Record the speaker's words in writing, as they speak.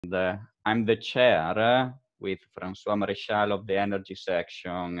I'm the chair with François Maréchal of the energy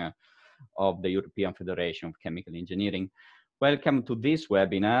section of the European Federation of Chemical Engineering. Welcome to this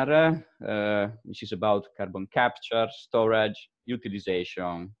webinar, which is about carbon capture, storage,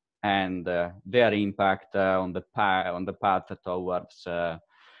 utilization, and their impact on the path towards a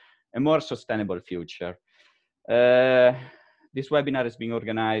more sustainable future. This webinar is being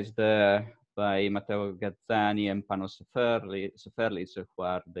organized by Matteo Gazzani and Panos Seferlis, who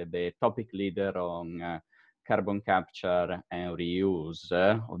are the topic leader on carbon capture and reuse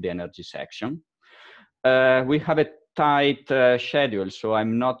of the energy section. We have a tight schedule, so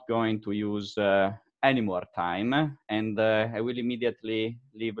I'm not going to use any more time, and I will immediately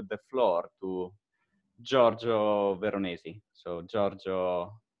leave the floor to Giorgio Veronesi. So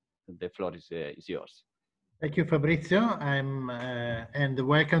Giorgio, the floor is yours. Thank you, Fabrizio. And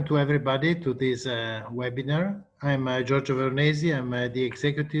welcome to everybody to this webinar. I'm Giorgio Veronesi. I'm the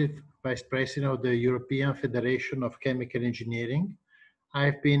Executive Vice President of the European Federation of Chemical Engineering.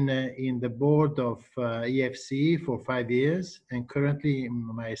 I've been in the board of EFCE for 5 years and currently in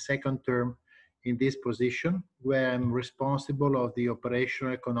my second term in this position, where I'm responsible of the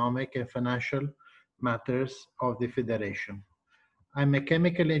operational, economic and financial matters of the Federation. I'm a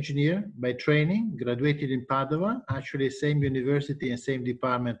chemical engineer by training, graduated in Padua, actually same university and same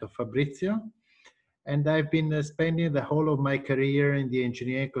department of Fabrizio. And I've been spending the whole of my career in the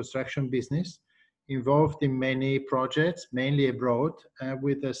engineering construction business, involved in many projects, mainly abroad,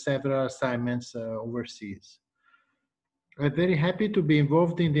 with several assignments overseas. I'm very happy to be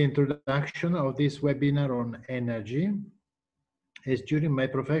involved in the introduction of this webinar on energy, as during my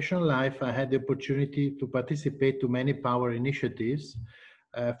professional life, I had the opportunity to participate to many power initiatives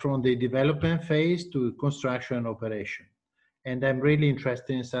from the development phase to construction and operation. And I'm really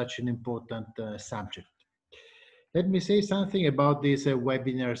interested in such an important subject. Let me say something about this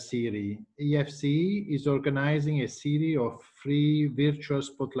webinar series. EFCE is organizing a series of free virtual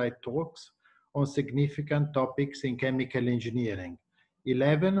spotlight talks on significant topics in chemical engineering.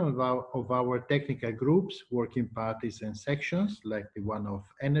 11 of our technical groups, working parties and sections, like the one of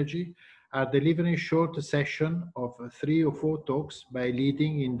energy, are delivering short sessions of 3 or 4 talks by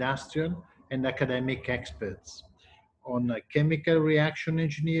leading industrial and academic experts on chemical reaction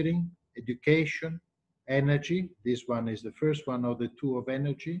engineering, education, energy, this one is the first one of the 2 of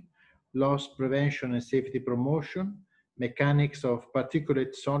energy, loss prevention and safety promotion, mechanics of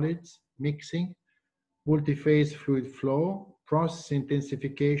particulate solids, mixing, multi-phase fluid flow, process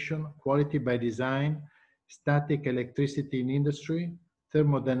intensification, quality by design, static electricity in industry,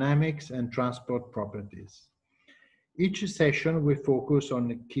 thermodynamics, and transport properties. Each session will focus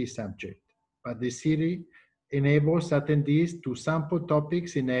on a key subject, but the series enables attendees to sample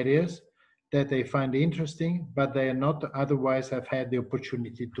topics in areas that they find interesting, but they are not otherwise have had the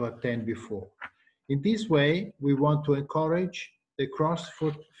opportunity to attend before. In this way, we want to encourage the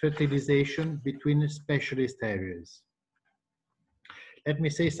cross-fertilization between specialist areas. Let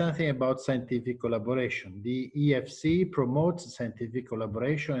me say something about scientific collaboration. The EFC promotes scientific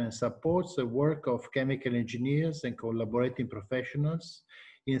collaboration and supports the work of chemical engineers and collaborating professionals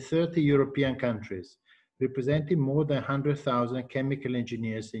in 30 European countries, representing more than 100,000 chemical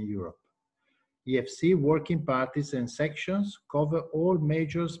engineers in Europe. EFC working parties and sections cover all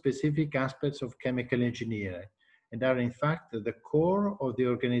major specific aspects of chemical engineering and are in fact the core of the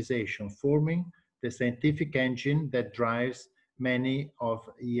organization, forming the scientific engine that drives many of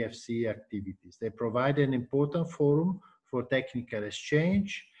EFC activities. They provide an important forum for technical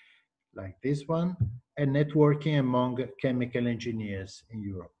exchange, like this one, and networking among chemical engineers in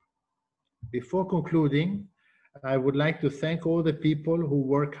Europe. Before concluding, I would like to thank all the people who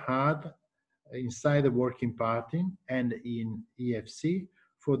work hard inside the working party and in EFC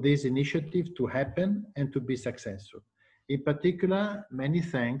for this initiative to happen and to be successful. In particular, many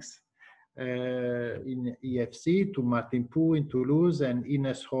thanks in EFC to Martin Pou in Toulouse and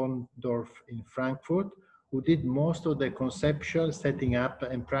Ines Horndorf in Frankfurt, who did most of the conceptual setting up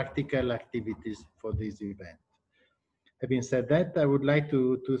and practical activities for this event. Having said that, I would like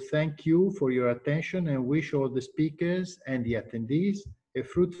to thank you for your attention and wish all the speakers and the attendees a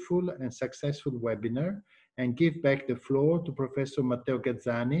fruitful and successful webinar, and give back the floor to Professor Matteo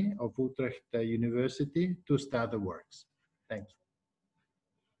Gazzani of Utrecht University to start the works. Thank you.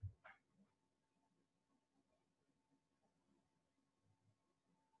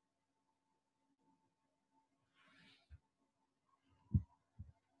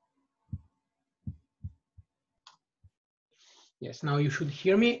 Yes, now you should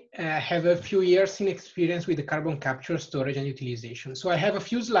hear me. I have a few years in experience with the carbon capture, storage, and utilization. So I have a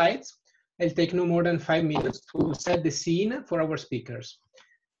few slides. It'll take no more than 5 minutes to set the scene for our speakers.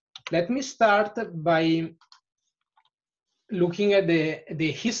 Let me start by looking at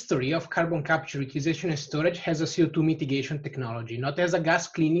the history of carbon capture, utilization, and storage as a CO2 mitigation technology, not as a gas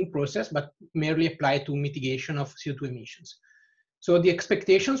cleaning process, but merely applied to mitigation of CO2 emissions. So the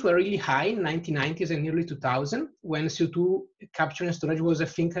expectations were really high in 1990s and early 2000, when CO2 capture and storage was, I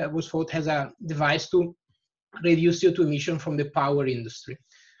think, was thought as a device to reduce CO2 emission from the power industry.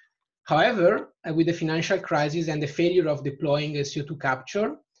 However, with the financial crisis and the failure of deploying CO2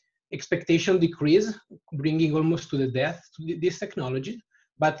 capture, expectation decreased, bringing almost to the death to this technology.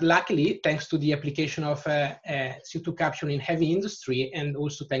 But luckily, thanks to the application of CO2 capture in heavy industry, and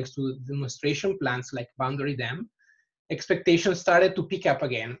also thanks to demonstration plants like Boundary Dam, expectations started to pick up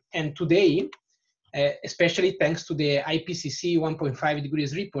again. And today, especially thanks to the IPCC 1.5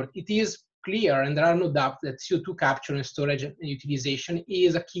 degrees report, it is clear, and there are no doubt, that CO2 capture and storage and utilization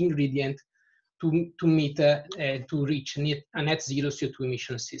is a key ingredient to reach a net zero CO2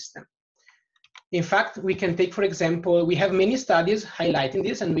 emission system. In fact, we can take, for example, we have many studies highlighting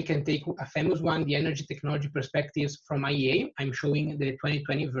this, and we can take a famous one, the Energy Technology Perspectives from IEA. I'm showing the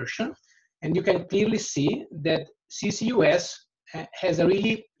 2020 version, and you can clearly see that CCUS has a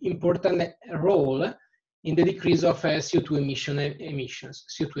really important role in the decrease of CO2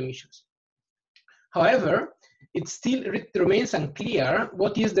 emissions. However, it still remains unclear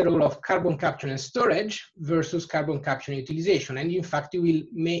what is the role of carbon capture and storage versus carbon capture and utilization. And in fact,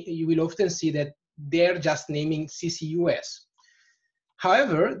 you will often see that they're just naming CCUS.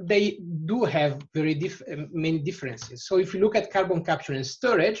 However, they do have many differences. So if you look at carbon capture and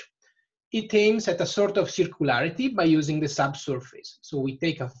storage, it aims at a sort of circularity by using the subsurface. So we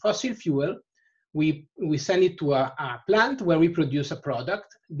take a fossil fuel, we send it to a plant where we produce a product.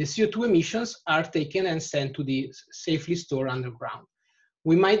 The CO2 emissions are taken and sent to the safely stored underground.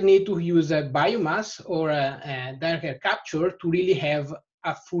 We might need to use a biomass or a direct air capture to really have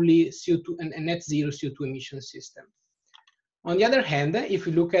a fully CO2 and a net zero CO2 emission system. On the other hand, if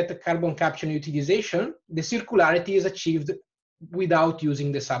we look at the carbon capture and utilization, the circularity is achieved without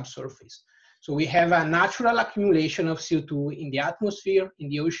using the subsurface. So we have a natural accumulation of CO2 in the atmosphere, in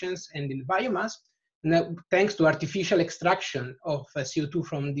the oceans, and in the biomass. And thanks to artificial extraction of CO2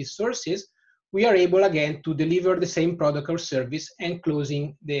 from these sources, we are able again to deliver the same product or service and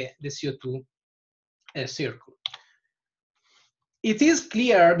closing the CO2 circle. It is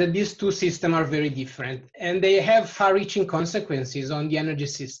clear that these two systems are very different, and they have far-reaching consequences on the energy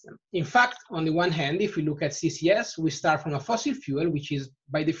system. In fact, on the one hand, if we look at CCS, we start from a fossil fuel, which is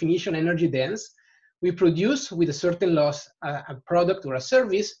by definition energy dense. We produce with a certain loss a product or a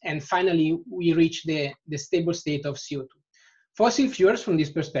service, and finally we reach the stable state of CO2. Fossil fuels, from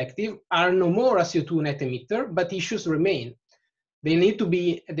this perspective, are no more a CO2 net emitter, but issues remain. They need to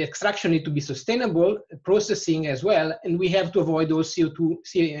be, the extraction need to be sustainable, processing as well, and we have to avoid those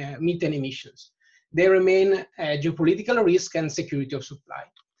CO2 methane emissions. They remain a geopolitical risk and security of supply.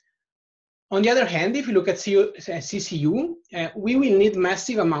 On the other hand, if you look at CCU, we will need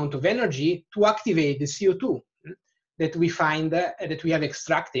massive amount of energy to activate the CO2 that we find, that we have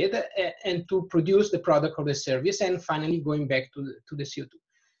extracted, and to produce the product or the service, and finally going back to the CO2.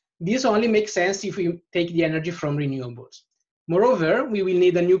 This only makes sense if we take the energy from renewables. Moreover, we will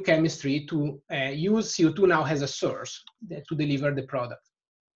need a new chemistry to use CO2 now as a source to deliver the product.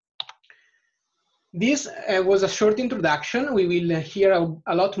 This was a short introduction. We will hear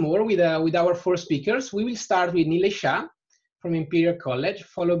a lot more with our four speakers. We will start with Nilay Shah from Imperial College,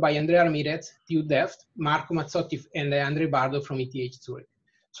 followed by Andrea Ramirez, TU Delft, Marco Mazzotti, and Andrea Bardo from ETH Zurich.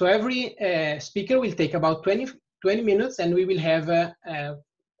 So every speaker will take about 20 minutes, and we will have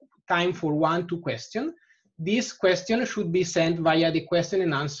time for 1-2 questions. This question should be sent via the question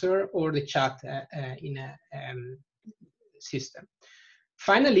and answer or the chat in a system.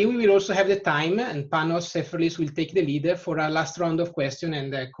 Finally, we will also have the time, and Panos Seferlis will take the lead for a last round of questions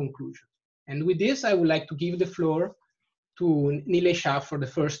and conclusion. And with this, I would like to give the floor to Nilay Shah for the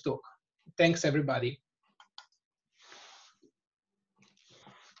first talk. Thanks, everybody.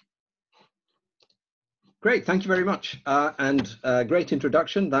 Great, thank you very much. Great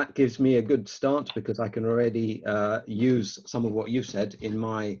introduction. That gives me a good start because I can already use some of what you said in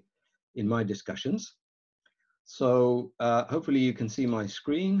my discussions. So hopefully you can see my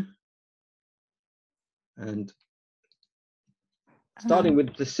screen. And starting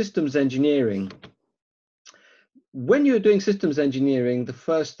with the systems engineering. When you're doing systems engineering, the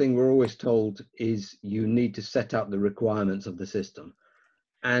first thing we're always told is you need to set up the requirements of the system.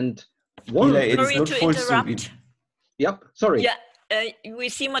 And sorry to interrupt. Yep, sorry. Yeah, we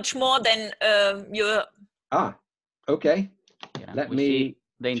see much more than your... Ah, okay. Yeah, let me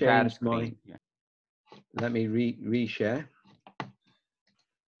the entire screen. Let me reshare.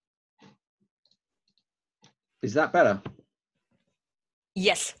 Is that better?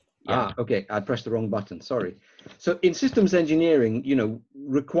 Yes. Yeah. Ah, okay, I pressed the wrong button, sorry. So in systems engineering, you know,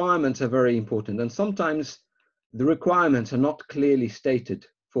 requirements are very important, and sometimes the requirements are not clearly stated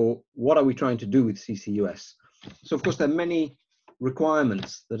for what are we trying to do with CCUS. So of course, there are many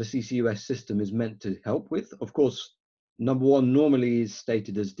requirements that a CCUS system is meant to help with. Of course, number one normally is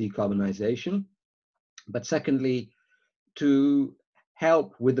stated as decarbonization, but secondly, to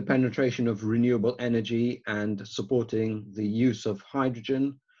help with the penetration of renewable energy and supporting the use of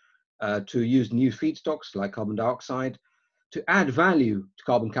hydrogen, to use new feedstocks like carbon dioxide, to add value to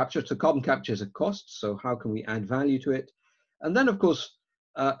carbon capture. So carbon capture is a cost, so how can we add value to it? And then of course,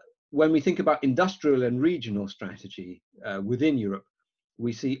 when we think about industrial and regional strategy within Europe,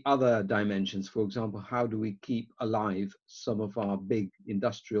 we see other dimensions. For example, how do we keep alive some of our big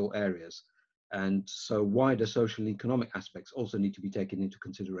industrial areas? And so wider social and economic aspects also need to be taken into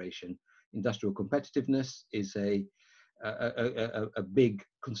consideration. Industrial competitiveness is a big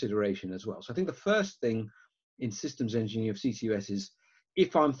consideration as well. So I think the first thing in systems engineering of CCUS is,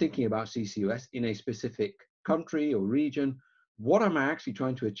 if I'm thinking about CCUS in a specific country or region, what am I actually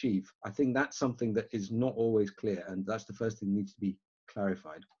trying to achieve? I think that's something that is not always clear, and that's the first thing that needs to be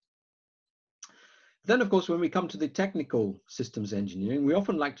clarified. Then, of course, when we come to the technical systems engineering, we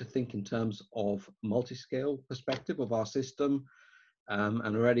often like to think in terms of multi-scale perspective of our system.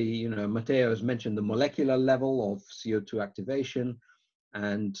 And already, you know, Matteo has mentioned the molecular level of CO2 activation,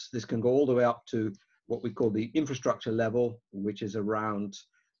 and this can go all the way up to what we call the infrastructure level, which is around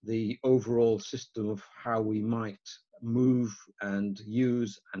the overall system of how we might move and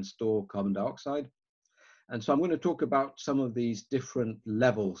use and store carbon dioxide. And so I'm going to talk about some of these different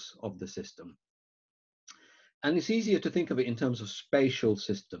levels of the system. And it's easier to think of it in terms of spatial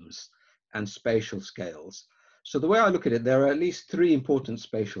systems and spatial scales. So the way I look at it, there are at least three important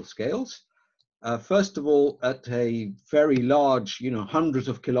spatial scales. First of all, at a very large, you know, hundreds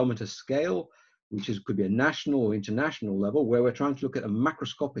of kilometers scale, which could be a national or international level, where we're trying to look at a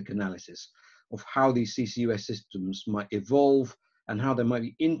macroscopic analysis of how these CCUS systems might evolve and how they might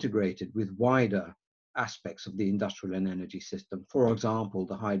be integrated with wider aspects of the industrial and energy system, for example,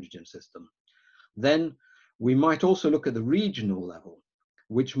 the hydrogen system. Then we might also look at the regional level,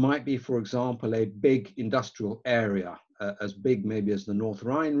 which might be, for example, a big industrial area, as big maybe as the North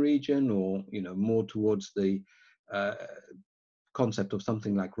Rhine region, or, you know, more towards the concept of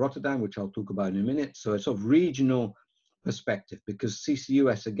something like Rotterdam, which I'll talk about in a minute. So a sort of regional perspective, because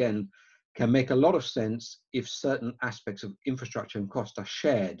CCUS, again, can make a lot of sense if certain aspects of infrastructure and cost are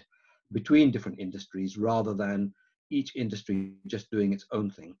shared between different industries, rather than each industry just doing its own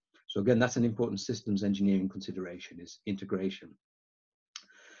thing. So again, that's an important systems engineering consideration, is integration.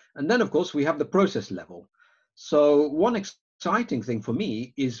 And then, of course, we have the process level. So one exciting thing for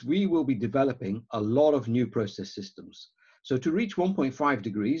me is we will be developing a lot of new process systems. So to reach 1.5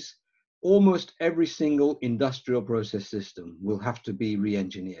 degrees, almost every single industrial process system will have to be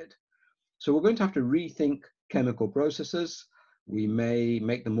re-engineered. So we're going to have to rethink chemical processes. We may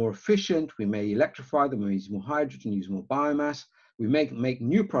make them more efficient. We may electrify them. We use more hydrogen, use more biomass. We may make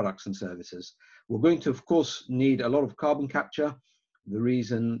new products and services. We're going to, of course, need a lot of carbon capture. The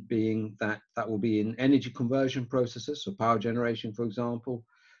reason being that that will be in energy conversion processes, so power generation, for example,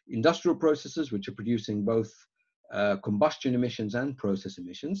 industrial processes, which are producing both combustion emissions and process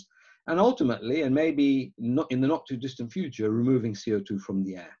emissions, and ultimately, and maybe not in the not too distant future, removing CO2 from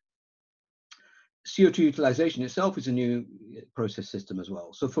the air. CO2 utilization itself is a new process system as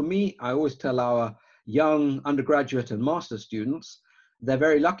well. So for me, I always tell our young undergraduate and master students, they're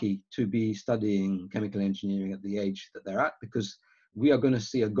very lucky to be studying chemical engineering at the age that they're at, because we are going to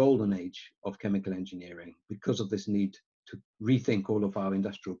see a golden age of chemical engineering because of this need to rethink all of our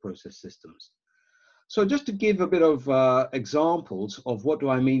industrial process systems. So just to give a bit of examples of what do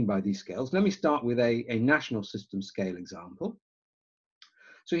I mean by these scales, let me start with a national system scale example.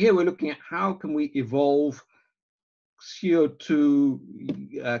 So here we're looking at how can we evolve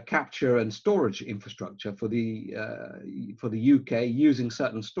CO2 capture and storage infrastructure for the UK using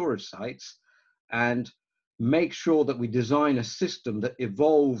certain storage sites, and make sure that we design a system that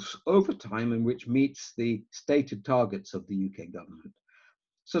evolves over time and which meets the stated targets of the UK government.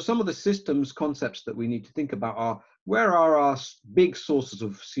 So some of the systems concepts that we need to think about are, where are our big sources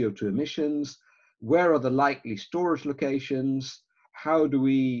of CO2 emissions? Where are the likely storage locations? How do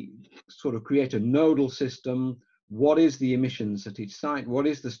we sort of create a nodal system? What is the emissions at each site? What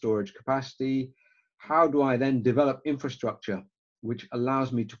is the storage capacity? How do I then develop infrastructure which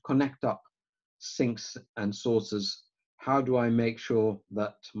allows me to connect up sinks and sources? How do I make sure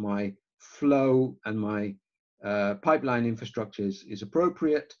that my flow and my pipeline infrastructure is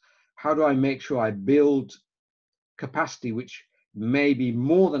appropriate? How do I make sure I build capacity which may be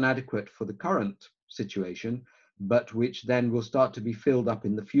more than adequate for the current situation, but which then will start to be filled up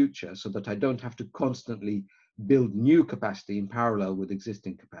in the future, so that I don't have to constantly build new capacity in parallel with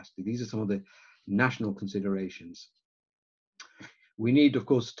existing capacity. These are some of the national considerations. We need, of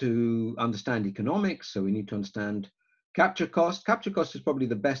course, to understand economics, so we need to understand capture cost. Capture cost is probably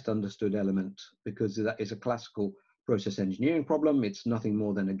the best understood element, because that is a classical process engineering problem. It's nothing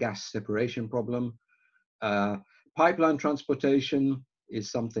more than a gas separation problem. Pipeline transportation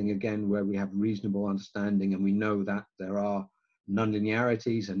is something, again, where we have reasonable understanding, and we know that there are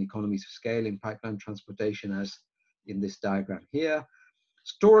nonlinearities and economies of scale in pipeline transportation, as in this diagram here.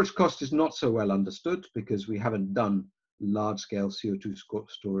 Storage cost is not so well understood, because we haven't done large-scale CO2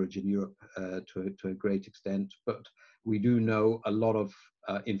 storage in Europe to a great extent, but we do know a lot of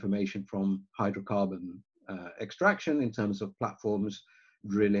information from hydrocarbon extraction in terms of platforms,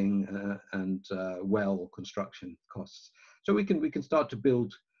 drilling, and well construction costs. So we can start to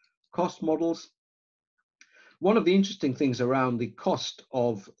build cost models. One of the interesting things around the cost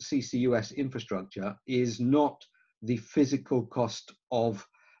of CCUS infrastructure is not the physical cost of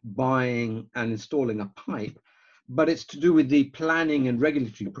buying and installing a pipe, but it's to do with the planning and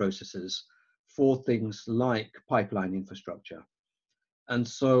regulatory processes for things like pipeline infrastructure. And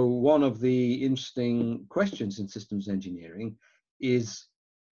so one of the interesting questions in systems engineering is,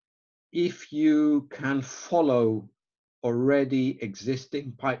 if you can follow already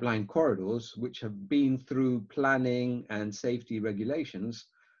existing pipeline corridors, which have been through planning and safety regulations,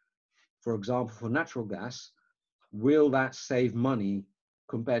 for example, for natural gas, will that save money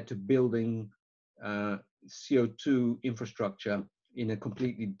compared to building CO2 infrastructure in a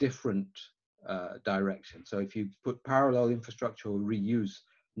completely different direction? So if you put parallel infrastructure or reuse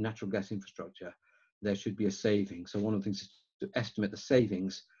natural gas infrastructure, there should be a saving. So one of the things is to estimate the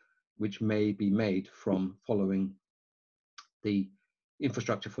savings which may be made from following the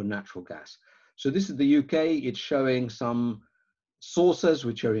infrastructure for natural gas. So this is the UK. It's showing some sources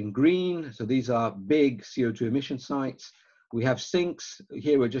which are in green. So these are big CO2 emission sites. We have sinks.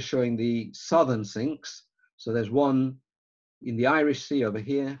 Here we're just showing the southern sinks. So there's one in the Irish Sea over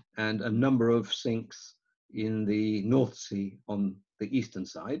here, and a number of sinks in the North Sea on the eastern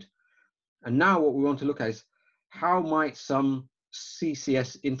side. And now what we want to look at is, how might some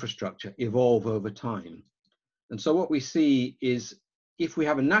CCS infrastructure evolve over time? And so what we see is, if we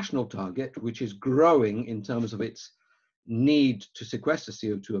have a national target, which is growing in terms of its need to sequester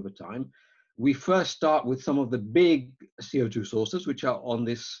CO2 over time, we first start with some of the big CO2 sources, which are on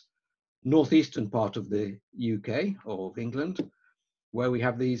this northeastern part of the UK or of England, where we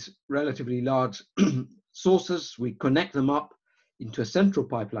have these relatively large sources. We connect them up into a central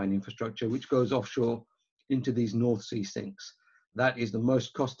pipeline infrastructure, which goes offshore into these North Sea sinks. That is the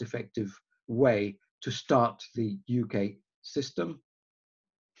most cost-effective way to start the UK system.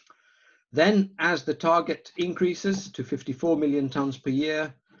 Then, as the target increases to 54 million tons per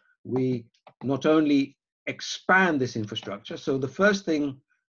year, we not only expand this infrastructure. So the first thing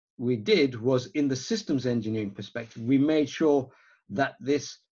we did was, in the systems engineering perspective, we made sure that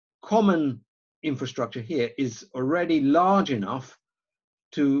this common infrastructure here is already large enough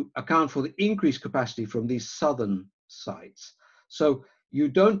to account for the increased capacity from these southern sites. So you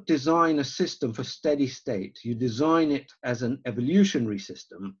don't design a system for steady state. You design it as an evolutionary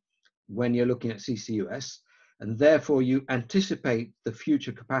system when you're looking at CCUS, and therefore you anticipate the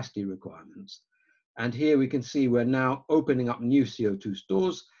future capacity requirements. And here we can see we're now opening up new CO2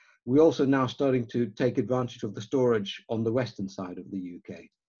 stores. We're also now starting to take advantage of the storage on the western side of the UK.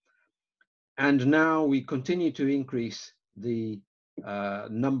 And now we continue to increase the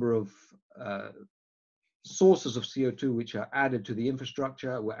number of sources of CO2 which are added to the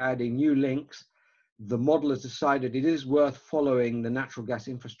infrastructure. We're adding new links. The model has decided it is worth following the natural gas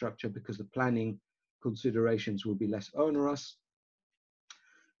infrastructure because the planning considerations will be less onerous.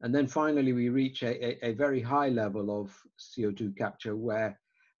 And then finally, we reach a very high level of CO2 capture, where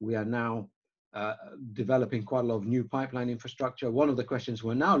we are now developing quite a lot of new pipeline infrastructure. One of the questions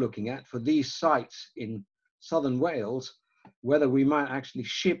we're now looking at for these sites in southern Wales, whether we might actually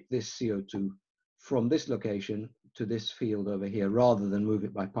ship this CO2 from this location to this field over here, rather than move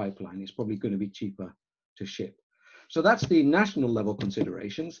it by pipeline. It's probably going to be cheaper to ship. So that's the national level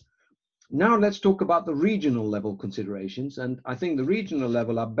considerations. Now let's talk about the regional level considerations. And I think the regional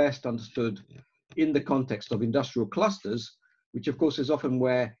level are best understood in the context of industrial clusters, which of course is often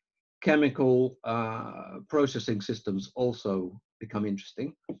where chemical processing systems also become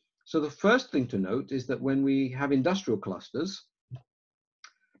interesting. So the first thing to note is that when we have industrial clusters,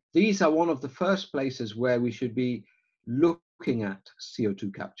 these are one of the first places where we should be looking at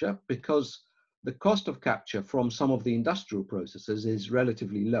CO2 capture, because the cost of capture from some of the industrial processes is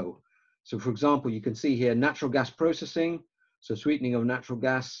relatively low. So for example, you can see here natural gas processing, so sweetening of natural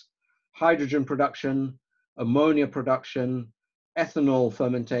gas, hydrogen production, ammonia production, ethanol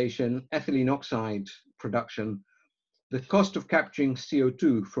fermentation, ethylene oxide production. The cost of capturing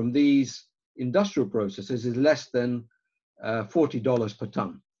CO2 from these industrial processes is less than $40 per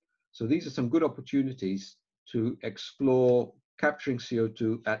ton. So these are some good opportunities to explore capturing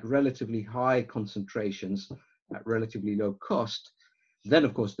CO2 at relatively high concentrations at relatively low cost. Then,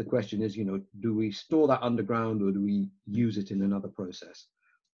 of course, the question is, do we store that underground or do we use it in another process?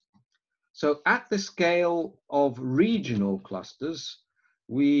 So at the scale of regional clusters,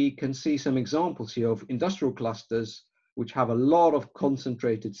 we can see some examples here of industrial clusters which have a lot of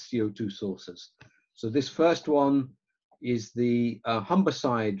concentrated CO2 sources. So this first one is the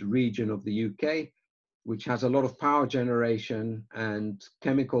Humberside region of the UK, which has a lot of power generation and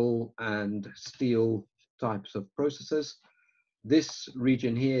chemical and steel types of processes. This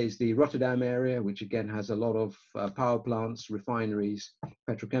region here is the Rotterdam area, which again has a lot of power plants, refineries,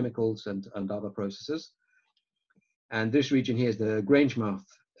 petrochemicals, and other processes. And this region here is the Grangemouth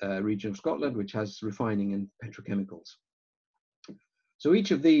region of Scotland, which has refining and petrochemicals. So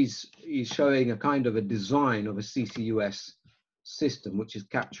each of these is showing a kind of a design of a CCUS system, which is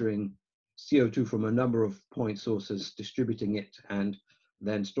capturing CO2 from a number of point sources, distributing it, and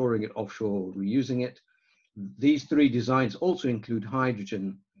then storing it offshore, reusing it. These three designs also include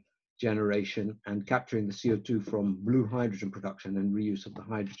hydrogen generation and capturing the CO2 from blue hydrogen production and reuse of the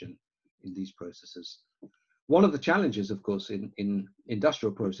hydrogen in these processes. One of the challenges, of course, in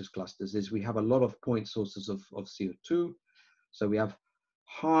industrial process clusters is we have a lot of point sources of CO2. So we have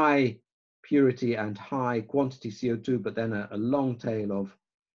high purity and high quantity CO2, but then a long tail of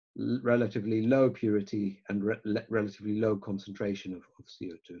relatively low purity and relatively low concentration of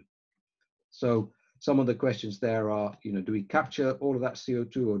CO2. So some of the questions there are, do we capture all of that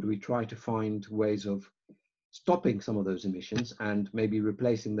CO2 or do we try to find ways of stopping some of those emissions and maybe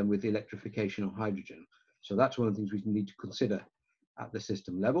replacing them with electrification or hydrogen? So that's one of the things we need to consider at the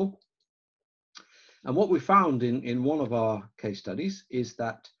system level. And what we found in one of our case studies is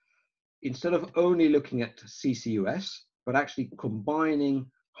that instead of only looking at CCUS, but actually combining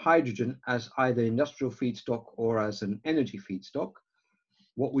hydrogen as either industrial feedstock or as an energy feedstock,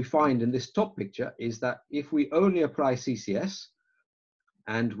 what we find in this top picture is that if we only apply CCS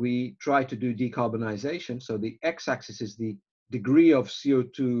and we try to do decarbonization, so the x-axis is the degree of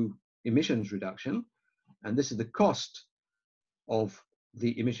CO2 emissions reduction, and this is the cost of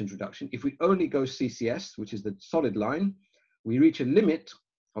the emissions reduction. If we only go CCS, which is the solid line, we reach a limit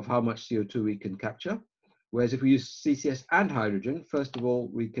of how much CO2 we can capture. Whereas if we use CCS and hydrogen, first of all,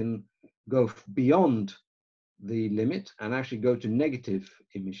 we can go beyond the limit and actually go to negative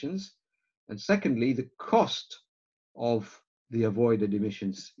emissions. And secondly, the cost of the avoided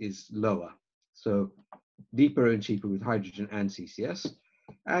emissions is lower. So deeper and cheaper with hydrogen and CCS.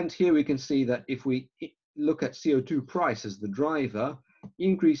 And here we can see that if we look at CO2 price as the driver,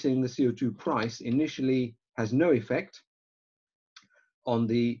 increasing the CO2 price initially has no effect on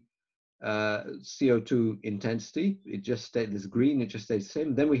the CO2 intensity. It just stays this green, it just stays the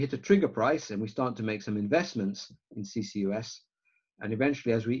same. Then we hit a trigger price and we start to make some investments in CCUS. And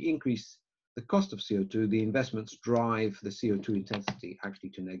eventually, as we increase the cost of CO2, the investments drive the CO2 intensity actually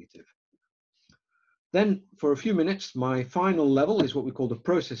to negative. Then for a few minutes, my final level is what we call the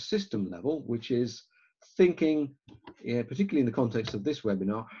process system level, which is thinking, particularly in the context of this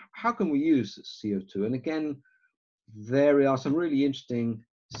webinar, how can we use CO2? And again, there are some really interesting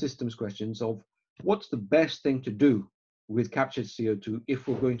systems questions of what's the best thing to do with captured CO2 if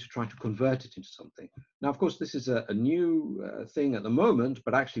we're going to try to convert it into something. Now, of course, this is a new thing at the moment,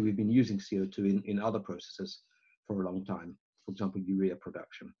 but actually we've been using CO2 in other processes for a long time, for example, urea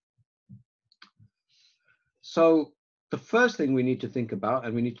production. So the first thing we need to think about,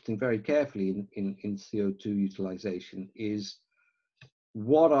 and we need to think very carefully in CO2 utilization, is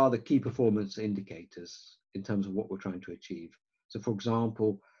what are the key performance indicators in terms of what we're trying to achieve. So for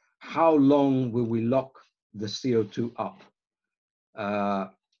example, how long will we lock the CO2 up?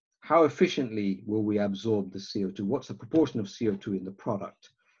 How efficiently will we absorb the CO2? What's the proportion of CO2 in the product?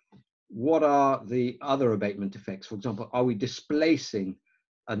 What are the other abatement effects? For example, are we displacing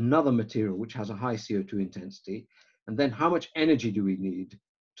another material which has a high CO2 intensity? And then how much energy do we need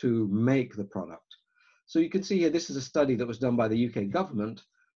to make the product? So you can see here, this is a study that was done by the UK government,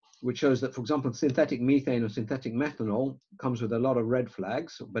 which shows that, for example, synthetic methane or synthetic methanol comes with a lot of red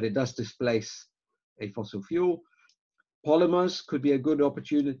flags, but it does displace a fossil fuel. Polymers could be a good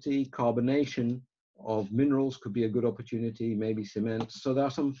opportunity. Carbonation of minerals could be a good opportunity, maybe cement. So there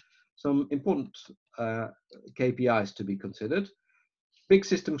are some some important KPIs to be considered. Big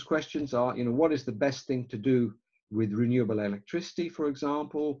systems questions are, what is the best thing to do with renewable electricity, for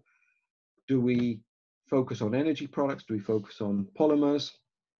example? Do we focus on energy products? Do we focus on polymers?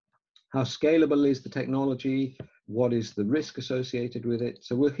 How scalable is the technology? What is the risk associated with it?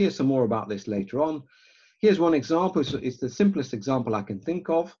 So we'll hear some more about this later on. Here's one example. So it's the simplest example I can think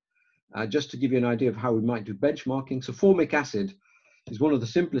of, just to give you an idea of how we might do benchmarking. So formic acid is one of the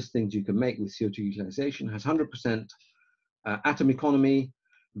simplest things you can make with CO2 utilization. It has 100% atom economy.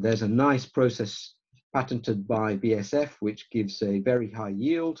 There's a nice process patented by BASF, which gives a very high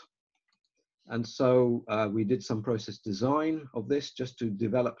yield. And so we did some process design of this just to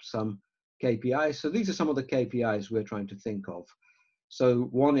develop some KPIs. So these are some of the KPIs we're trying to think of. So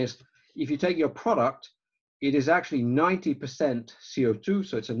one is, if you take your product, it is actually 90% CO2.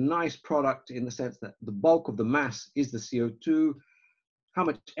 So it's a nice product in the sense that the bulk of the mass is the CO2. How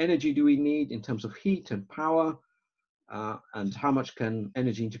much energy do we need in terms of heat and power? And how much can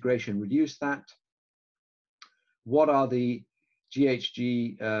energy integration reduce that? What are the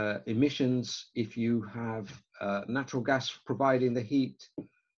GHG emissions if you have natural gas providing the heat,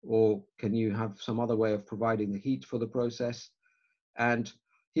 or can you have some other way of providing the heat for the process? And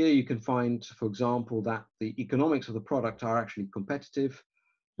here you can find, for example, that the economics of the product are actually competitive,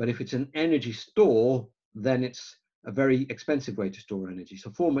 but if it's an energy store, then it's a very expensive way to store energy. So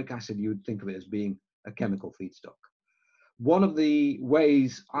formic acid, you would think of it as being a chemical feedstock. One of the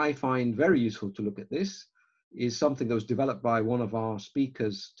ways I find very useful to look at this is something that was developed by one of our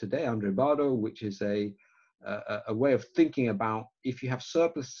speakers today, Andrea Ramirez, which is a way of thinking about, if you have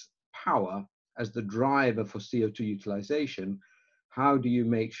surplus power as the driver for CO2 utilization, how do you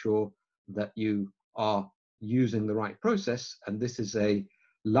make sure that you are using the right process? And this is a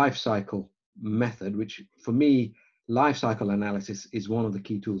life cycle method, which for me, life cycle analysis is one of the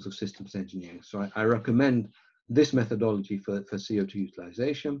key tools of systems engineering. So I recommend this methodology for CO2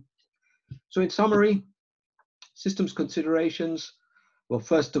 utilization. So in summary, systems considerations. Well,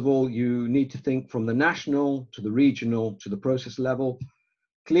 first of all, you need to think from the national to the regional to the process level.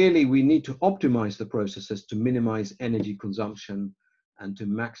 Clearly, we need to optimize the processes to minimize energy consumption and to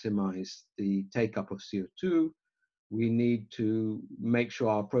maximize the take-up of CO2. We need to make sure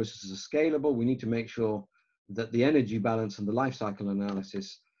our processes are scalable. We need to make sure that the energy balance and the life cycle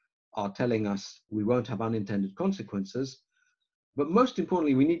analysis are telling us we won't have unintended consequences. But most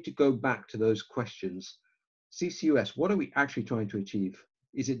importantly, we need to go back to those questions. CCUS, what are we actually trying to achieve?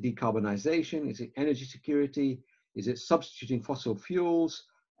 Is it decarbonization? Is it energy security? Is it substituting fossil fuels?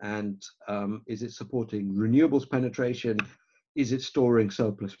 And is it supporting renewables penetration? Is it storing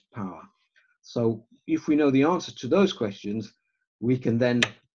surplus power? So if we know the answer to those questions, we can then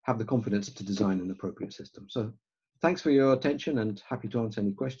have the confidence to design an appropriate system. So thanks for your attention, and happy to answer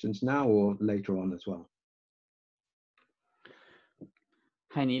any questions now or later on as well.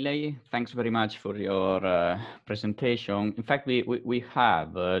 Hi, Nilay. Thanks very much for your presentation. In fact, we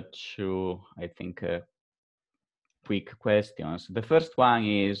have two, I think, quick questions. The first one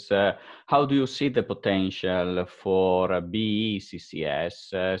is, how do you see the potential for BE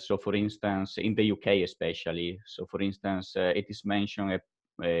CCS? So for instance, in the UK especially, so for instance, it is mentioned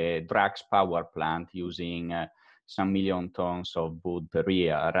a Drax power plant using some million tons of wood per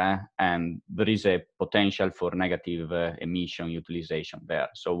year, and there is a potential for negative emission utilization there.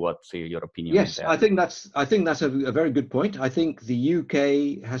 So what's your opinion? Yes, I think that's a very good point. I think the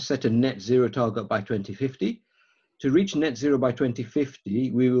UK has set a net zero target by 2050. To reach net zero by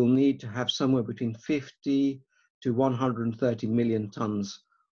 2050, we will need to have somewhere between 50 to 130 million tons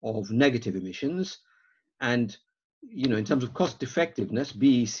of negative emissions. And, in terms of cost effectiveness,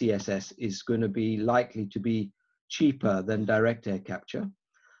 BECSS is going to be likely to be cheaper than direct air capture.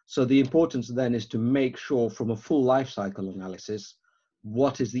 So the importance then is to make sure from a full life cycle analysis,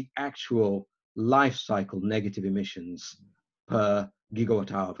 what is the actual life cycle negative emissions per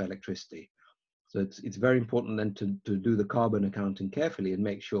gigawatt hour of electricity. So it's very important then to do the carbon accounting carefully and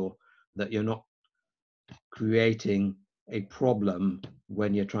make sure that you're not creating a problem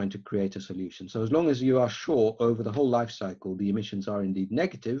when you're trying to create a solution. So as long as you are sure over the whole life cycle, the emissions are indeed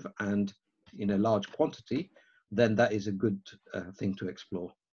negative and in a large quantity, then that is a good thing to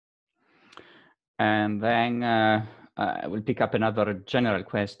explore. And then we'll pick up another general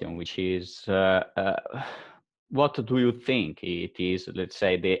question, which is, what do you think it is, let's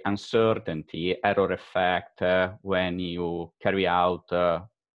say, the uncertainty error effect when you carry out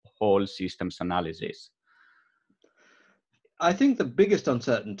whole systems analysis? I think the biggest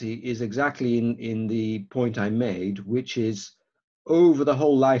uncertainty is exactly in the point I made, which is over the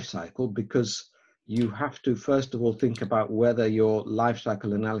whole life cycle, because you have to first of all think about whether your life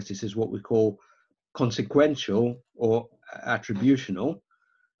cycle analysis is what we call consequential or attributional.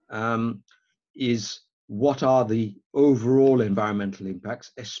 Is what are the overall environmental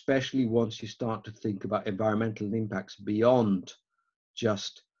impacts, especially once you start to think about environmental impacts beyond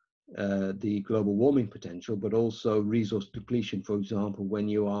just the global warming potential, but also resource depletion. For example, when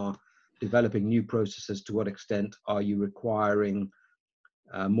you are developing new processes, to what extent are you requiring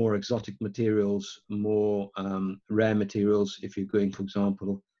more exotic materials, more rare materials? If you're going, for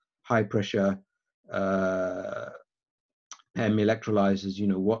example, high pressure PEM electrolyzers, you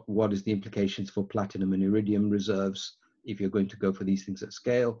know, what is the implications for platinum and iridium reserves if you're going to go for these things at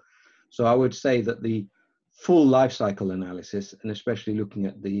scale? So I would say that the full life cycle analysis, and especially looking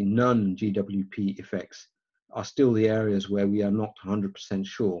at the non-GWP effects, are still the areas where we are not 100%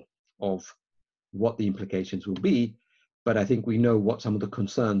 sure of what the implications will be. But I think we know what some of the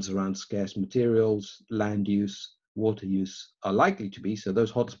concerns around scarce materials, land use, water use are likely to be. So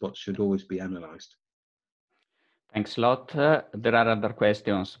those hotspots should always be analyzed. Thanks a lot. There are other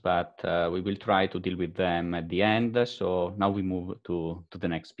questions, but we will try to deal with them at the end. So now we move to the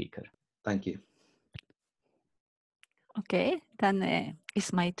next speaker. Thank you. Okay, then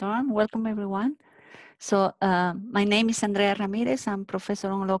it's my turn. Welcome, everyone. So my name is Andrea Ramirez. I'm professor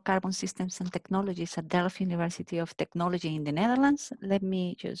on low carbon systems and technologies at Delft University of Technology in the Netherlands. Let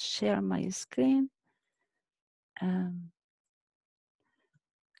me just share my screen.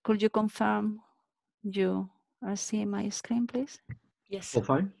 Could you confirm you are seeing my screen, please? Yes. All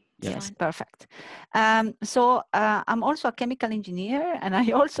fine? Yes, Fine. perfect. So I'm also a chemical engineer, and I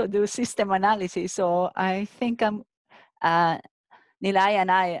also do system analysis. So I think Nilay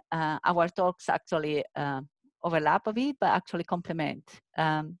and I, our talks actually overlap a bit, but actually complement.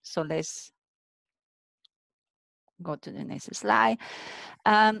 So let's go to the next slide.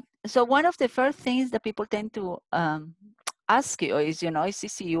 So one of the first things that people tend to ask you is, is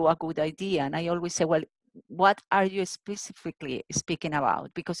CCU a good idea? And I always say, well, what are you specifically speaking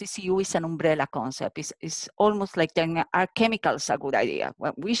about? Because CCU is an umbrella concept. It's almost like then, are chemicals a good idea?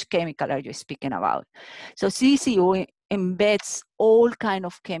 Well, which chemical are you speaking about? So CCU embeds all kind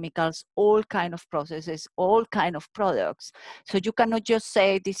of chemicals, all kind of processes, all kind of products. So you cannot just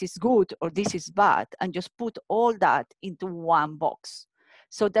say this is good or this is bad and just put all that into one box.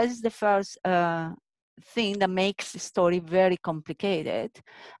 So that is the first thing that makes the story very complicated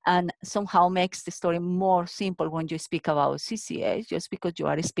and somehow makes the story more simple when you speak about CCS, just because you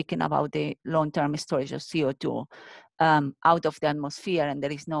are speaking about the long-term storage of CO2 out of the atmosphere, and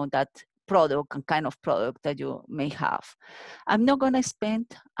there is no that product and kind of product that you may have. I'm not going to spend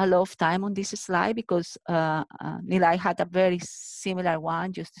a lot of time on this slide because Nilay had a very similar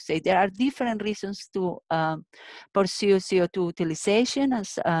one, just to say there are different reasons to pursue CO2 utilization,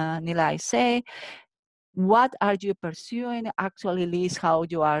 as Nilay say. What are you pursuing actually leads how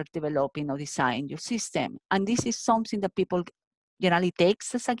you are developing or designing your system. And this is something that people generally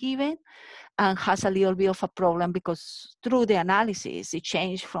takes as a given and has a little bit of a problem because through the analysis, it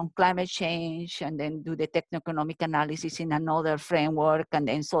changed from climate change and then do the techno-economic analysis in another framework, and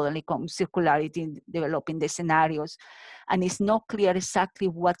then suddenly comes circularity in developing the scenarios. And it's not clear exactly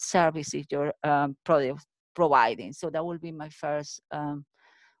what services your product providing. So that will be my first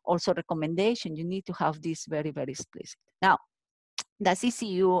also recommendation. You need to have this very, very explicit. Now, the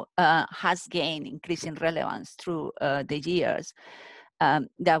CCU has gained increasing relevance through the years.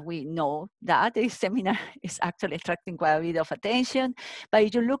 That we know that this seminar is actually attracting quite a bit of attention. But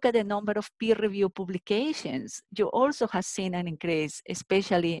if you look at the number of peer-reviewed publications, you also have seen an increase,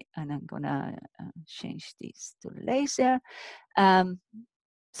 especially, and I'm gonna change this to laser,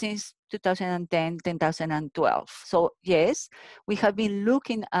 since 2010, 2012. So yes, we have been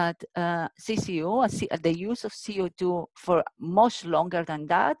looking at CCU, at the use of CO2 for much longer than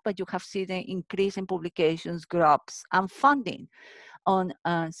that, but you have seen an increase in publications, groups, and funding on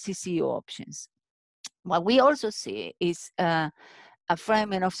CCU options. What we also see is a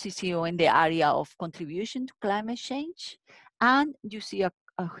framing of CCU in the area of contribution to climate change, and you see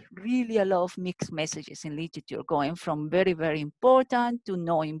really a lot of mixed messages in literature, going from very, very important to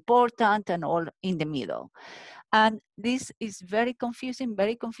no important and all in the middle. And this is very confusing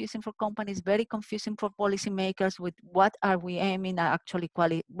for companies, very confusing for policymakers with what are we aiming at actually,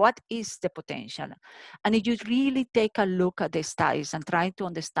 what is the potential? And if you really take a look at the studies and try to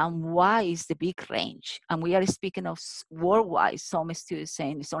understand why is the big range, and we are speaking of worldwide, some studies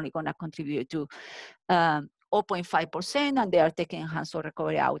saying it's only going to contribute to 0.5%, and they are taking enhanced oil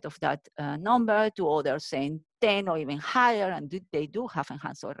recovery out of that number, to others saying 10 or even higher, and they do have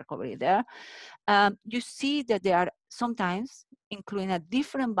enhanced oil recovery there. You see that they are sometimes including a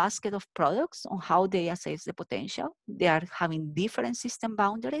different basket of products on how they assess the potential. They are having different system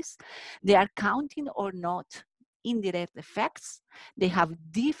boundaries. They are counting or not indirect effects. They have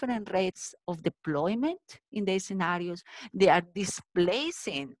different rates of deployment in these scenarios. They are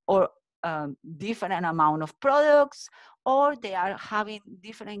displacing or different amount of products, or they are having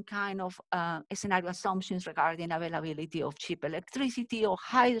different kind of scenario assumptions regarding availability of cheap electricity or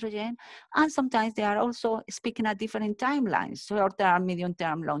hydrogen. And sometimes they are also speaking at different timelines, short term, medium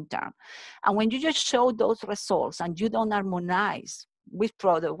term, long term. And when you just show those results and you don't harmonize with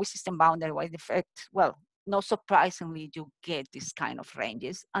product, with system boundary, with effect, well, not surprisingly, you get this kind of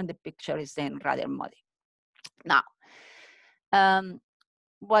ranges, and the picture is then rather muddy. Now,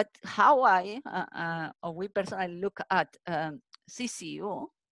 how or we personally look at CCU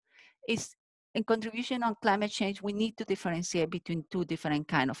is in contribution on climate change. We need to differentiate between two different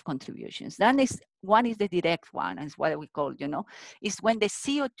kind of contributions. One is the direct one, and it's what we call, is when the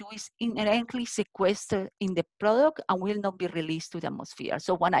CO2 is inherently sequestered in the product and will not be released to the atmosphere.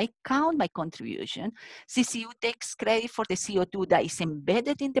 So when I count my contribution, CCU takes credit for the CO2 that is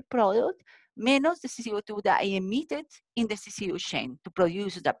embedded in the product, minus the CO2 that I emitted in the CCU chain to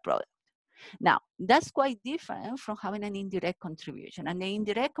produce that product. Now, that's quite different from having an indirect contribution. And the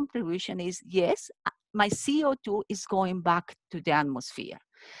indirect contribution is, yes, my CO2 is going back to the atmosphere,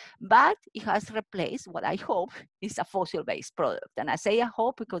 but it has replaced what I hope is a fossil-based product. And I say I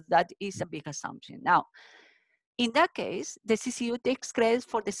hope because that is a big assumption. Now, in that case, the CCU takes credit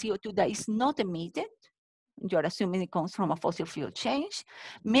for the CO2 that is not emitted. You're assuming it comes from a fossil fuel change,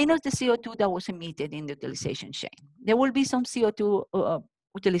 minus the CO2 that was emitted in the utilization chain. There will be some CO2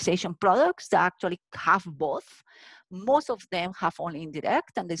 utilization products that actually have both. Most of them have only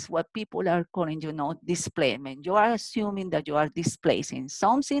indirect, and this is what people are calling, displacement. You are assuming that you are displacing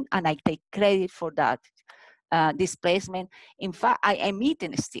something, and I take credit for that displacement. In fact, I emit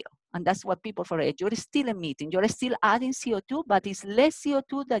still. And that's what people forget. You're still emitting. You're still adding CO2, but it's less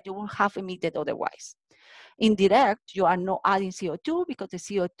CO2 that you will have emitted otherwise. Indirect, you are not adding CO2 because the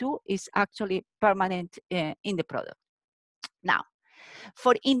CO2 is actually permanent in the product. Now,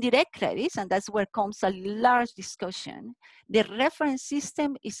 for indirect credits, and that's where comes a large discussion, the reference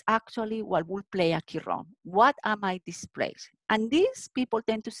system is actually what will play a key role. What am I displacing? And these people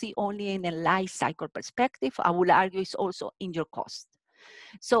tend to see only in a life cycle perspective. I will argue it's also in your cost.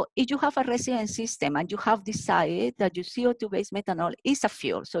 So if you have a resilient system and you have decided that your CO2-based methanol is a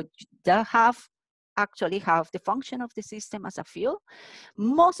fuel, so that actually have the function of the system as a fuel,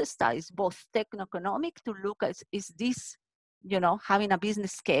 most studies, both techno-economic to look at is this, having a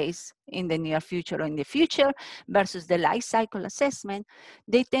business case in the near future or in the future versus the life cycle assessment,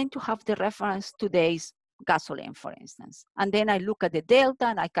 they tend to have the reference to today's gasoline, for instance. And then I look at the delta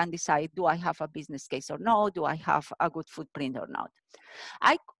and I can decide, do I have a business case or no? Do I have a good footprint or not?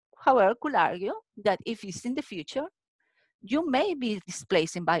 I, however, could argue that if it's in the future, you may be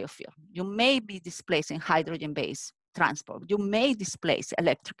displacing biofuel. You may be displacing hydrogen-based transport. You may displace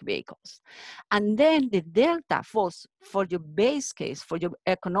electric vehicles. And then the delta for your base case, for your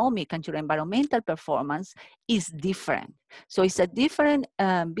economic and your environmental performance is different. So it's a different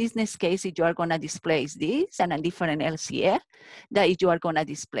business case if you are gonna displace this, and a different LCF that if you are gonna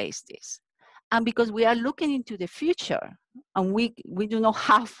displace this. And because we are looking into the future, and we do not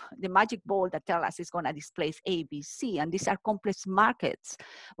have the magic ball that tells us it's going to displace A, B, C, and these are complex markets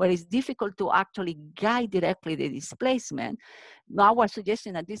where it's difficult to actually guide directly the displacement. Our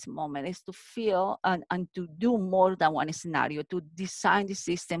suggestion at this moment is to feel and to do more than one scenario, to design the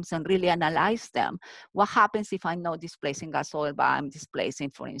systems and really analyze them. What happens if I'm not displacing gas oil, but I'm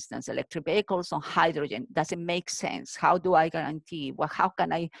displacing, for instance, electric vehicles on hydrogen? Does it make sense? How do I guarantee? How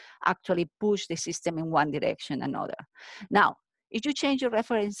can I actually push the system in one direction or another? Now, if you change your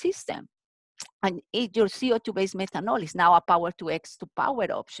reference system, and if your CO2-based methanol is now a power to X to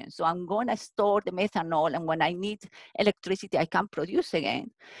power option, so I'm going to store the methanol, and when I need electricity, I can produce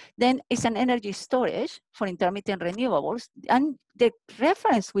again, then it's an energy storage for intermittent renewables, and the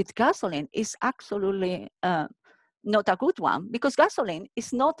reference with gasoline is absolutely not a good one, because gasoline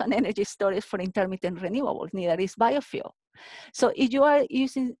is not an energy storage for intermittent renewables, neither is biofuel. So if you are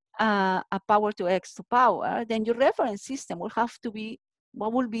using a power to X to power, then your reference system will have to be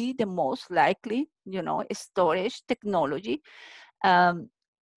what will be the most likely, storage technology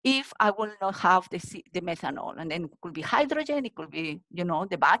if I will not have the methanol. And then it could be hydrogen, it could be, you know,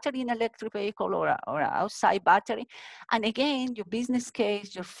 the battery in an electric vehicle or an outside battery. And again, your business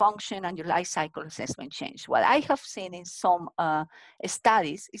case, your function, and your life cycle assessment change. What I have seen in some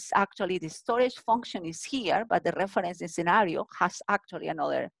studies is actually the storage function is here, but the reference scenario has actually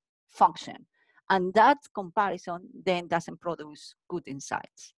another function. And that comparison then doesn't produce good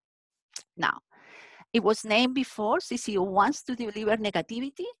insights. Now, it was named before, CCU wants to deliver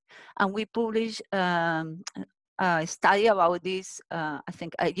negativity, and we published a study about this, I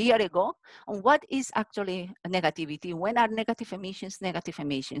think a year ago, on what is actually negativity, when are negative emissions,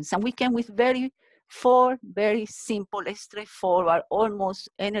 and we came with four very simple, straightforward, almost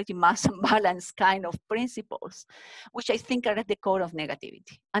energy mass and balance kind of principles, which I think are at the core of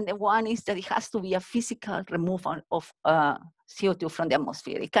negativity. And the one is that it has to be a physical removal of CO2 from the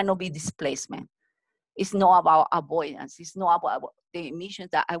atmosphere. It cannot be displacement. It's not about avoidance. It's not about the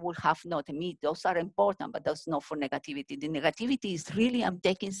emissions that I would have not emit. Those are important, but that's not for negativity. The negativity is really I'm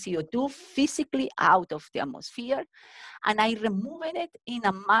taking CO2 physically out of the atmosphere, and I removing it in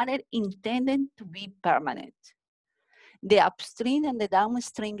a manner intended to be permanent. The upstream and the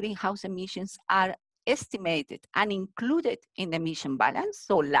downstream greenhouse emissions are estimated and included in the emission balance,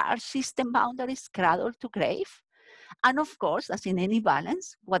 so large system boundaries, cradle to grave. And of course, as in any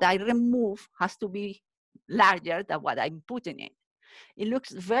balance, what I remove has to be larger than what I'm putting in. It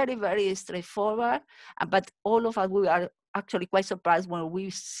looks very, very straightforward, but all of us, we are actually quite surprised when we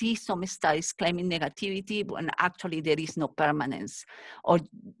see some studies claiming negativity when actually there is no permanence or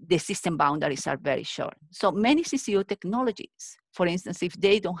the system boundaries are very short. So many CCU technologies, for instance, if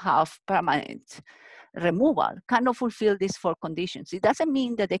they don't have permanent removal, cannot fulfill these four conditions. It doesn't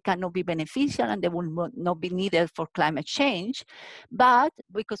mean that they cannot be beneficial and they will not be needed for climate change, but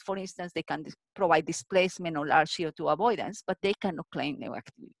because, for instance, they can provide displacement or large CO2 avoidance, but they cannot claim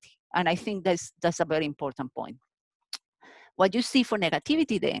negativity. And I think that's a very important point. What you see for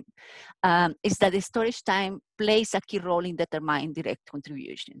negativity then is that the storage time plays a key role in determining direct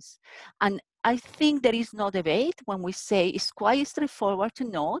contributions. And I think there is no debate when we say it's quite straightforward to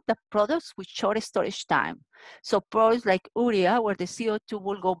know that products with short storage time, so products like urea, where the CO2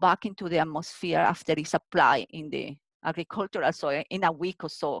 will go back into the atmosphere after it's applied in the agricultural soil in a week or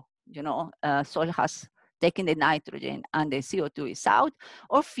so, you know, soil has taken the nitrogen and the CO2 is out,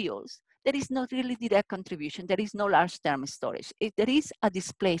 or fuels, there is not really direct contribution. There is no large-term storage. There is a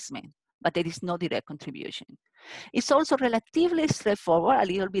displacement, but there is no direct contribution. It's also relatively straightforward, a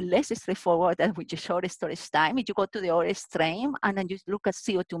little bit less straightforward than with the short storage time. If you go to the other extreme and then you look at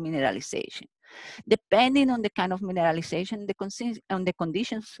CO2 mineralization. Depending on the kind of mineralization, on the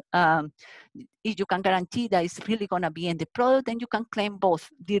conditions, if you can guarantee that it's really going to be in the product, then you can claim both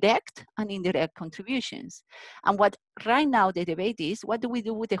direct and indirect contributions. And what right now the debate is, what do we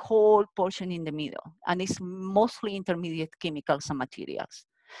do with the whole portion in the middle? And it's mostly intermediate chemicals and materials.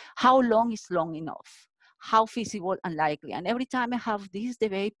 How long is long enough? How feasible and likely? And every time I have this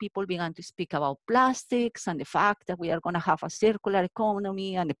debate, people begin to speak about plastics and the fact that we are going to have a circular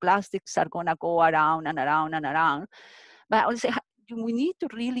economy and the plastics are going to go around and around and around. But I would say we need to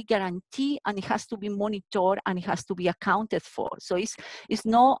really guarantee, and it has to be monitored and it has to be accounted for. So it's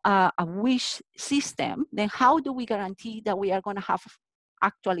not a wish system. Then how do we guarantee that we are going to have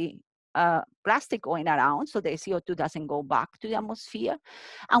actually plastic going around so the CO2 doesn't go back to the atmosphere?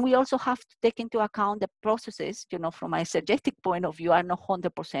 And we also have to take into account the processes, you know, from a strategic point of view, are not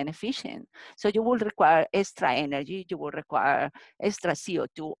 100% efficient. So you will require extra energy, you will require extra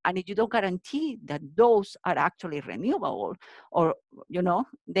CO2. And if you don't guarantee that those are actually renewable, or, you know,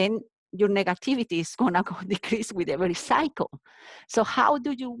 then your negativity is going to decrease with every cycle. So how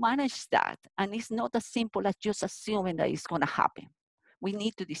do you manage that? And it's not as simple as just assuming that it's going to happen. We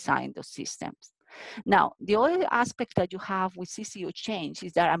need to design those systems. Now, the other aspect that you have with CCU change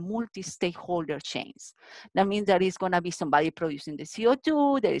is there are multi-stakeholder chains. That means there is going to be somebody producing the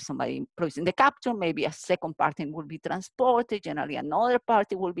CO2, there is somebody producing the capture, maybe a second party will be transported, generally another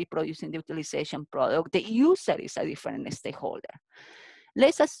party will be producing the utilization product. The user is a different stakeholder.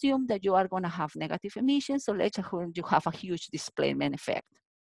 Let's assume that you are going to have negative emissions, so let's assume you have a huge displacement effect.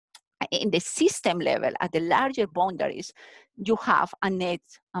 In the system level, at the larger boundaries, you have a net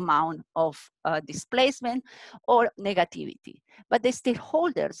amount of displacement or negativity. But the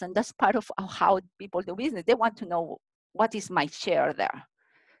stakeholders, and that's part of how people do business, they want to know what is my share there.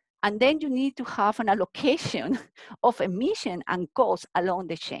 And then you need to have an allocation of emission and cost along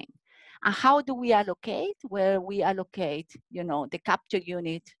the chain. And how do we allocate? Where we allocate, you know, the capture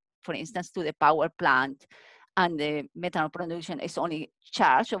unit, for instance, to the power plant, and the methanol production is only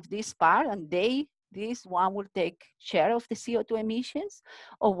charge of this part, and they this one will take share of the CO2 emissions,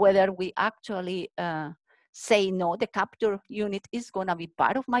 or whether we actually say, no, the capture unit is going to be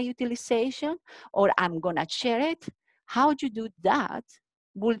part of my utilization, or I'm going to share it. How you do that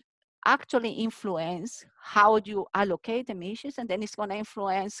will actually influence how you allocate emissions, and then it's going to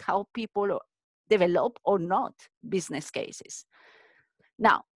influence how people develop or not business cases.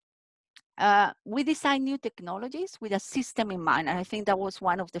 Now, we design new technologies with a system in mind, and I think that was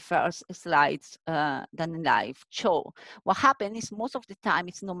one of the first slides that Nilay showed. What happened is most of the time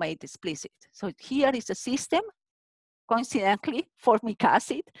it's not made explicit. So here is a system, coincidentally, formic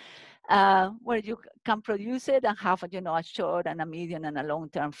acid, where you can produce it and have, a short and a medium and a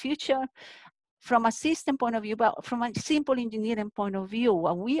long-term future. From a system point of view, but from a simple engineering point of view,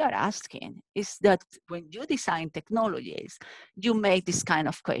 what we are asking is that when you design technologies, you make this kind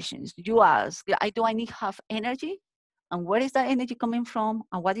of questions. You ask, do I need to have energy? And where is that energy coming from?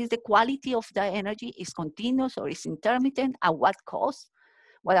 And what is the quality of that energy? Is continuous or is intermittent? At what cost?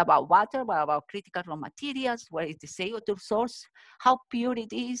 What about water? What about critical raw materials? Where is the CO2 source? How pure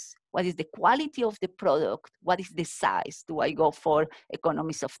it is? What is the quality of the product? What is the size? Do I go for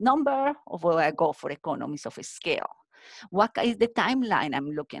economies of number, or do I go for economies of scale? What is the timeline I'm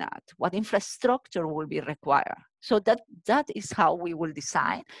looking at? What infrastructure will be required? So that is how we will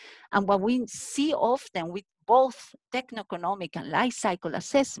design. And what we see often with both techno-economic and life cycle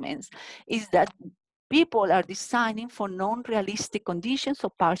assessments is that people are designing for non-realistic conditions or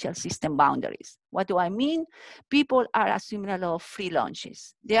partial system boundaries. What do I mean? People are assuming a lot of free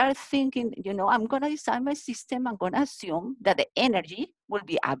lunches. They are thinking, I'm going to design my system. I'm going to assume that the energy will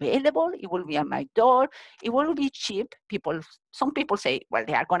be available. It will be at my door. It will be cheap. Some people say, well,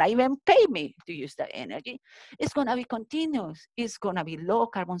 they are going to even pay me to use that energy. It's going to be continuous. It's going to be low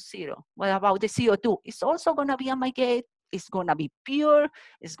carbon zero. What about the CO2? It's also going to be at my gate. It's going to be pure,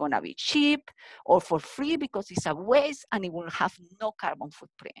 it's going to be cheap, or for free because it's a waste and it will have no carbon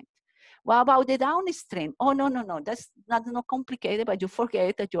footprint. What about the downstream? Oh, no, that's not complicated, but you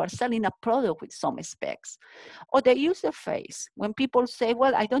forget that you are selling a product with some specs. Or the user phase, when people say,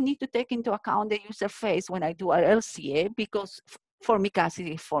 well, I don't need to take into account the user phase when I do an LCA because formic acid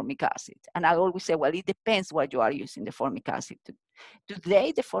is formic acid. And I always say, well, it depends what you are using the formic acid to.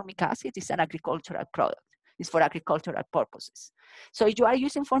 Today, the formic acid is an agricultural product. It's for agricultural purposes. So if you are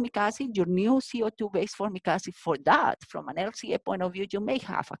using formic acid, your new CO2-based formic acid for that, from an LCA point of view, you may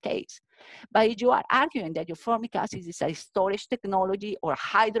have a case. But if you are arguing that your formic acid is a storage technology or a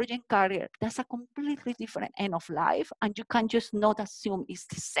hydrogen carrier, that's a completely different end of life, and you can just not assume it's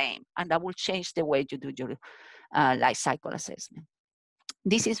the same, and that will change the way you do your life cycle assessment.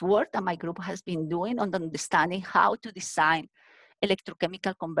 This is work that my group has been doing on understanding how to design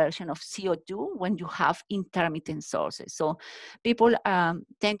electrochemical conversion of CO2 when you have intermittent sources. So people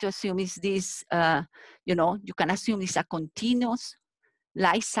tend to assume is this, you can assume it's a continuous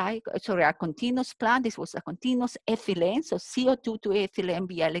life cycle, a continuous plant. This was a continuous ethylene, so CO2 to ethylene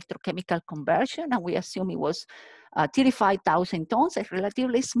via electrochemical conversion, and we assume it was 35,000 tons, a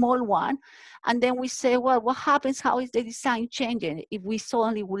relatively small one. And then we say, well, what happens? How is the design changing if we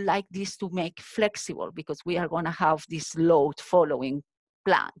suddenly would like this to make flexible because we are going to have this load following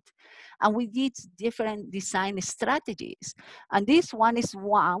plant? And we did different design strategies. And this one is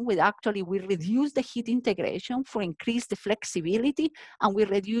one with actually we reduce the heat integration for increase the flexibility, and we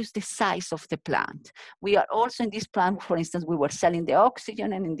reduce the size of the plant. We are also in this plant, for instance, we were selling the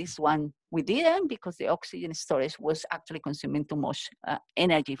oxygen, and in this one we didn't because the oxygen storage was actually consuming too much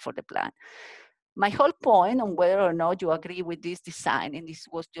energy for the plant. My whole point on whether or not you agree with this design, and this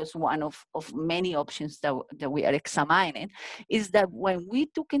was just one of many options that we are examining, is that when we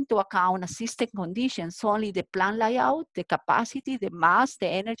took into account system conditions, only the plant layout, the capacity, the mass, the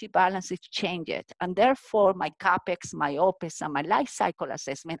energy balance changed. And therefore, my CapEx, my OpEx, and my life cycle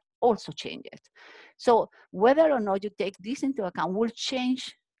assessment also changed. So whether or not you take this into account will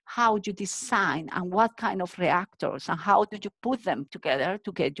change how you design and what kind of reactors and how do you put them together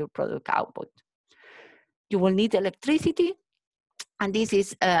to get your product output. You will need electricity, and this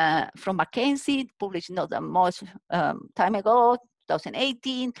is from McKinsey, published not that much time ago,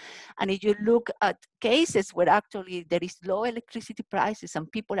 2018. And if you look at cases where actually there is low electricity prices and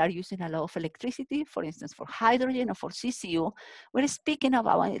people are using a lot of electricity, for instance, for hydrogen or for CCU, we're speaking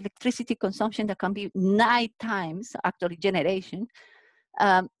about an electricity consumption that can be 9 times, actually generation,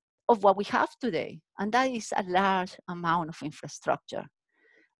 of what we have today. And that is a large amount of infrastructure.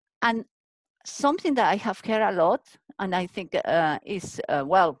 And something that I have heard a lot, and I think is,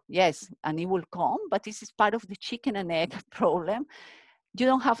 well, yes, and it will come, but this is part of the chicken and egg problem. You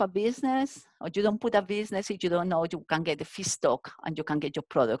don't have a business, or you don't put a business if you don't know you can get the feedstock and you can get your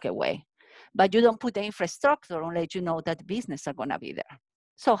product away. but you don't put the infrastructure unless you know that the business are gonna be there.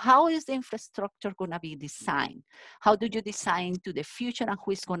 So how is the infrastructure gonna be designed? How do you design to the future and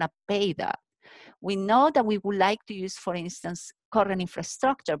who is gonna pay that? We know that we would like to use, for instance, current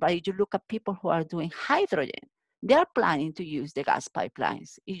infrastructure, but if you look at people who are doing hydrogen, they are planning to use the gas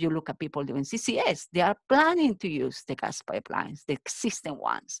pipelines. If you look at people doing CCS, they are planning to use the gas pipelines, the existing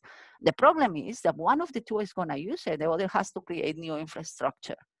ones. The problem is that one of the two is gonna use it, the other has to create new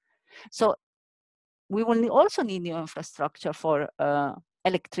infrastructure. So we will also need new infrastructure for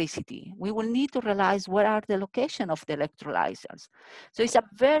electricity. We will need to realize where are the location of the electrolyzers. So it's a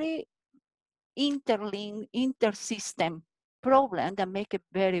very interlinked, inter-system problem that make it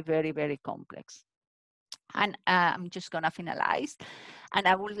very, very, very complex. And I'm just gonna finalize. And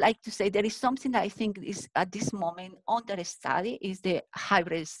I would like to say there is something that I think is at this moment under study is the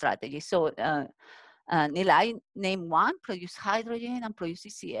hybrid strategy. So Nilay named one, produce hydrogen and produce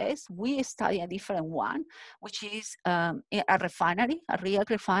CCS. We study a different one, which is a refinery, a real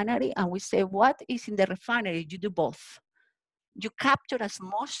refinery. And we say, what is in the refinery? You do both. You capture as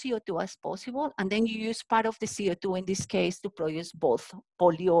much CO2 as possible, and then you use part of the CO2 in this case to produce both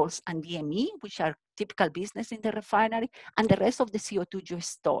polyols and DME, which are typical business in the refinery, and the rest of the CO2 you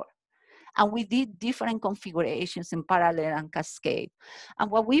store. And we did different configurations in parallel and cascade.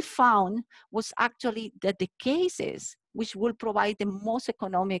 And what we found was actually that the cases which will provide the most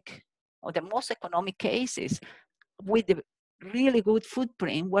economic, or the most economic cases with the really good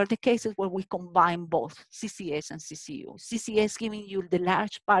footprint were the cases where we combine both CCS and CCU. CCS giving you the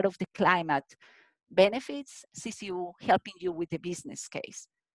large part of the climate benefits, CCU helping you with the business case.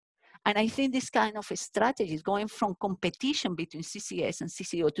 And I think this kind of a strategy is going from competition between CCS and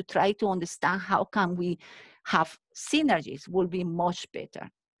CCU to try to understand how can we have synergies will be much better.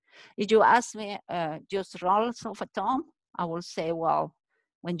 If you ask me just rules of a thumb, I will say, well,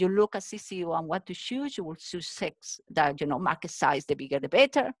 when you look at CCU and what to choose, you will choose six that, market size, the bigger the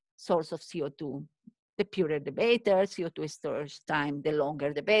better, source of CO2, the purer the better, CO2 storage time, the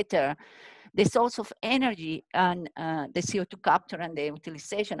longer the better. The source of energy and the CO2 capture and the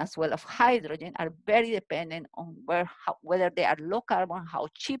utilization as well of hydrogen are very dependent on whether they are low carbon, how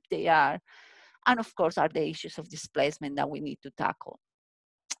cheap they are, and of course are the issues of displacement that we need to tackle.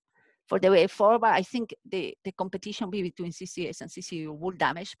 For the way forward, I think the competition between CCS and CCU will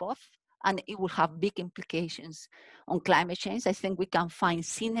damage both, and it will have big implications on climate change. I think we can find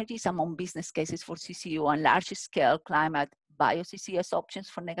synergies among business cases for CCU and large-scale climate bio-CCS options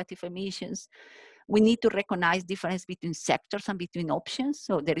for negative emissions. We need to recognize difference between sectors and between options.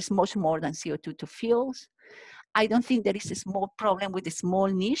 So there is much more than CO2 to fuels. I don't think there is a small problem with a small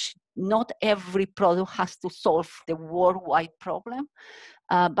niche. Not every product has to solve the worldwide problem.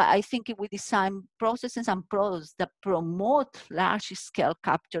 But I think if we design processes and products that promote large-scale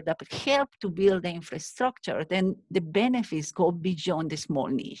capture, that help to build the infrastructure, then the benefits go beyond the small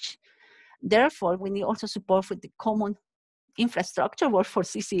niche. Therefore, we need also support for the common infrastructure work for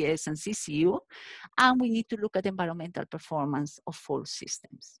CCS and CCU, and we need to look at environmental performance of full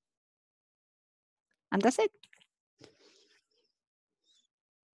systems. And that's it.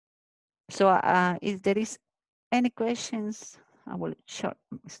 So if there is any questions, I will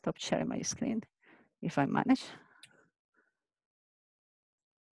stop sharing my screen if I manage.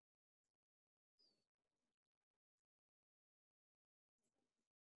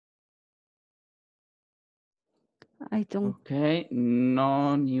 I don't. Okay,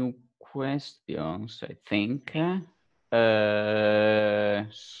 no new questions, I think.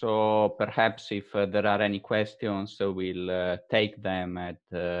 So perhaps if there are any questions, we'll take them at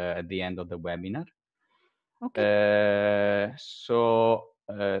the end of the webinar. Okay.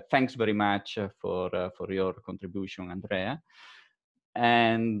 Thanks very much for your contribution, Andrea.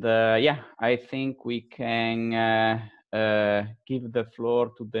 And yeah, I think we can give the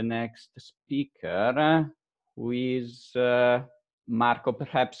floor to the next speaker, who is Marco,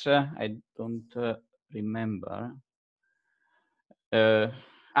 perhaps. I don't remember. Oh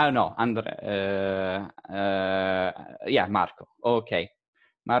no, Andrea. Yeah, Marco. Okay.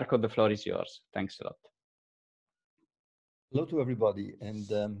 Marco, the floor is yours. Thanks a lot. Hello to everybody, and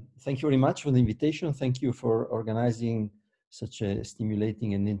thank you very much for the invitation. Thank you for organizing such a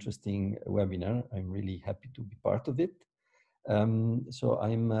stimulating and interesting webinar. I'm really happy to be part of it. So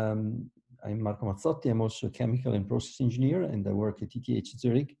I'm Marco Mazzotti. I'm also a chemical and process engineer, and I work at ETH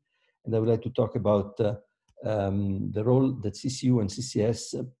Zurich. And I would like to talk about the role that CCU and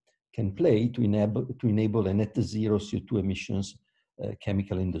CCS can play to enable a net zero CO2 emissions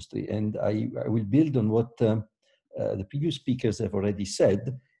chemical industry. And I will build on what the previous speakers have already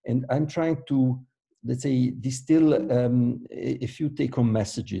said, and I'm trying to let's say, distill a few take-home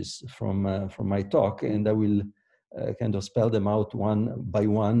messages from my talk, and I will kind of spell them out one by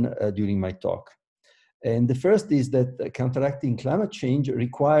one during my talk. And the first is that counteracting climate change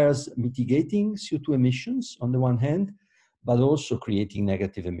requires mitigating CO2 emissions on the one hand, but also creating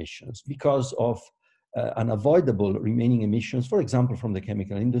negative emissions because of unavoidable remaining emissions, for example, from the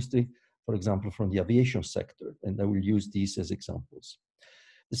chemical industry, for example, from the aviation sector. And I will use these as examples.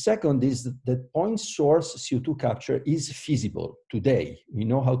 The second is that point source CO2 capture is feasible today. We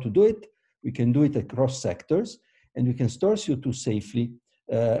know how to do it. We can do it across sectors, and we can store CO2 safely.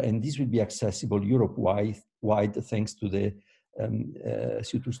 And this will be accessible Europe-wide thanks to the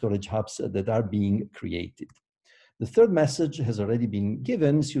CO2 storage hubs that are being created. The third message has already been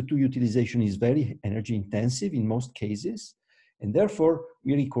given. CO2 utilization is very energy intensive in most cases, and therefore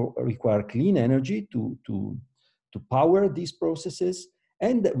we require clean energy to power these processes.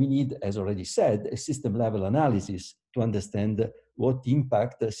 And we need, as already said, a system level analysis to understand what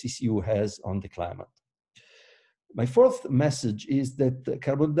impact the CCU has on the climate. My fourth message is that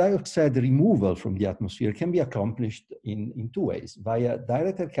carbon dioxide removal from the atmosphere can be accomplished in two ways, via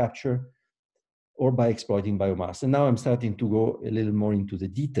direct air capture or by exploiting biomass. And now I'm starting to go a little more into the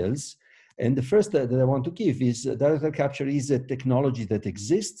details. And the first that I want to give is direct air capture is a technology that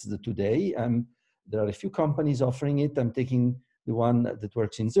exists today. There are a few companies offering it. I'm taking the one that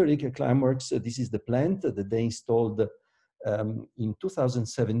works in Zurich, Climeworks. This is the plant that they installed in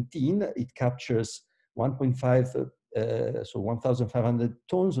 2017. It captures 1,500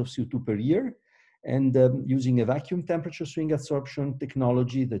 tons of CO2 per year, and using a vacuum temperature swing adsorption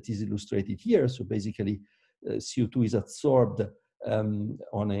technology that is illustrated here. So basically, CO2 is absorbed on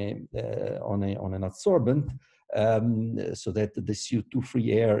an adsorbent so that the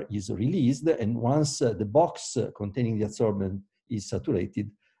CO2-free air is released, and once the box containing the adsorbent is saturated,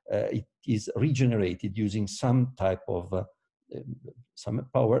 it is regenerated using some type of some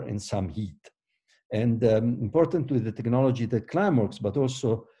power and some heat. And important with the technology that Climeworks, but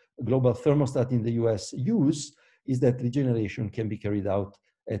also Global Thermostat in the US use, is that regeneration can be carried out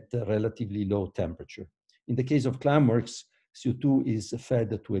at a relatively low temperature. In the case of Climeworks, CO2 is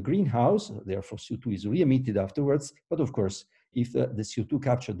fed to a greenhouse, therefore CO2 is re-emitted afterwards. But of course, if the CO2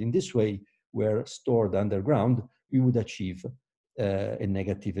 captured in this way were stored underground, we would achieve a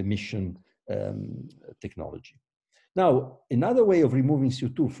negative emission technology. Now, another way of removing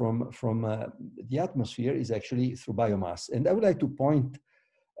CO2 from the atmosphere is actually through biomass. And I would like to point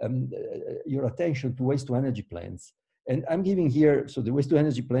your attention to waste-to-energy plants. And I'm giving here, so the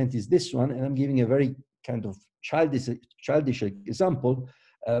waste-to-energy plant is this one, and I'm giving a very kind of childish example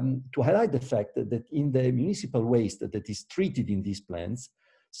to highlight the fact that in the municipal waste that is treated in these plants,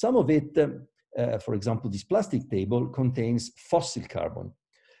 some of it, for example, this plastic table contains fossil carbon.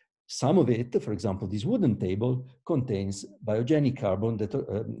 Some of it, for example, this wooden table, contains biogenic carbon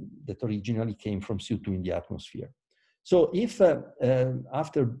that originally came from CO2 in the atmosphere. So if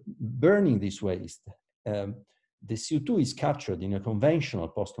after burning this waste, the CO2 is captured in a conventional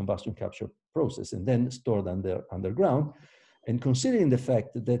post-combustion capture process and then stored underground, and considering the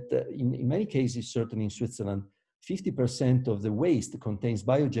fact that in many cases, certainly in Switzerland, 50% of the waste contains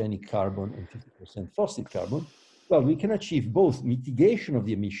biogenic carbon and 50% fossil carbon, well, we can achieve both mitigation of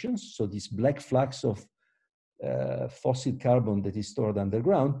the emissions, so this black flux of fossil carbon that is stored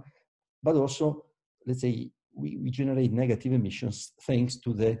underground, but also, let's say, we generate negative emissions thanks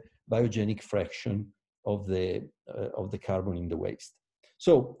to the biogenic fraction of the carbon in the waste.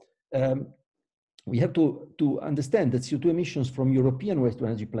 So we have to understand that CO2 emissions from European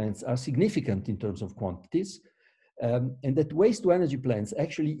waste-to-energy plants are significant in terms of quantities, and that waste-to-energy plants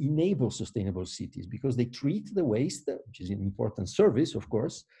actually enable sustainable cities because they treat the waste, which is an important service, of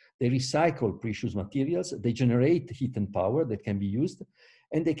course. They recycle precious materials, they generate heat and power that can be used,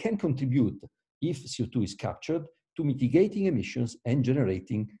 and they can contribute, if CO2 is captured, to mitigating emissions and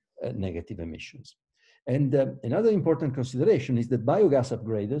generating negative emissions. And another important consideration is that biogas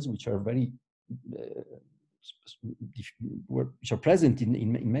upgraders, which are which are present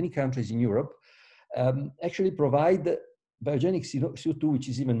in many countries in Europe, actually provide biogenic CO2, which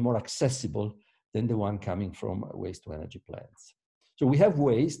is even more accessible than the one coming from waste-to-energy plants. So we have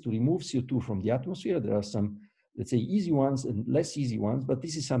ways to remove CO2 from the atmosphere. There are some, let's say, easy ones and less easy ones, but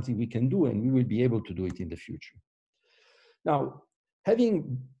this is something we can do, and we will be able to do it in the future. Now,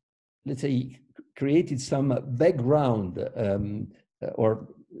 having, let's say, created some background or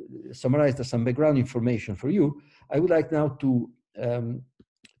summarized some background information for you, I would like now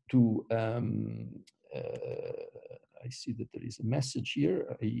I see that there is a message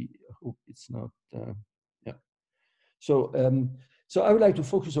here. I hope it's not, yeah. So, So I would like to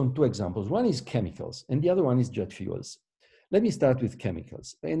focus on two examples. One is chemicals, and the other one is jet fuels. Let me start with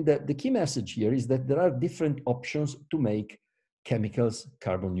chemicals. And the key message here is that there are different options to make chemicals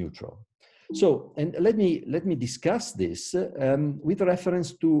carbon neutral. So, and let me discuss this with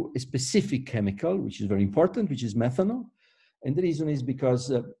reference to a specific chemical, which is very important, which is methanol. And the reason is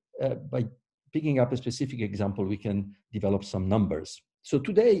because by picking up a specific example, we can develop some numbers. So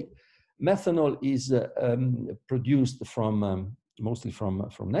today, methanol is produced from mostly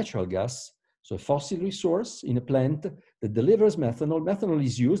from natural gas, so a fossil resource in a plant that delivers methanol. Methanol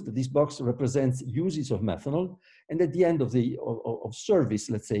is used. This box represents uses of methanol, and at the end of the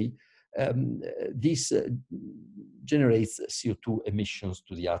service, let's say, this generates CO2 emissions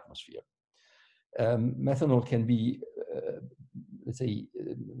to the atmosphere. Methanol can be, let's say,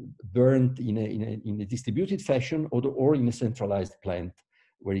 burned in a distributed fashion or in a centralized plant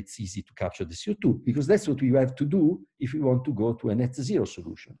where it's easy to capture the CO2, because that's what we have to do if we want to go to a net zero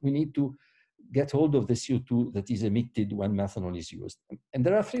solution. We need to get hold of the CO2 that is emitted when methanol is used. And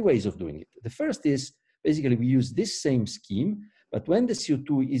there are three ways of doing it. The first is basically we use this same scheme, but when the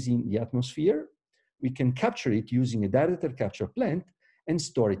CO2 is in the atmosphere, we can capture it using a direct air capture plant and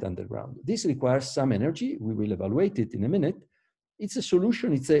store it underground. This requires some energy. We will evaluate it in a minute. It's a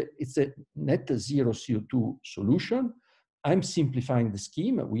solution. It's a net zero CO2 solution. I'm simplifying the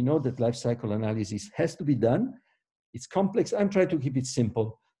scheme. We know that life cycle analysis has to be done. It's complex. I'm trying to keep it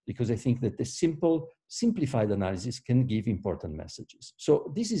simple because I think that the simplified analysis can give important messages.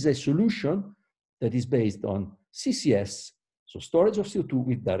 So this is a solution that is based on CCS, so storage of CO2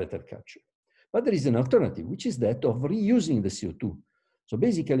 with direct air capture. But there is an alternative, which is that of reusing the CO2. So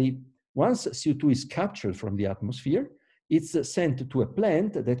basically, once CO2 is captured from the atmosphere, it's sent to a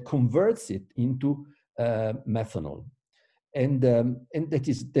plant that converts it into methanol. And that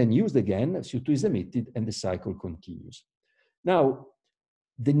is then used again, CO2 is emitted, and the cycle continues. Now,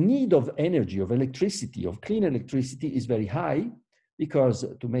 the need of energy, of electricity, of clean electricity is very high, because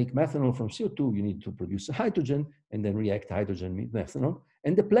to make methanol from CO2, you need to produce hydrogen and then react hydrogen with methanol.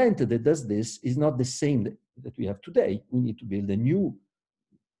 And the plant that does this is not the same that we have today. We need to build a new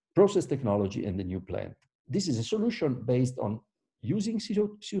process technology and a new plant. This is a solution based on using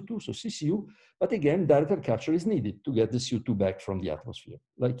CO2, so CCU, but again, direct air capture is needed to get the CO2 back from the atmosphere,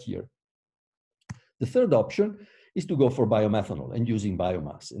 like here. The third option is to go for biomethanol and using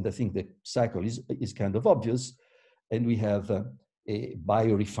biomass. And I think the cycle is kind of obvious. And we have a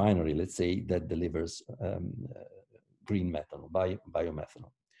biorefinery, let's say, that delivers green methanol,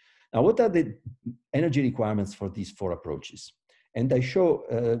 biomethanol. Now, what are the energy requirements for these four approaches? And I show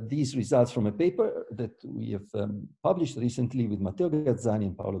these results from a paper that we have published recently with Matteo Gazzani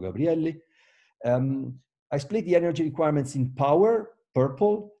and Paolo Gabrielli. I split the energy requirements in power,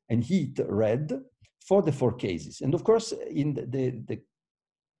 purple, and heat, red, for the four cases. And of course, in the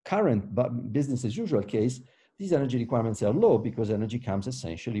current business as usual case, these energy requirements are low because energy comes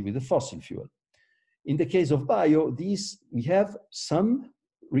essentially with a fossil fuel. In the case of bio, we have some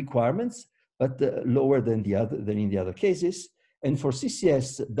requirements, but lower than in the other cases. And for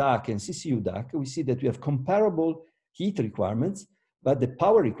CCS DAC and CCU DAC, we see that we have comparable heat requirements, but the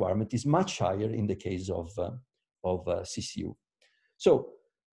power requirement is much higher in the case of CCU. So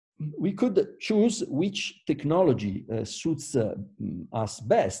we could choose which technology suits us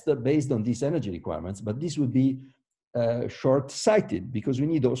best based on these energy requirements, but this would be short-sighted because we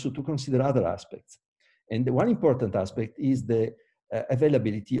need also to consider other aspects. And the one important aspect is the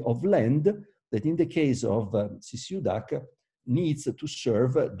availability of land that in the case of CCU DAC needs to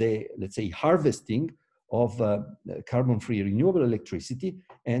serve the, let's say, harvesting of carbon-free renewable electricity,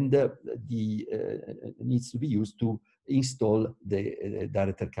 and needs to be used to install the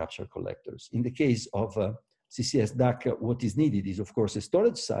direct air capture collectors. In the case of CCS DAC, what is needed is, of course, a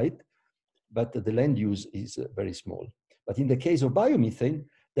storage site, but the land use is very small. But in the case of biomethane,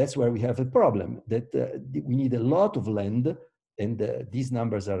 that's where we have a problem, that we need a lot of land, and these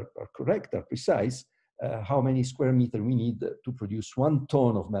numbers are correct, are precise, how many square meters we need to produce 1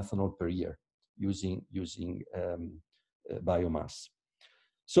 ton of methanol per year using biomass.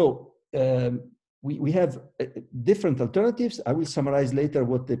 So we have different alternatives. I will summarize later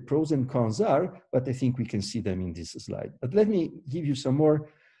what the pros and cons are, but I think we can see them in this slide. But let me give you some more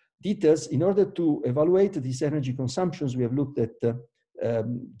details. In order to evaluate these energy consumptions, we have looked at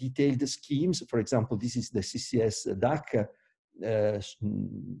detailed schemes. For example, this is the CCS DAC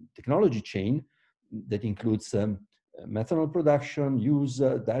technology chain that includes methanol production, use,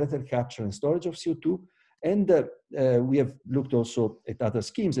 direct air capture, and storage of CO2. And we have looked also at other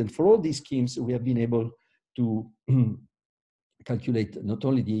schemes. And for all these schemes, we have been able to calculate not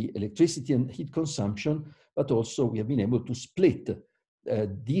only the electricity and heat consumption, but also we have been able to split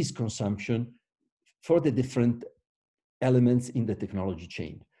this consumption for the different elements in the technology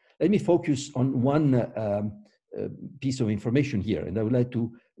chain. Let me focus on one piece of information here, and I would like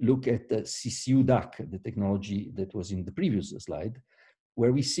to look at the CCU DAC, the technology that was in the previous slide,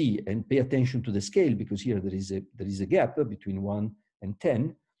 where we see, and pay attention to the scale, because here there is a gap between 1 and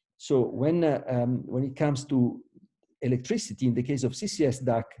 10. So when it comes to electricity, in the case of CCS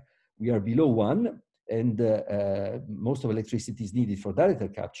DAC, we are below 1, and most of electricity is needed for direct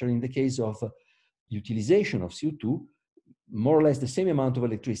air capture. In the case of utilization of CO2, more or less the same amount of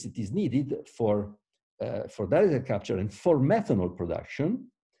electricity is needed for direct air capture and for methanol production,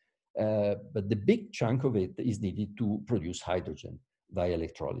 but the big chunk of it is needed to produce hydrogen via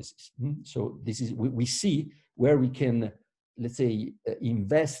electrolysis. So this is, we see where we can, let's say,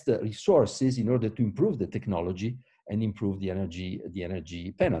 invest resources in order to improve the technology and improve the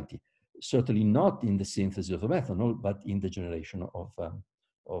energy penalty. Certainly not in the synthesis of methanol, but in the generation of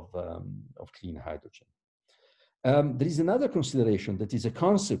clean hydrogen. There is another consideration that is a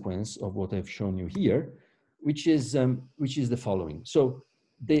consequence of what I've shown you here, which is the following. So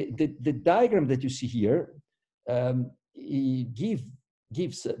the diagram that you see here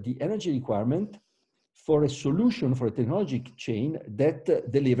gives the energy requirement for a solution for a technology chain that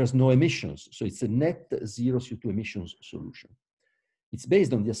delivers no emissions. So it's a net zero CO2 emissions solution. It's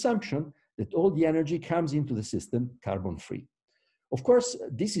based on the assumption that all the energy comes into the system carbon-free. Of course,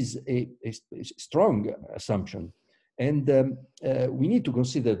 this is a strong assumption, and we need to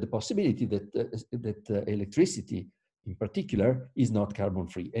consider the possibility that electricity, in particular, is not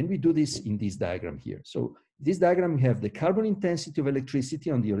carbon-free. And we do this in this diagram here. So this diagram, we have the carbon intensity of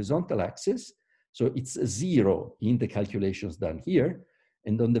electricity on the horizontal axis. So it's 0 in the calculations done here.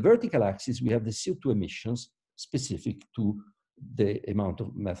 And on the vertical axis, we have the CO2 emissions specific to the amount of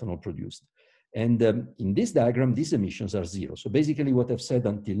methanol produced. And in this diagram, these emissions are 0. So basically what I've said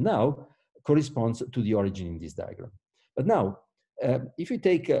until now corresponds to the origin in this diagram. But now, if we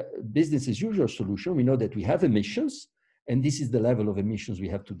take a business as usual solution, we know that we have emissions, and this is the level of emissions we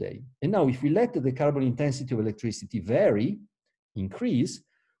have today. And now if we let the carbon intensity of electricity vary, increase,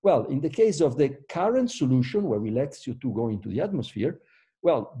 well, in the case of the current solution where we let CO2 go into the atmosphere,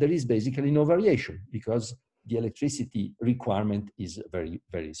 well, there is basically no variation because the electricity requirement is very,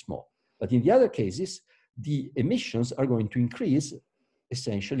 very small. But in the other cases, the emissions are going to increase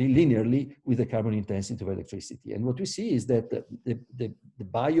essentially linearly with the carbon intensity of electricity. And what we see is that the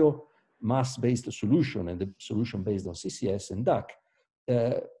biomass-based solution and the solution based on CCS and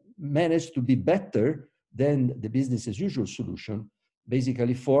DAC managed to be better than the business as usual solution,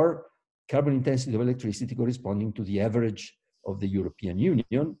 basically for carbon intensity of electricity corresponding to the average of the European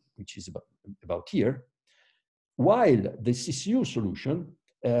Union, which is about here, while the CCU solution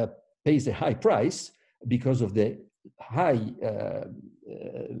pays a high price because of the high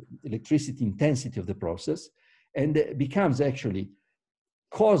electricity intensity of the process, and becomes actually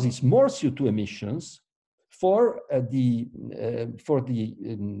causes more CO2 emissions for the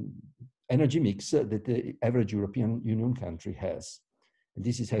energy mix that the average European Union country has. And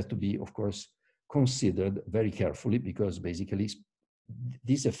this has to be, of course, considered very carefully because basically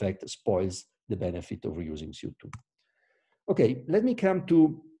this effect spoils the benefit of reusing CO2. Okay, let me come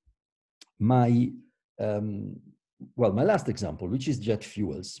to my my last example, which is jet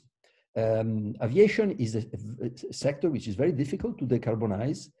fuels. Aviation is a sector which is very difficult to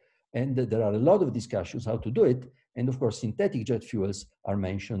decarbonize, and there are a lot of discussions how to do it. And of course, synthetic jet fuels are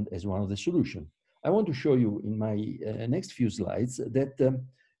mentioned as one of the solutions. I want to show you in my next few slides that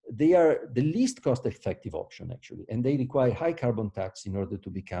they are the least cost-effective option, actually, and they require high carbon tax in order to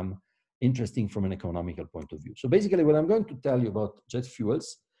become interesting from an economical point of view. So basically, what I'm going to tell you about jet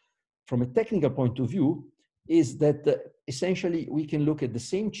fuels from a technical point of view is that essentially we can look at the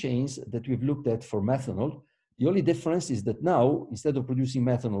same chains that we've looked at for methanol. The only difference is that now, instead of producing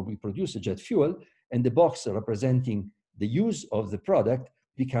methanol, we produce a jet fuel, and the box representing the use of the product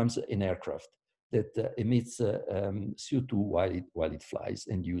becomes an aircraft that emits CO2 while it flies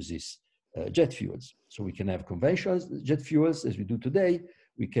and uses jet fuels. So we can have conventional jet fuels as we do today.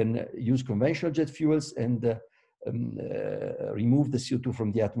 We can use conventional jet fuels and remove the CO2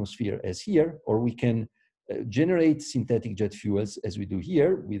 from the atmosphere as here, or we can generate synthetic jet fuels as we do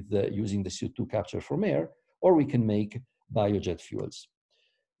here with using the CO2 capture from air, or we can make biojet fuels.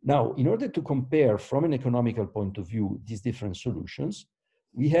 Now, in order to compare from an economical point of view these different solutions,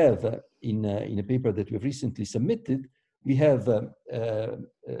 we have in a paper that we've recently submitted, we have,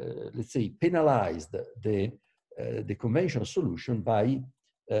 let's say, penalized the conventional solution by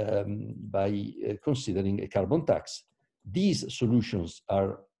considering a carbon tax. These solutions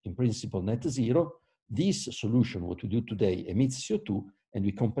are in principle net zero, this solution, what we do today, emits CO2, and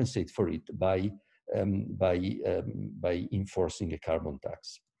we compensate for it by enforcing a carbon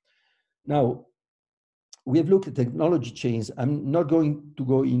tax. Now, we have looked at technology chains. I'm not going to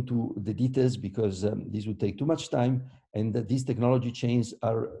go into the details because this would take too much time, and these technology chains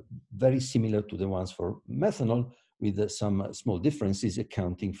are very similar to the ones for methanol, with some small differences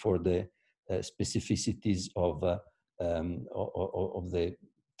accounting for the specificities of the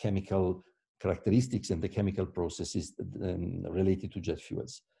chemical characteristics and the chemical processes related to jet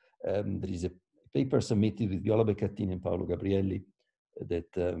fuels. There is a paper submitted with Viola Beccattini and Paolo Gabrielli that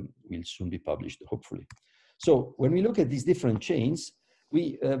will soon be published, hopefully. So when we look at these different chains,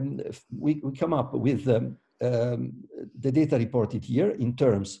 we come up with the data reported here in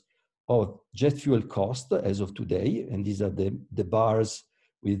terms of jet fuel cost as of today, and these are the bars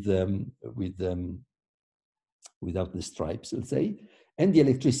without the stripes, let's say, and the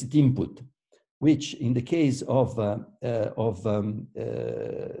electricity input, which in the case of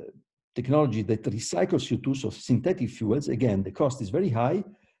technology that recycles CO2, so synthetic fuels, again, the cost is very high,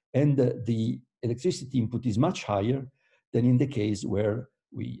 and the electricity input is much higher than in the case where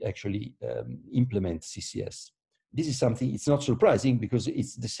we actually implement CCS. This is something, it's not surprising because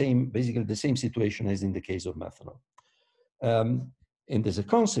it's the same, basically the same situation as in the case of methanol. And as a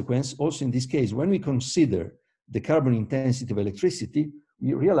consequence, also in this case, when we consider the carbon intensity of electricity,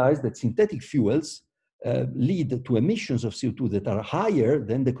 we realize that synthetic fuels lead to emissions of CO2 that are higher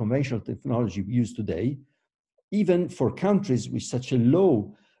than the conventional technology we use today, even for countries with such a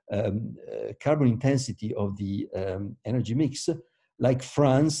low carbon intensity of the energy mix, like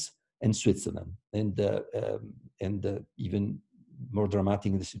France and Switzerland. And even more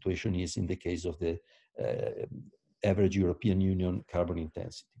dramatic the situation is in the case of the average European Union carbon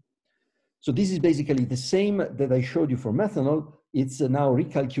intensity. So this is basically the same that I showed you for methanol. It's now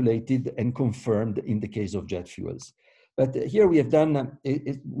recalculated and confirmed in the case of jet fuels. But here we have done,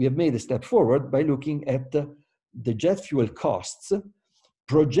 we have made a step forward by looking at the jet fuel costs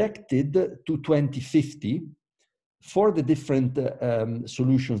projected to 2050 for the different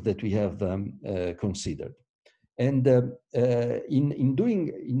solutions that we have considered. And in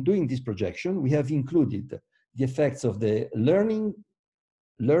doing this projection, we have included the effects of the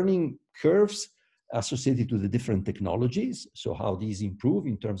learning curves associated to the different technologies, so how these improve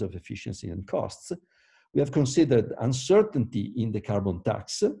in terms of efficiency and costs. We have considered uncertainty in the carbon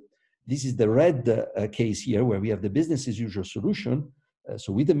tax. This is the red case here, where we have the business as usual solution,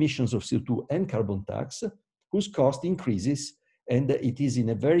 so with emissions of CO2 and carbon tax, whose cost increases, and it is in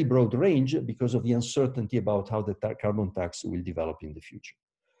a very broad range because of the uncertainty about how the carbon tax will develop in the future.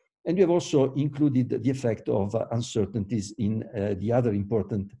 And we have also included the effect of uncertainties in the other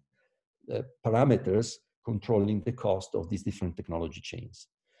important parameters controlling the cost of these different technology chains.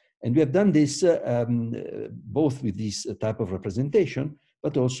 And we have done this both with this type of representation,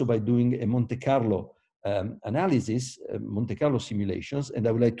 but also by doing a Monte Carlo analysis, Monte Carlo simulations, and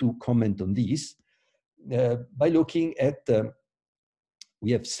I would like to comment on these by looking at,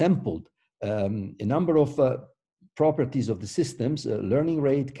 we have sampled a number of properties of the systems, learning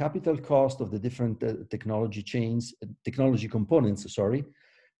rate, capital cost of the different technology chains, technology components, sorry,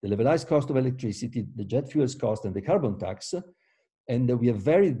 the levelized cost of electricity, the jet fuels cost, and the carbon tax. And we have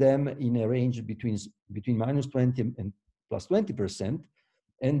varied them in a range between minus 20 and plus 20%.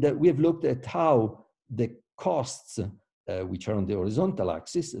 And we have looked at how the costs, which are on the horizontal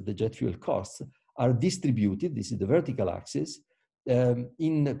axis, the jet fuel costs, are distributed, this is the vertical axis,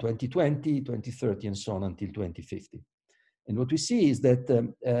 in 2020, 2030, and so on until 2050. And what we see is that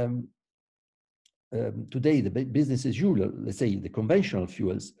today, the business as usual, let's say the conventional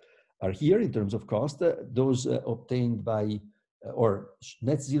fuels are here in terms of cost, those obtained by, or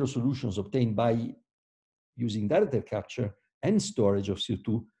net zero solutions obtained by using direct air capture and storage of CO2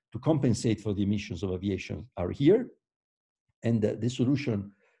 to compensate for the emissions of aviation are here. And the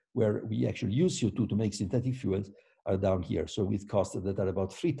solution where we actually use CO2 to make synthetic fuels are down here. So with costs that are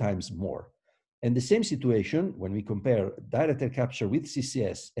about 3 times more. And the same situation, when we compare direct air capture with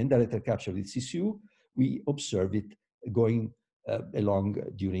CCS and direct air capture with CCU, we observe it going along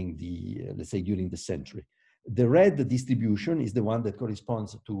during the, let's say, during the century. The red distribution is the one that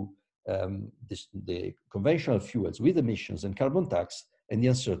corresponds to the conventional fuels with emissions and carbon tax, and the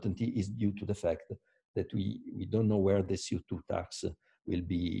uncertainty is due to the fact that we don't know where the CO2 tax will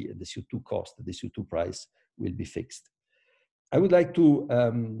be, the CO2 cost, the CO2 price will be fixed. I would like to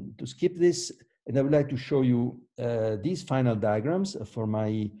skip this, and I would like to show you these final diagrams for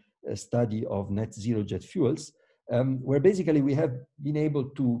my study of net zero jet fuels, where basically we have been able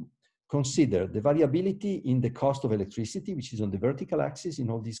to consider the variability in the cost of electricity, which is on the vertical axis in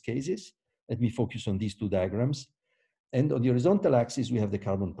all these cases, let me focus on these two diagrams. And on the horizontal axis, we have the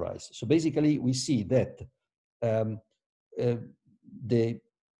carbon price. So basically, we see that the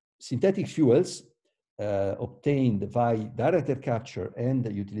synthetic fuels obtained by direct air capture and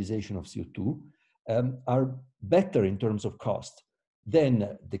the utilization of CO2 are better in terms of cost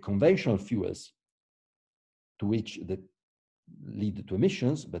than the conventional fuels, to which that lead to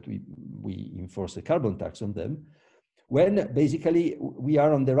emissions, but we enforce a carbon tax on them, when basically we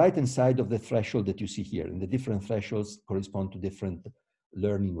are on the right-hand side of the threshold that you see here, and the different thresholds correspond to different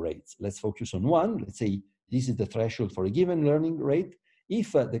learning rates. Let's focus on one. Let's say this is the threshold for a given learning rate.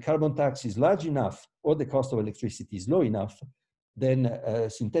 If the carbon tax is large enough or the cost of electricity is low enough, then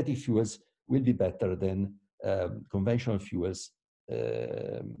synthetic fuels will be better than conventional fuels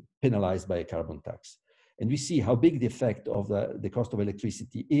penalized by a carbon tax. And we see how big the effect of the cost of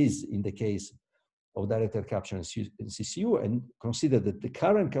electricity is in the case of direct air capture and CCU, and consider that the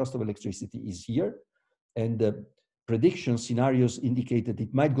current cost of electricity is here, and the prediction scenarios indicate that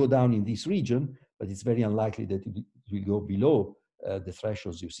it might go down in this region, but it's very unlikely that it will go below the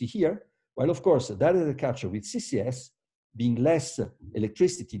thresholds you see here. While of course, direct air capture with CCS, being less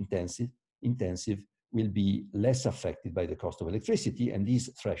electricity intensive, will be less affected by the cost of electricity, and these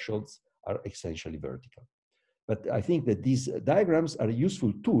thresholds are essentially vertical. But I think that these diagrams are a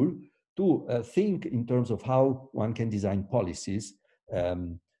useful tool to think in terms of how one can design policies,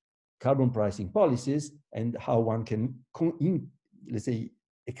 carbon pricing policies, and how one can, let's say,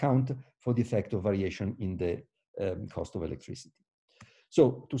 account for the effect of variation in the cost of electricity.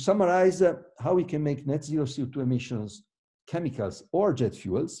 So to summarize how we can make net zero CO2 emissions, chemicals or jet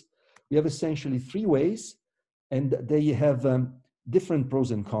fuels, we have essentially three ways, and they have different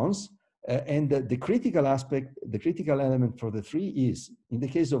pros and cons. And the critical aspect, the critical element for the three is, in the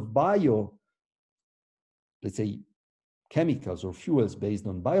case of let's say, chemicals or fuels based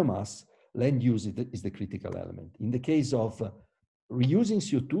on biomass, land use is the critical element. In the case of reusing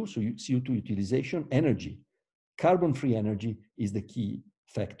CO2, so CO2 utilization, energy, carbon-free energy is the key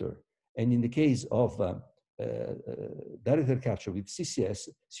factor. And in the case of direct air capture with CCS,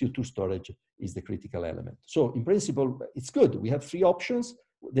 CO2 storage is the critical element. So in principle, it's good. We have three options.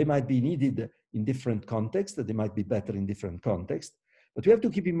 They might be needed in different contexts, they might be better in different contexts. But we have to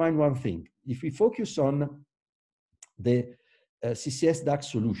keep in mind one thing. If we focus on the CCS DAC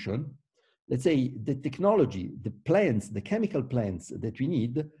solution, let's say the technology, the plants, the chemical plants that we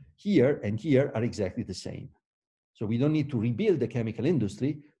need here and here are exactly the same. So we don't need to rebuild the chemical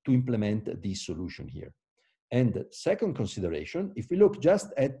industry to implement this solution here. And second consideration, if we look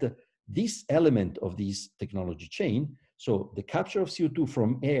just at this element of this technology chain, so the capture of CO2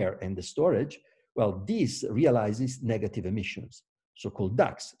 from air and the storage, well, this realizes negative emissions, so-called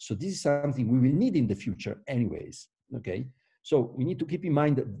DACs. So this is something we will need in the future anyways, okay? So we need to keep in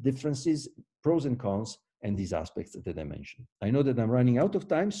mind the differences, pros and cons, and these aspects that I mentioned. I know that I'm running out of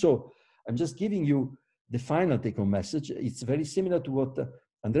time, so I'm just giving you the final take-home message. It's very similar to what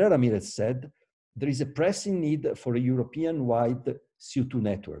Andrea Ramirez said. There is a pressing need for a European-wide CO2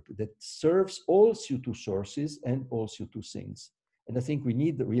 network that serves all CO2 sources and all CO2 sinks. And I think we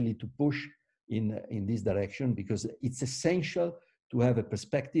need really to push in this direction, because it's essential to have a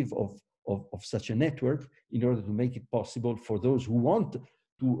perspective of such a network in order to make it possible for those who want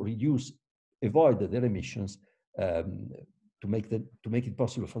to avoid their emissions, to make it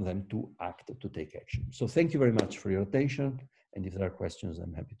possible for them to act, to take action. So thank you very much for your attention. And if there are questions,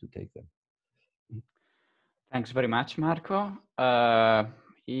 I'm happy to take them. Thanks very much, Marco.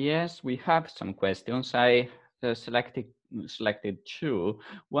 Yes, we have some questions. I selected two.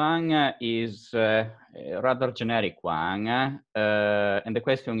 One is a rather generic one, and the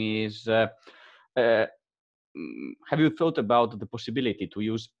question is, have you thought about the possibility to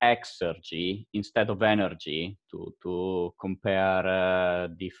use exergy instead of energy to compare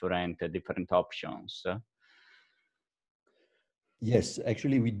different options? Yes,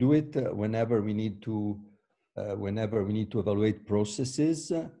 actually, we do it whenever we need to evaluate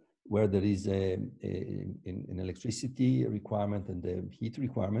processes where there is an electricity requirement and a heat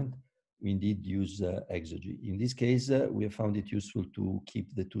requirement. We indeed use exergy. In this case, we have found it useful to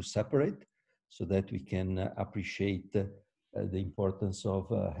keep the two separate, so that we can appreciate the importance of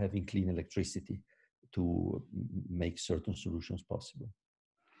having clean electricity to make certain solutions possible.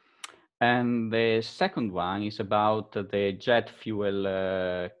 And the second one is about the jet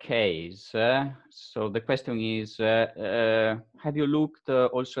fuel case. So the question is, have you looked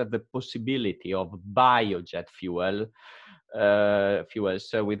also at the possibility of biojet fuels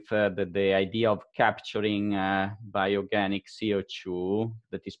with the idea of capturing bioorganic CO2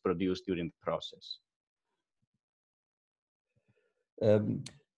 that is produced during the process?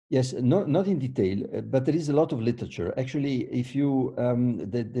 Yes, not in detail, but there is a lot of literature. Actually, if you,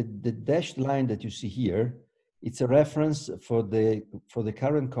 the dashed line that you see here, it's a reference for the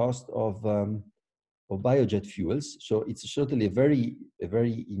current cost of biojet fuels. So it's certainly a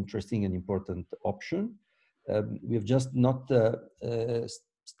very interesting and important option. We have just not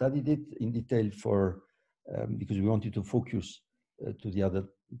studied it in detail because we wanted to focus to the other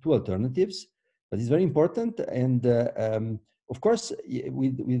two alternatives, but it's very important. And of course,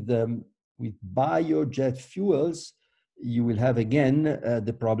 with biojet fuels, you will have again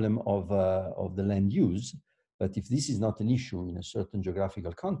the problem of the land use. But if this is not an issue in a certain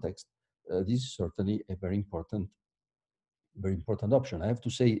geographical context, this is certainly a very important option. I have to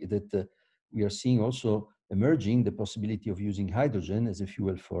say that we are seeing also emerging the possibility of using hydrogen as a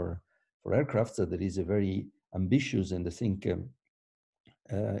fuel for aircraft. So there is a very ambitious and I think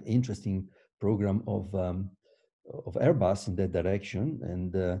interesting program of Airbus in that direction.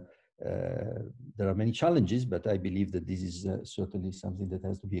 And there are many challenges, but I believe that this is certainly something that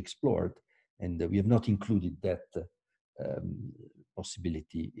has to be explored. And we have not included that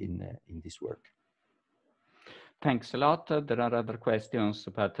possibility in this work. Thanks a lot. There are other questions,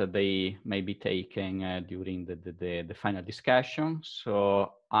 but they may be taken during the final discussion.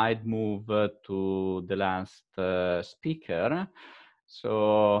 So I'd move to the last speaker.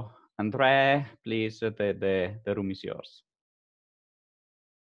 So Andrea, please, the room is yours.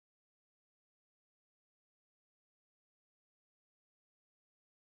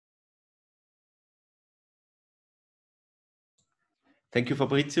 Thank you,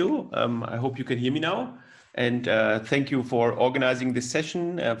 Fabrizio. I hope you can hear me now. And thank you for organizing this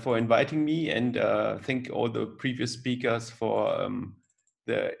session, for inviting me, and thank all the previous speakers for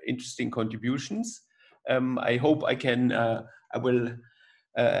the interesting contributions. I hope I will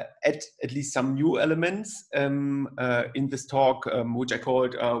add at least some new elements in this talk, which I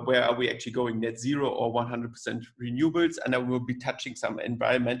called Where Are We Actually Going, Net Zero or 100% Renewables? And I will be touching some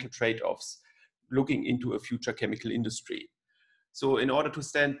environmental trade-offs, looking into a future chemical industry. So in order to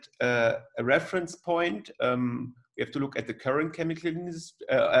stand a reference point, we have to look at the current chemical industry.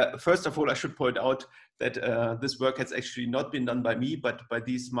 First of all, I should point out that this work has actually not been done by me, but by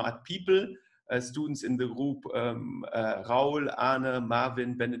these smart people, students in the group, Raul, Arne,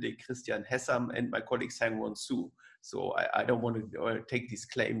 Marvin, Benedict, Christian, Hessam, and my colleague Sang-Won Su. So I don't want to take these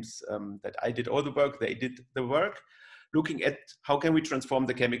claims that I did all the work, they did the work, looking at how can we transform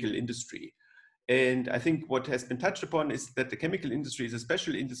the chemical industry. And I think what has been touched upon is that the chemical industry is a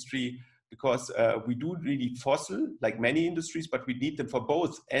special industry because we do need fossil, like many industries, but we need them for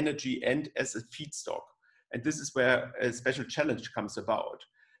both energy and as a feedstock. And this is where a special challenge comes about.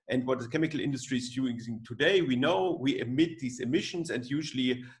 And what the chemical industry is doing today, we know we emit these emissions, and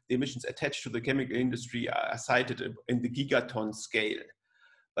usually the emissions attached to the chemical industry are cited in the gigaton scale.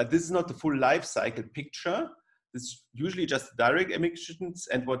 But this is not the full life cycle picture. It's usually just direct emissions,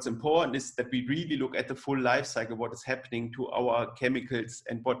 and what's important is that we really look at the full life cycle, what is happening to our chemicals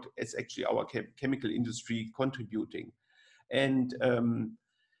and what is actually our chemical industry contributing. And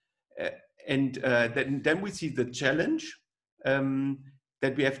then we see the challenge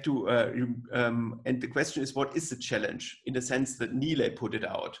that we have to, and the question is, what is the challenge in the sense that Nilay put it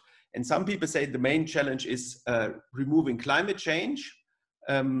out? And some people say the main challenge is removing climate change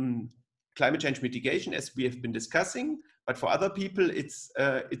mitigation, as we have been discussing, but for other people, it's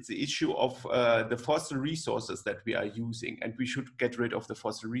the issue of the fossil resources that we are using, and we should get rid of the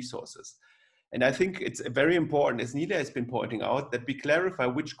fossil resources. And I think it's very important, as Nilay has been pointing out, that we clarify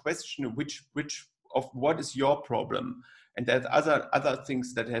which question, which of what is your problem, and there's other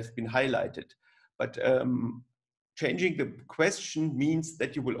things that have been highlighted. But changing the question means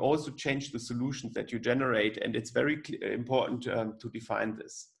that you will also change the solutions that you generate, and it's very important to define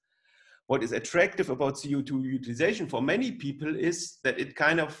this. What is attractive about CO2 utilization for many people is that it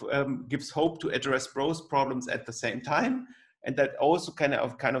kind of gives hope to address both problems at the same time, and that also kind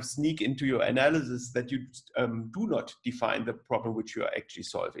of sneak into your analysis that you do not define the problem which you are actually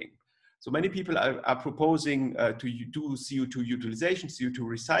solving. So many people are proposing to do CO2 utilization, CO2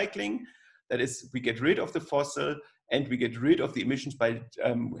 recycling. That is, we get rid of the fossil and we get rid of the emissions by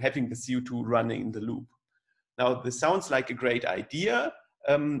having the CO2 running in the loop. Now, this sounds like a great idea,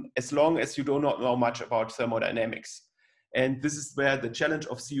 as long as you do not know much about thermodynamics. And this is where the challenge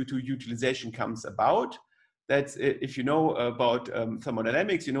of CO2 utilization comes about. That's if you know about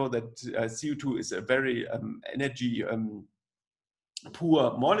thermodynamics, you know that CO2 is a very energy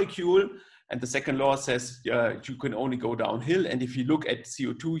poor molecule. And the second law says you can only go downhill. And if you look at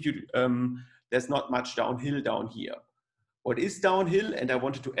CO2, there's not much downhill down here. What is downhill, and I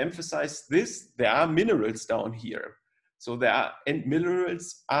wanted to emphasize this, there are minerals down here. So and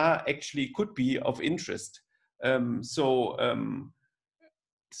minerals could be of interest. So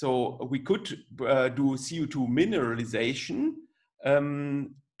we could do CO2 mineralization,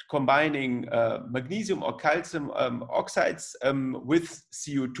 combining magnesium or calcium oxides with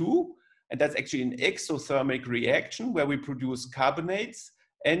CO2. And that's actually an exothermic reaction where we produce carbonates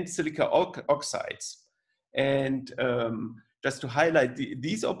and silica oxides. And just to highlight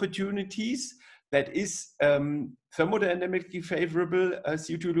these opportunities, that is thermodynamically favorable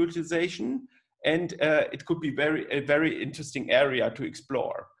CO2 utilization, and it could be a very interesting area to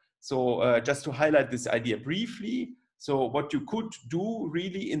explore. So just to highlight this idea briefly, so what you could do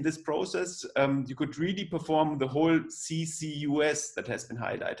really in this process, you could really perform the whole CCUS that has been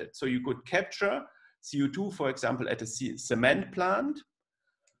highlighted. So you could capture CO2, for example, at a cement plant,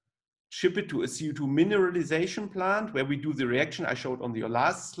 ship it to a CO2 mineralization plant where we do the reaction I showed on your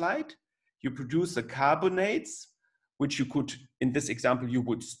last slide. You produce the carbonates, which you could, in this example, you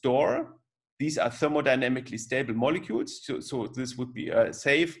would store. These are thermodynamically stable molecules, so this would be a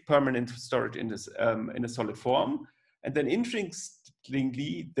safe, permanent storage in a solid form. And then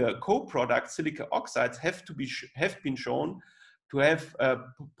interestingly, the co-products, silica oxides, have been shown to have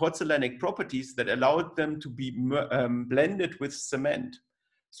pozzolanic properties that allowed them to be blended with cement.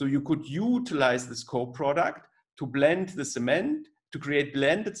 So you could utilize this co-product to blend the cement, to create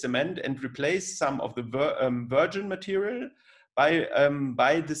blended cement and replace some of the virgin material by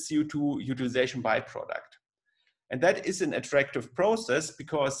the CO2 utilization byproduct. And that is an attractive process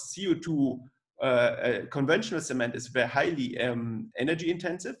because CO2 conventional cement is very highly energy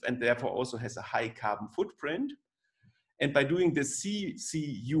intensive and therefore also has a high carbon footprint. And by doing the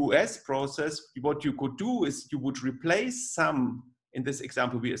CCUS process, what you could do is you would replace some, in this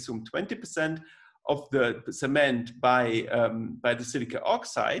example, we assume 20% of the cement by the silica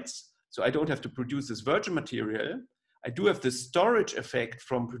oxides. So I don't have to produce this virgin material. I do have the storage effect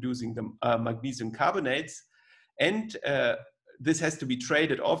from producing the magnesium carbonates. And this has to be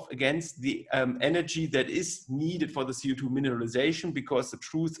traded off against the energy that is needed for the CO2 mineralization, because the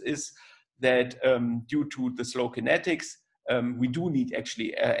truth is that due to the slow kinetics, we do need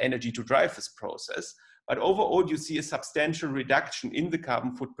actually energy to drive this process. But overall, you see a substantial reduction in the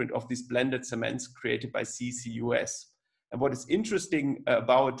carbon footprint of these blended cements created by CCUS. And what is interesting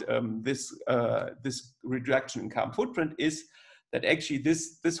about this reduction in carbon footprint is that actually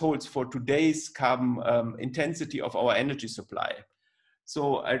this holds for today's carbon intensity of our energy supply.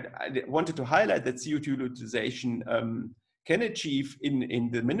 So I wanted to highlight that CO2 utilization can achieve in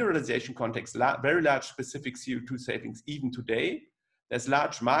the mineralization context very large specific CO2 savings even today. There's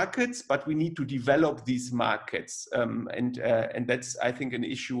large markets, but we need to develop these markets. And that's, I think, an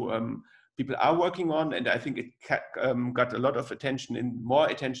issue people are working on. And I think it got a lot of attention and more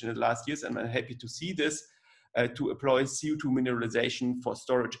attention in the last years. And I'm happy to see this to employ CO2 mineralization for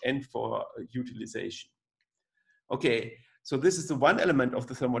storage and for utilization. Okay, so this is the one element of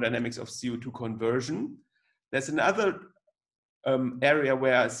the thermodynamics of CO2 conversion. There's another area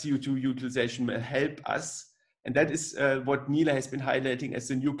where CO2 utilization will help us. And that is what Nilay has been highlighting as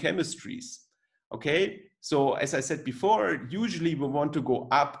the new chemistries. Okay, so as I said before, usually we want to go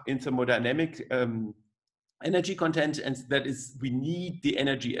up in thermodynamic energy content, and that is, we need the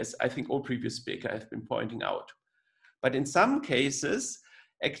energy, as I think all previous speakers have been pointing out. But in some cases,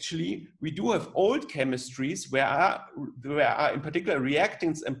 actually, we do have old chemistries where are in particular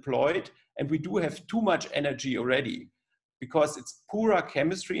reactants employed, and we do have too much energy already, because it's poorer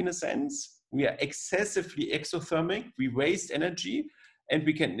chemistry in a sense. We are excessively exothermic, we waste energy, and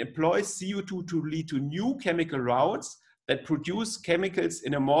we can employ CO2 to lead to new chemical routes that produce chemicals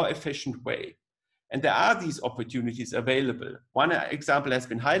in a more efficient way. And there are these opportunities available. One example has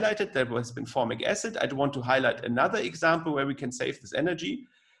been highlighted, that has been formic acid. I want to highlight another example where we can save this energy,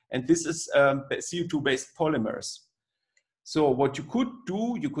 and this is CO2-based polymers. So what you could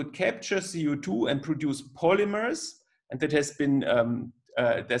do, you could capture CO2 and produce polymers, and that has been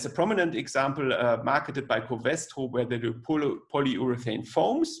there's a prominent example marketed by Covestro where they do polyurethane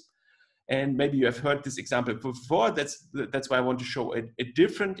foams. And maybe you have heard this example before. That's why I want to show a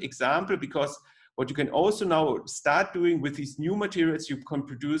different example, because what you can also now start doing with these new materials, you can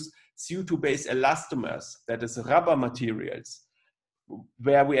produce CO2-based elastomers, that is rubber materials,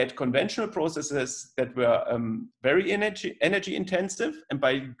 where we had conventional processes that were very energy intensive. And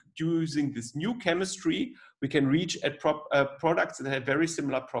by using this new chemistry, we can reach products that have very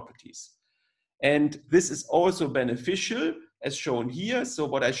similar properties. And this is also beneficial, as shown here. So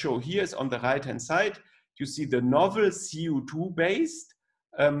what I show here is on the right-hand side, you see the novel CO2-based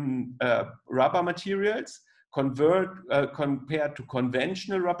rubber materials compared to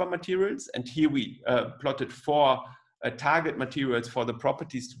conventional rubber materials. And here we plotted 4 target materials for the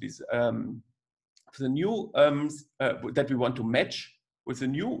properties to these, for the new, that we want to match with the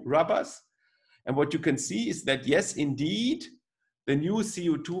new rubbers. And what you can see is that, yes, indeed, the new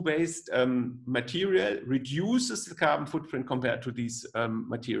CO2-based material reduces the carbon footprint compared to these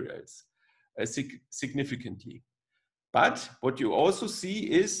materials significantly. But what you also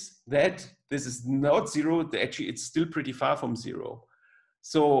see is that this is not zero. Actually, it's still pretty far from zero.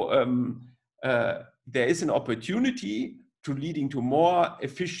 So there is an opportunity to leading to more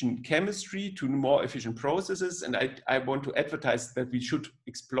efficient chemistry, to more efficient processes. And I want to advertise that we should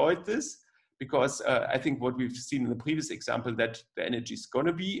exploit this, because I think what we've seen in the previous example, that the energy is going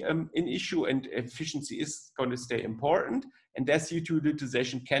to be an issue and efficiency is going to stay important. And their CO2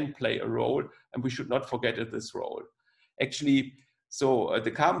 utilization can play a role, and we should not forget this role. Actually, so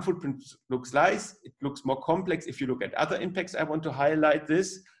the carbon footprint looks nice. It looks more complex if you look at other impacts. I want to highlight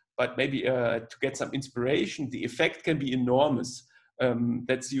this, but maybe to get some inspiration, the effect can be enormous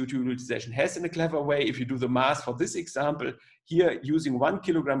that CO2 utilization has in a clever way. If you do the math for this example, here using 1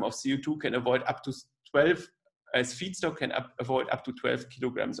 kilogram of CO2 can avoid up to 12, as feedstock can avoid up to 12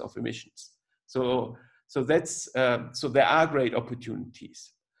 kilograms of emissions. So that's, so there are great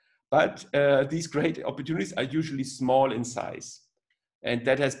opportunities. But these great opportunities are usually small in size. And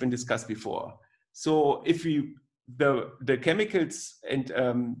that has been discussed before. So if we, the chemicals and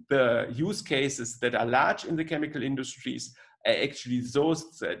the use cases that are large in the chemical industries are actually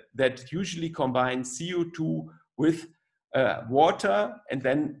those that usually combine CO2 with water, and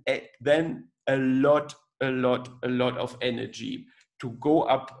then a lot of energy to go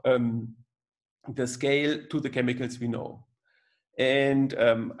up the scale to the chemicals we know. And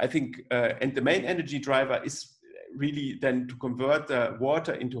I think, and the main energy driver is really then to convert the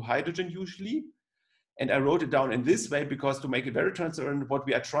water into hydrogen usually. And I wrote it down in this way because, to make it very transparent, what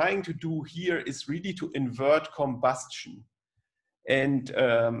we are trying to do here is really to invert combustion. And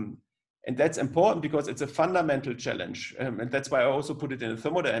that's important because it's a fundamental challenge. And that's why I also put it in a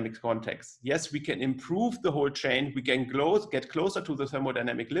thermodynamics context. Yes, we can improve the whole chain. We can get closer to the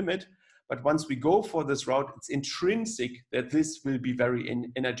thermodynamic limit. But once we go for this route, it's intrinsic that this will be very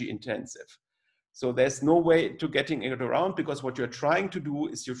energy intensive. So there's no way to getting it around, because what you're trying to do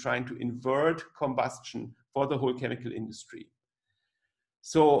is you're trying to invert combustion for the whole chemical industry.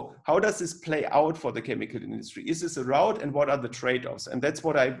 So how does this play out for the chemical industry? Is this a route, and what are the trade-offs? And that's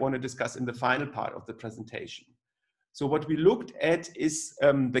what I want to discuss in the final part of the presentation. So what we looked at is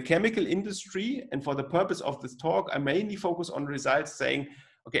the chemical industry, and for the purpose of this talk, I mainly focus on results saying,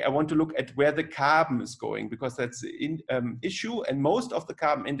 okay, I want to look at where the carbon is going, because that's the issue. And most of the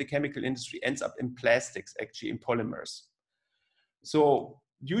carbon in the chemical industry ends up in plastics, actually in polymers. So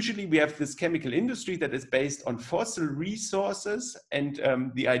usually we have this chemical industry that is based on fossil resources. And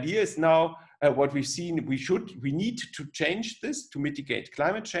the idea is now what we've seen, we need to change this to mitigate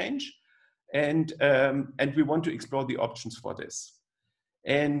climate change. And we want to explore the options for this.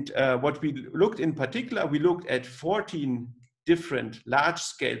 And what we looked in particular, we looked at 14 different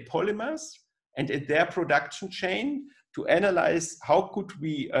large-scale polymers and in their production chain to analyze how could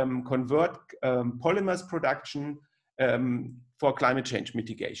we convert polymers production for climate change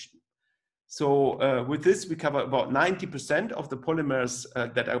mitigation. So with this, we cover about 90% of the polymers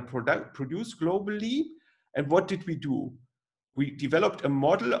that are produced globally. And what did we do? We developed a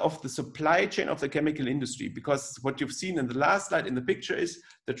model of the supply chain of the chemical industry, because what you've seen in the last slide in the picture is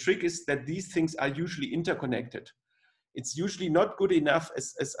the trick is that these things are usually interconnected. It's usually not good enough,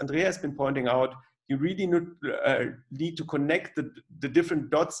 as Andrea has been pointing out. You really need to connect the different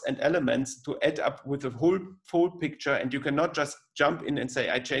dots and elements to add up with the whole picture. And you cannot just jump in and say,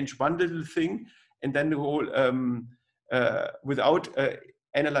 I change one little thing, and then the whole, without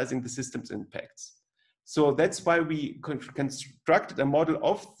analyzing the system's impacts. So that's why we constructed a model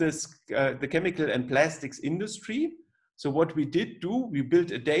of this, the chemical and plastics industry. So what we did do, we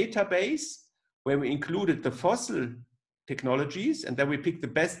built a database where we included the fossil technologies, and then we picked the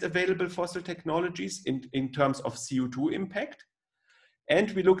best available fossil technologies in terms of CO2 impact.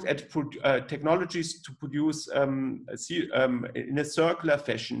 And we looked at technologies to produce in a circular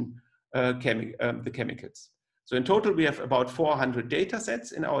fashion the chemicals. So in total, we have about 400 data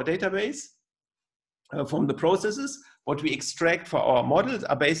sets in our database from the processes. What we extract for our models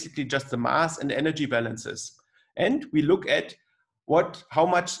are basically just the mass and energy balances. And we look at how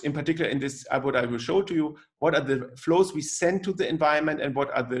much in particular in this, what I will show to you, what are the flows we send to the environment and what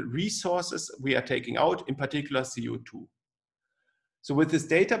are the resources we are taking out, in particular CO2. So with this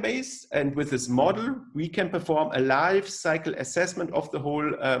database and with this model, we can perform a life cycle assessment of the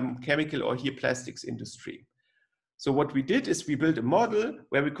whole chemical or here plastics industry. So what we did is we built a model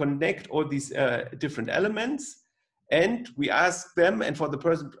where we connect all these different elements, And we ask them, and for the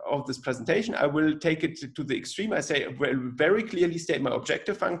purpose of this presentation, I will take it to the extreme. I say, well, very clearly state my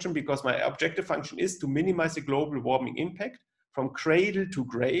objective function, because my objective function is to minimize the global warming impact from cradle to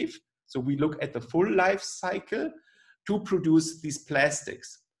grave. So we look at the full life cycle to produce these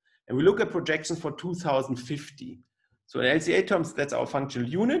plastics. And we look at projections for 2050. So in LCA terms, that's our functional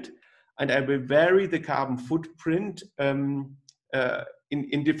unit. And I will vary the carbon footprint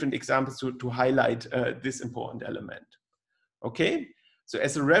in different examples to highlight this important element. Okay, so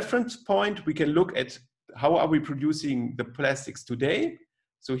as a reference point, we can look at how are we producing the plastics today.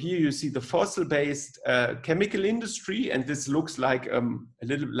 So here you see the fossil-based chemical industry, and this looks like a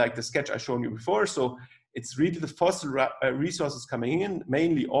little like the sketch I showed you before. So it's really the fossil resources coming in,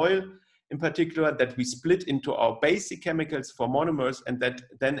 mainly oil in particular, that we split into our basic chemicals for monomers and that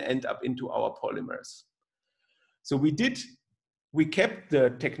then end up into our polymers. So we kept the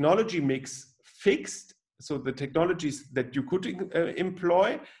technology mix fixed, so the technologies that you could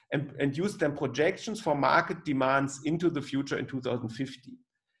employ and use them projections for market demands into the future in 2050.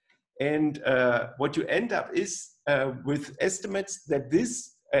 And what you end up is with estimates that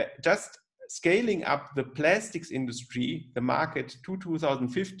this just scaling up the plastics industry, the market to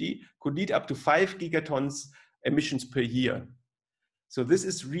 2050 could lead up to 5 gigatons emissions per year. So this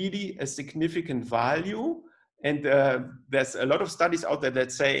is really a significant value. And there's a lot of studies out there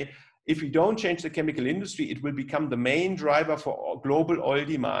that say, if we don't change the chemical industry, it will become the main driver for global oil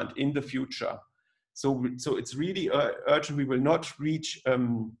demand in the future. So it's really urgent. We will not reach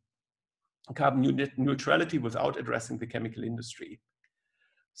carbon neutrality without addressing the chemical industry.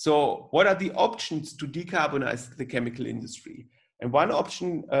 So what are the options to decarbonize the chemical industry? And one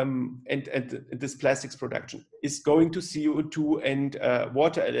option, and this plastics production, is going to CO2 and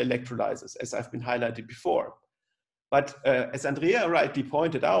water electrolyzers, as I've been highlighted before. But as Andrea rightly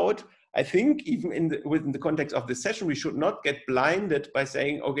pointed out, I think even within the context of this session, we should not get blinded by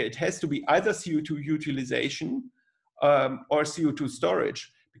saying, okay, it has to be either CO2 utilization or CO2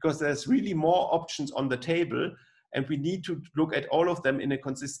 storage, because there's really more options on the table, and we need to look at all of them in a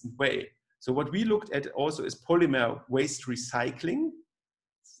consistent way. So what we looked at also is polymer waste recycling.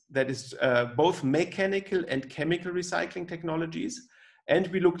 That is both mechanical and chemical recycling technologies. And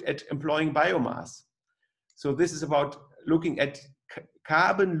we looked at employing biomass. So this is about looking at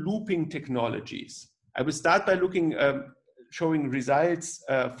carbon looping technologies. I will start by showing results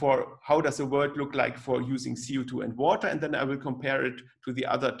for how does the world look like for using CO2 and water, and then I will compare it to the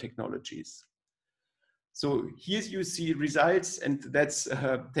other technologies. So here you see results, and that's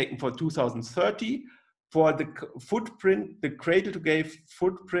taken for 2030 for the footprint, the cradle-to-grave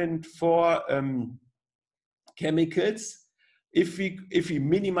footprint for chemicals. If we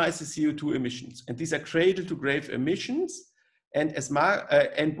minimize the CO2 emissions, and these are cradle-to-grave emissions, and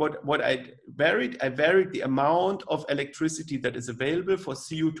what I varied the amount of electricity that is available for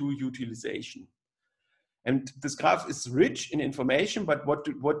CO2 utilization. And this graph is rich in information, but what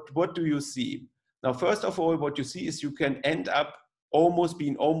do you see? Now, first of all, what you see is you can end up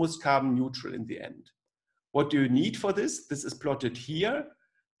being almost carbon neutral in the end. What do you need for this? This is plotted here.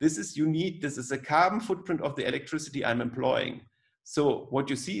 This is a carbon footprint of the electricity I'm employing. So what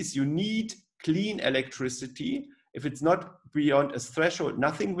you see is you need clean electricity. If it's not beyond a threshold,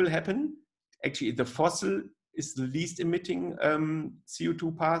 nothing will happen. Actually, the fossil is the least emitting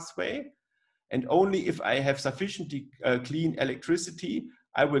CO2 pathway. And only if I have sufficiently clean electricity,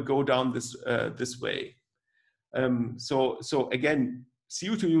 I will go down this way. So again,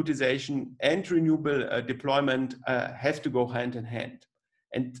 CO2 utilization and renewable deployment have to go hand in hand.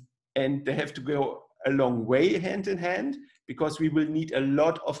 And they have to go a long way hand in hand, because we will need a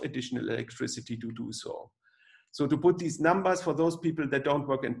lot of additional electricity to do so. So to put these numbers for those people that don't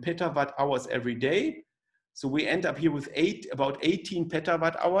work in petawatt hours every day, so we end up here with about 18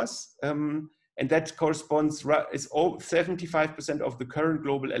 petawatt hours. And that corresponds, is 75% of the current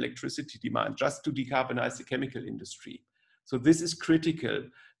global electricity demand just to decarbonize the chemical industry. So this is critical.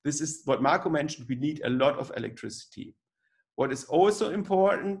 This is what Marco mentioned, we need a lot of electricity. What is also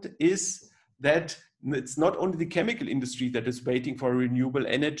important is that it's not only the chemical industry that is waiting for renewable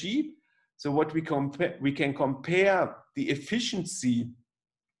energy. So what we can compare the efficiency,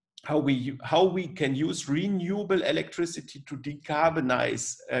 how we can use renewable electricity to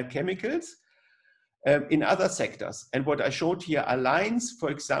decarbonize chemicals in other sectors. And what I showed here aligns,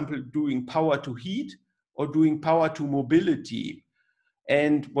 for example, doing power to heat or doing power to mobility.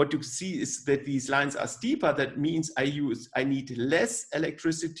 And what you see is that these lines are steeper. That means I need less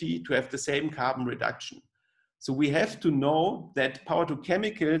electricity to have the same carbon reduction. So we have to know that power to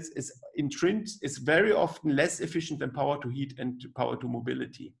chemicals is very often less efficient than power to heat and power to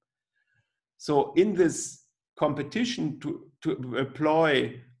mobility. So in this competition to employ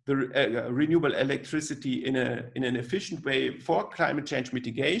the renewable electricity in an efficient way for climate change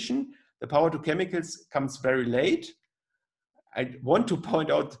mitigation, the power to chemicals comes very late. I want to point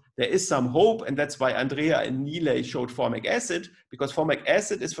out there is some hope, and that's why Andrea and Nilay showed formic acid, because formic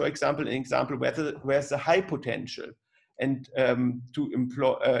acid is, for example, an example where there's a high potential and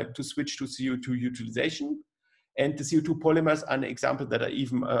to switch to CO2 utilization. And the CO2 polymers are an example that are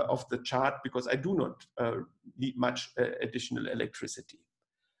even off the chart because I do not need much additional electricity.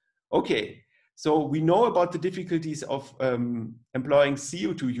 Okay, so we know about the difficulties of employing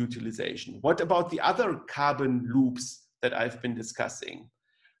CO2 utilization. What about the other carbon loops that I've been discussing?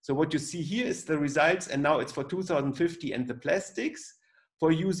 So what you see here is the results, and now it's for 2050 and the plastics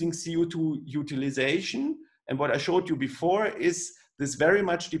for using CO2 utilization. And what I showed you before is this very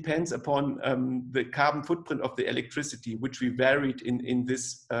much depends upon the carbon footprint of the electricity, which we varied in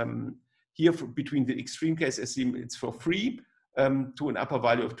this here between the extreme case, assume it's for free, to an upper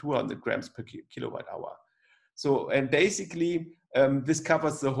value of 200 grams per kilowatt hour. So, and basically this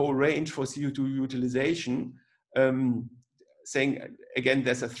covers the whole range for CO2 utilization, saying again,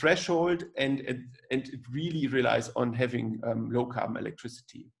 there's a threshold and it really relies on having low carbon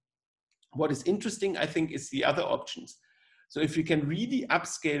electricity. What is interesting, I think, is the other options. So if you can really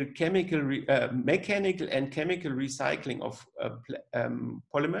upscale mechanical and chemical recycling of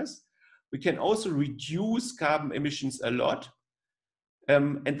polymers, we can also reduce carbon emissions a lot.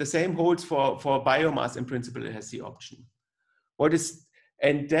 And the same holds for biomass. In principle, it has the option.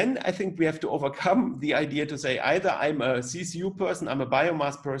 And then I think we have to overcome the idea to say either I'm a CCU person, I'm a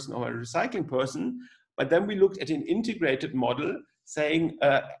biomass person, or a recycling person. But then we looked at an integrated model saying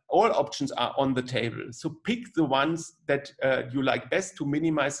all options are on the table. So pick the ones that you like best to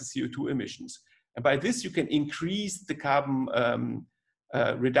minimize the CO2 emissions. And by this, you can increase the carbon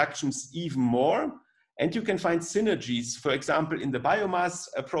reductions even more. And you can find synergies. For example, in the biomass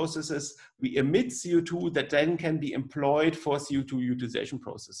processes, we emit CO2 that then can be employed for CO2 utilization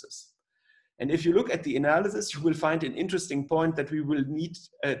processes. And if you look at the analysis, you will find an interesting point that we will need,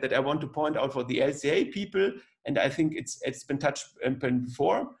 that I want to point out for the LCA people. And I think it's been touched upon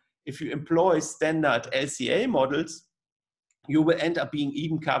before. If you employ standard LCA models, you will end up being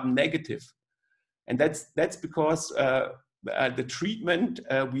even carbon negative. And that's because the treatment,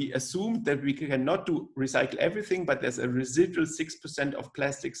 we assume that we cannot recycle everything, but there's a residual 6% of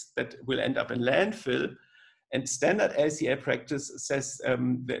plastics that will end up in landfill. And standard LCA practice says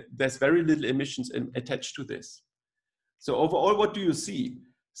that there's very little emissions attached to this. So overall, what do you see?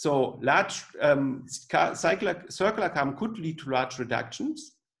 So large circular carbon could lead to large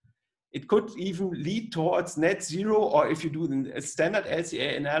reductions. It could even lead towards net zero, or if you do the standard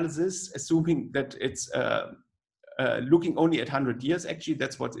LCA analysis, assuming that it's looking only at 100 years, actually,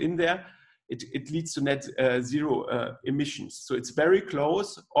 that's what's in there, it leads to net zero emissions. So it's very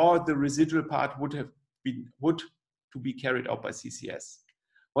close, or the residual part would to be carried out by CCS.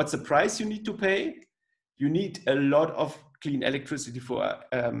 What's the price you need to pay? You need a lot of clean electricity for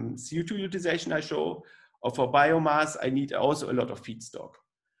CO2 utilization, I show, or for biomass, I need also a lot of feedstock.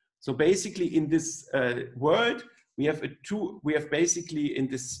 So basically in this world, we have basically in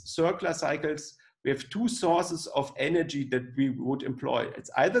this circular cycles, we have two sources of energy that we would employ. It's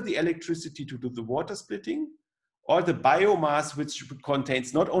either the electricity to do the water splitting, or the biomass, which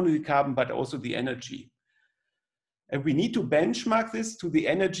contains not only the carbon, but also the energy. And we need to benchmark this to the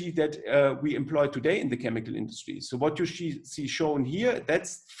energy that we employ today in the chemical industry. So what you see shown here,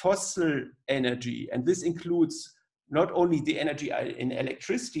 that's fossil energy. And this includes not only the energy in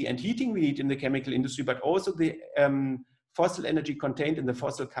electricity and heating we need in the chemical industry, but also the fossil energy contained in the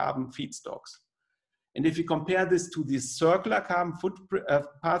fossil carbon feedstocks. And if you compare this to the circular carbon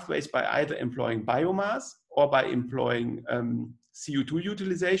pathways by either employing biomass or by employing CO2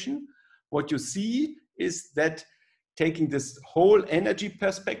 utilization, what you see is that taking this whole energy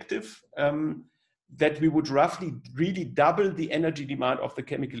perspective, that we would roughly really double the energy demand of the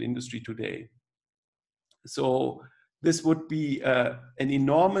chemical industry today. So this would be an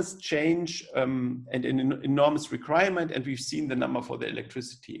enormous change and an enormous requirement, and we've seen the number for the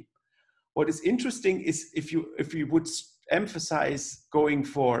electricity. What is interesting is if you would emphasize going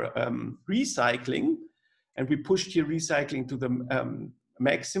for recycling, and we pushed here recycling to the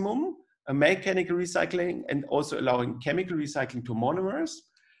maximum, mechanical recycling, and also allowing chemical recycling to monomers,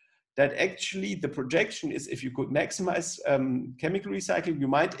 that actually the projection is if you could maximize chemical recycling, you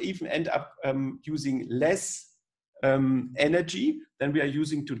might even end up using less energy than we are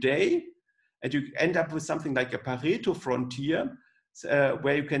using today. And you end up with something like a Pareto frontier,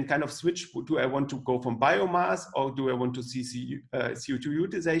 where you can kind of switch. Do I want to go from biomass or do I want to see CO2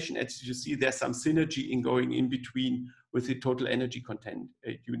 utilization? As you see, there's some synergy in going in between with the total energy content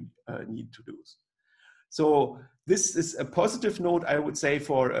you need to do. So this is a positive note, I would say,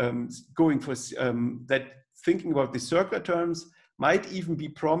 for going for that. Thinking about the circular terms might even be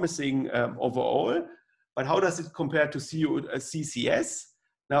promising overall, but how does it compare to CCS?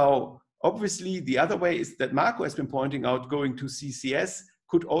 Now, obviously, the other way is that Marco has been pointing out going to CCS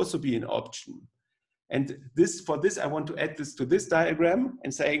could also be an option. And for this, I want to add this to this diagram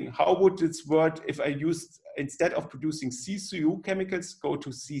and saying, how would this work if I used, instead of producing CCU chemicals, go to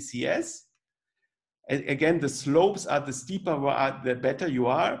CCS? And again, the slopes are the steeper, the better you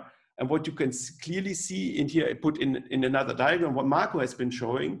are. And what you can clearly see in here, I put in another diagram, what Marco has been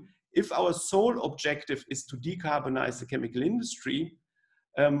showing, if our sole objective is to decarbonize the chemical industry,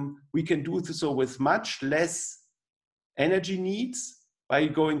 we can do so with much less energy needs by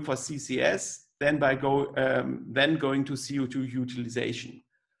going for CCS than by going to CO2 utilization.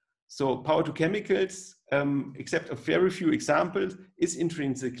 So power to chemicals, except a very few examples, is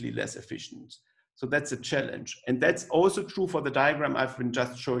intrinsically less efficient. So that's a challenge. And that's also true for the diagram I've been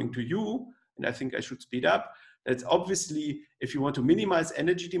just showing to you. And I think I should speed up. That's obviously, if you want to minimize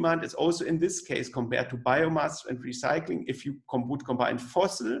energy demand, it's also in this case compared to biomass and recycling. If you would combine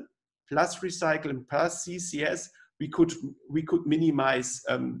fossil plus recycling plus CCS, we could minimize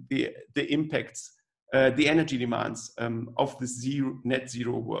the impacts, the energy demands of the net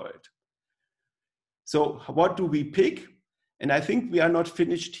zero world. So what do we pick? And I think we are not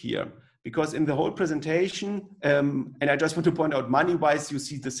finished here, because in the whole presentation, and I just want to point out money-wise, you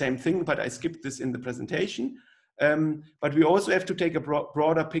see the same thing, but I skipped this in the presentation. But we also have to take a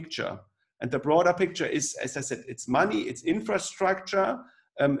broader picture. And the broader picture is, as I said, it's money, it's infrastructure,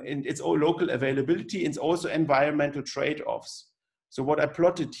 and it's all local availability, it's also environmental trade-offs. So what I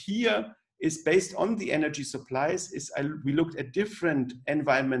plotted here is based on the energy supplies, we looked at different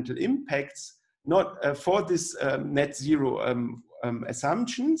environmental impacts, not for this net zero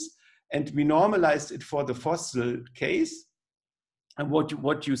assumptions, and we normalized it for the fossil case. And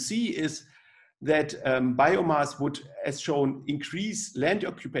what you see is that biomass would, as shown, increase land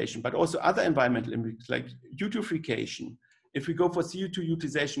occupation, but also other environmental impacts like eutrophication. If we go for CO2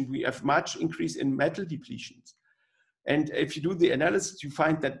 utilization, we have much increase in metal depletions. And if you do the analysis, you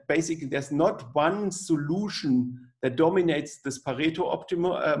find that basically there's not one solution that dominates this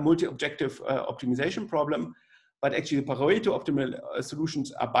Pareto multi-objective optimization problem, but actually the Pareto optimal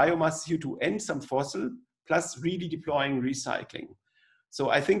solutions are biomass, CO2, and some fossil, plus really deploying recycling. So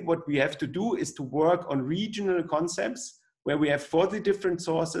I think what we have to do is to work on regional concepts where we have for the different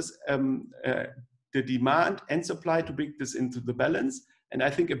sources, the demand and supply to bring this into the balance. And I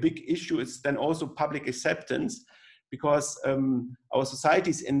think a big issue is then also public acceptance, because our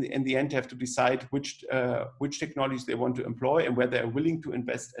societies in the end have to decide which technologies they want to employ and whether they're willing to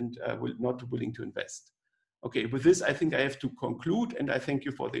invest and not willing to invest. Okay, with this, I think I have to conclude, and I thank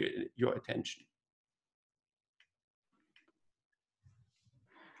you for your attention.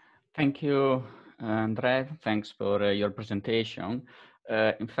 Thank you, Andrea. Thanks for your presentation.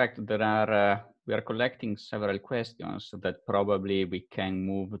 In fact, we are collecting several questions that probably we can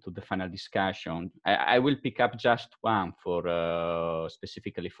move to the final discussion. I will pick up just one for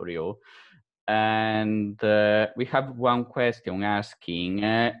specifically for you. And we have one question asking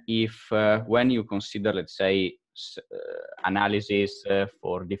if when you consider, let's say, analysis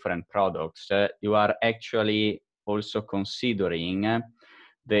for different products, you are actually also considering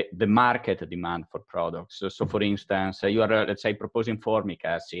the market demand for products. So for instance, you are, let's say, proposing formic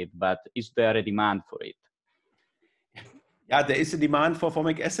acid, but is there a demand for it? Yeah, there is a demand for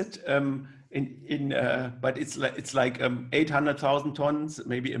formic acid, but it's like 800,000 tons,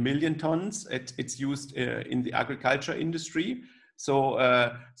 maybe 1 million tons. It's used in the agriculture industry. So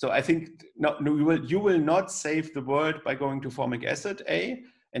I think you will not save the world by going to formic acid,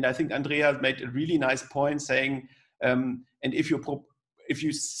 And I think Andrea made a really nice point saying, and if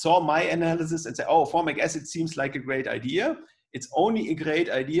you saw my analysis and say, oh, formic acid seems like a great idea, it's only a great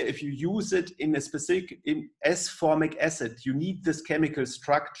idea if you use it in a specific, as formic acid. You need this chemical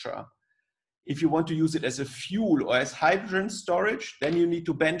structure. If you want to use it as a fuel or as hydrogen storage, then you need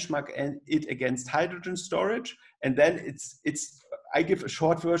to benchmark it against hydrogen storage. And then I give a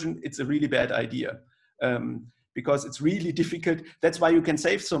short version, it's a really bad idea. Because it's really difficult. That's why you can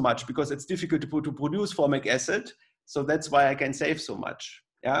save so much, because it's difficult to produce formic acid. So that's why I can save so much.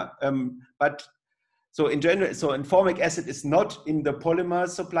 Yeah. So in general, in formic acid is not in the polymer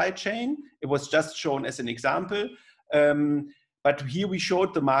supply chain. It was just shown as an example. But here we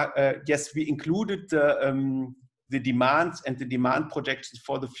showed yes, we included the demands and the demand projections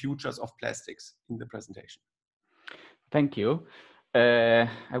for the futures of plastics in the presentation. Thank you.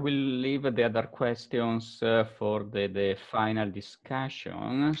 I will leave the other questions for the final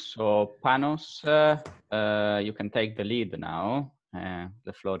discussion. So Panos, you can take the lead now.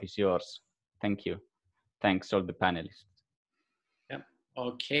 The floor is yours. Thank you. Thanks all the panelists. Yeah.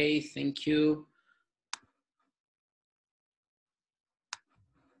 Okay, thank you.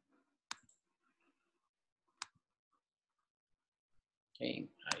 Okay,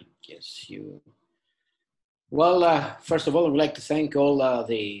 I guess you... Well, first of all, I would like to thank all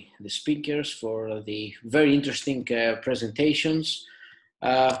the speakers for the very interesting presentations.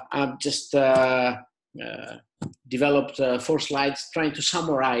 I've just developed 4 slides trying to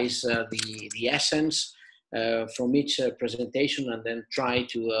summarize the essence from each presentation, and then try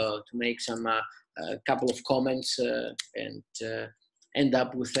to make some couple of comments and end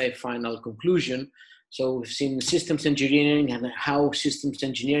up with a final conclusion. So we've seen systems engineering and how systems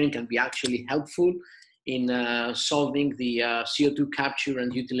engineering can be actually helpful in solving the CO2 capture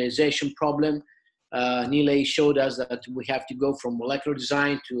and utilization problem. Nilay showed us that we have to go from molecular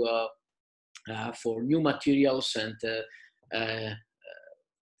design to for new materials, and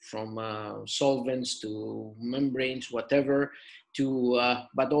from solvents to membranes, whatever, to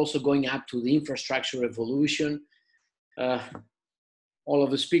but also going up to the infrastructure evolution. All of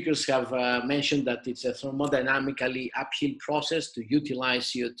the speakers have mentioned that it's a thermodynamically uphill process to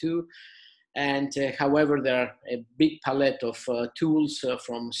utilize CO2. And however, there are a big palette of tools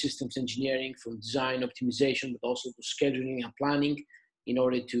from systems engineering, from design optimization, but also to scheduling and planning in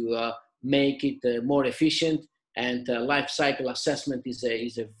order to make it more efficient. And life cycle assessment is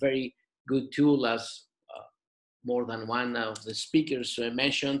a very good tool, as more than one of the speakers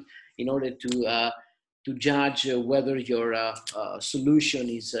mentioned, in order to judge whether your solution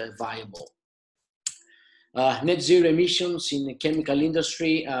is viable. Net zero emissions in the chemical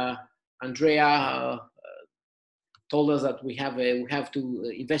industry. Andrea told us that we have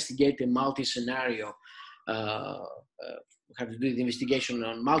to investigate a multi-scenario. We have to do the investigation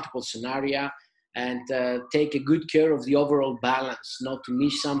on multiple scenarios and take a good care of the overall balance, not to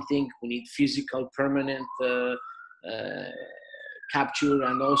miss something. We need physical, permanent capture,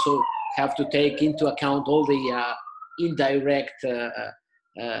 and also have to take into account all the indirect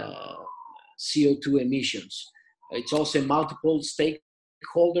CO2 emissions. It's also a multiple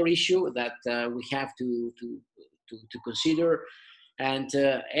stakeholder issue that we have to consider, and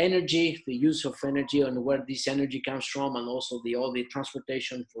energy, the use of energy and where this energy comes from, and also all the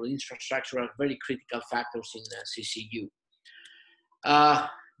transportation for infrastructure are very critical factors in CCU.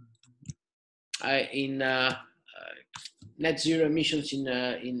 In net zero emissions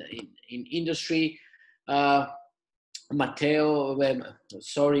in industry, Matteo,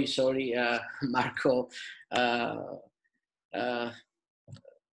 Marco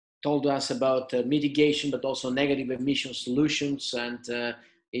told us about mitigation, but also negative emission solutions, and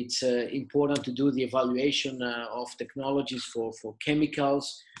it's important to do the evaluation of technologies for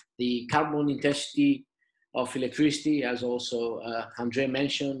chemicals, the carbon intensity of electricity, as also Andrea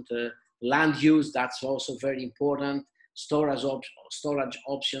mentioned, land use, that's also very important. Storage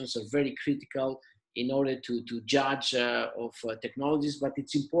options are very critical in order to judge of technologies, but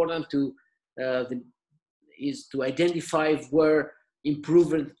it's important to identify where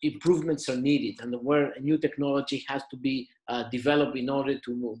improvements are needed and where a new technology has to be developed in order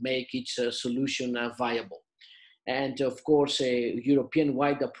to make its solution viable. And of course, a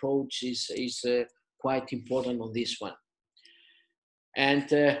European-wide approach is quite important on this one. And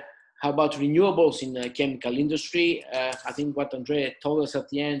how about renewables in the chemical industry? I think what Andrea told us at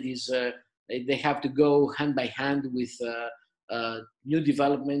the end is they have to go hand by hand with new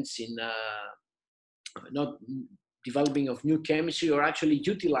developments in not developing of new chemistry, or actually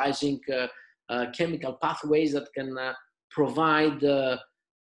utilizing chemical pathways that can provide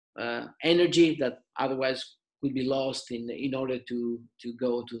energy that otherwise could be lost in order to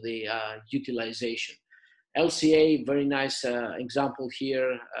go to the utilization. LCA, very nice example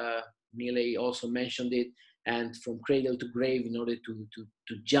here. Nilay also mentioned it, and from cradle to grave in order to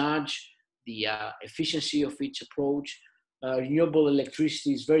judge the efficiency of each approach. Renewable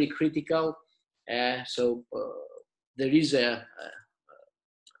electricity is very critical. So there is a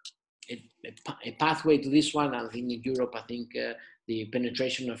pathway to this one. I think in Europe, I think the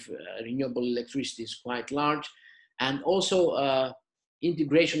penetration of renewable electricity is quite large. And also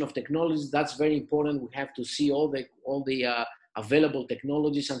integration of technologies, that's very important. We have to see all the available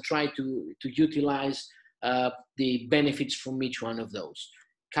technologies and try to utilize the benefits from each one of those.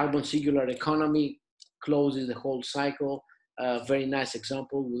 Carbon circular economy closes the whole cycle. a very nice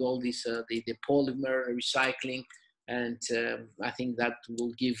example with all this, the polymer recycling. And I think that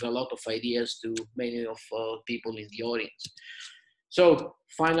will give a lot of ideas to many of people in the audience. So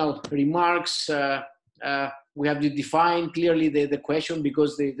final remarks, we have to define clearly the question,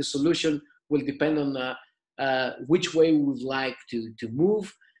 because the solution will depend on which way we would like to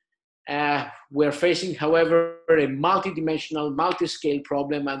move. We're facing, however, a multi-dimensional, multi-scale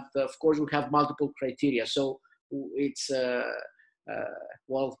problem, and of course we have multiple criteria. So it's,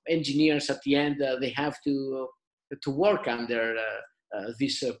 well, engineers at the end, they have to work under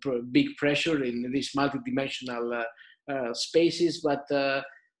this big pressure in these multi-dimensional spaces, but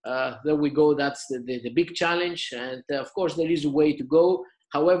there we go. That's the big challenge, and of course there is a way to go.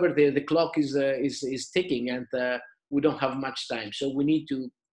 However, the clock is ticking, and we don't have much time. So we need to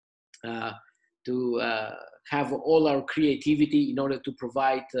have all our creativity in order to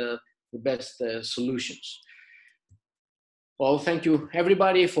provide the best solutions. Well, thank you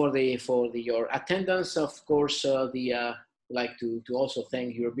everybody for your attendance. Of course, like to also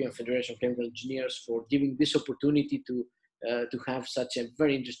thank European Federation of Chemical Engineers for giving this opportunity to have such a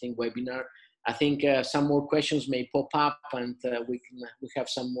very interesting webinar. I think some more questions may pop up, and we have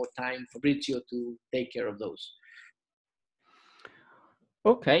some more time, Fabrizio, to take care of those.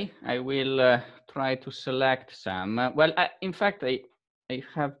 Okay, I will try to select some. Well, in fact, I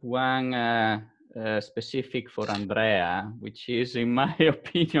have one specific for Andrea, which is, in my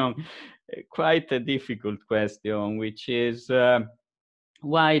opinion, quite a difficult question, which is,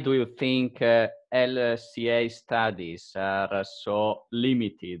 why do you think LCA studies are so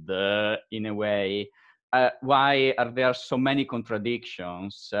limited in a way? Why are there so many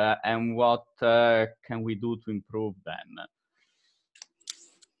contradictions, and what can we do to improve them?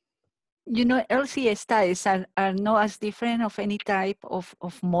 You know, LCA studies are not as different of any type of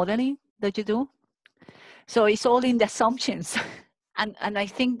modeling that you do. So it's all in the assumptions and I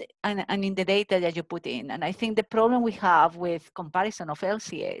think, and in the data that you put in. And I think the problem we have with comparison of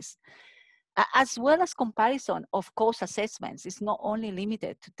LCAs, as well as comparison of cost assessments, is not only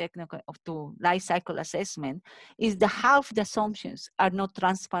limited to technical, to life cycle assessment, is the half the assumptions are not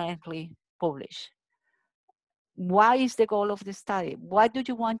transparently published. Why is the goal of the study? Why do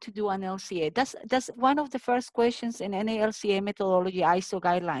you want to do an LCA? That's one of the first questions in any LCA methodology, ISO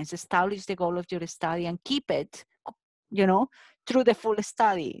guidelines. Establish the goal of your study and keep it, you know, through the full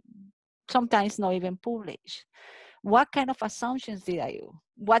study. Sometimes not even published. What kind of assumptions did I do?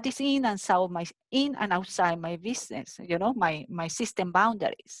 What is in and outside my business? You know, my system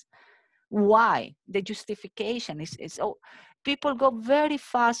boundaries. Why? The justification is oh, people go very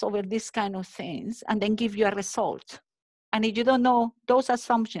fast over these kind of things and then give you a result. And if you don't know those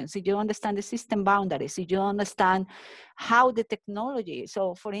assumptions, if you don't understand the system boundaries, if you don't understand how the technology,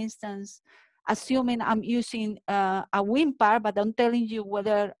 so for instance, assuming I'm using a wind park, but I'm telling you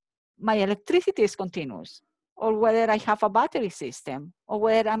whether my electricity is continuous, or whether I have a battery system, or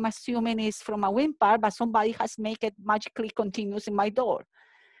whether I'm assuming it's from a wind park, but somebody has made it magically continuous in my door,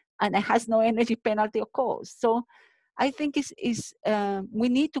 and it has no energy penalty or cost. So I think we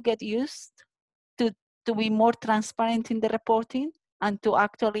need to get used to be more transparent in the reporting and to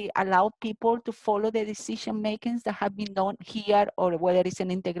actually allow people to follow the decision makings that have been done here, or whether it's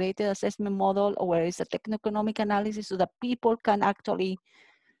an integrated assessment model or whether it's a techno-economic analysis, so that people can actually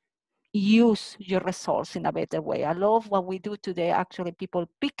use your results in a better way. I love what we do today. Actually, people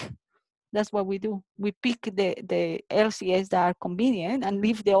pick. That's what we do. We pick the LCS that are convenient and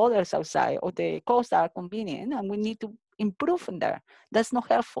leave the others outside, or the costs that are convenient, and we need to improve in there. That's not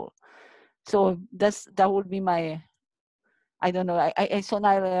helpful. So that would be my, I don't know. I saw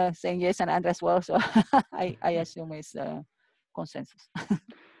Nilay saying yes and Andrea as well, so I assume it's consensus.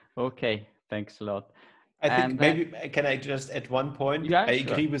 Okay, thanks a lot. I think maybe, can I just add one point? Yeah, I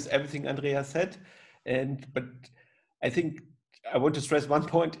sure. agree with everything Andrea said, but I think I want to stress one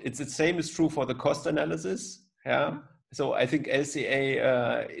point. It's the same is true for the cost analysis. Yeah. So I think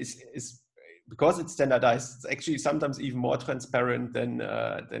LCA is because it's standardized, it's actually sometimes even more transparent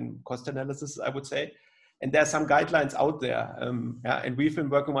than cost analysis, I would say. And there are some guidelines out there. And we've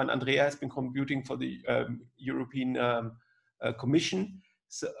been working on, Andrea has been contributing for the European Commission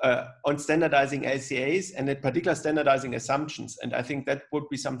on standardizing LCAs, and in particular standardizing assumptions. And I think that would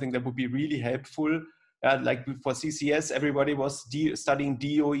be something that would be really helpful. Like for CCS, everybody was studying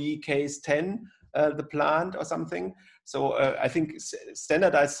DOE case 10, the plant or something. So I think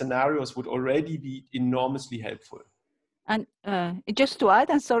standardized scenarios would already be enormously helpful. And just to add,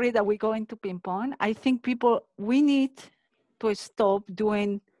 and sorry that we go into ping pong, I think we need to stop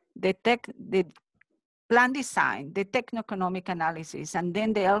doing the plan design, the techno-economic analysis, and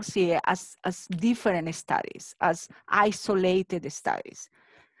then the LCA as different studies, as isolated studies.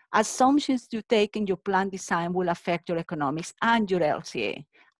 Assumptions you take in your plan design will affect your economics and your LCA.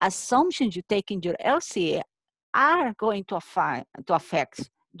 Assumptions you take in your LCA are going to affect,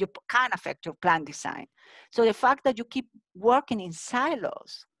 can affect your plan design. So the fact that you keep working in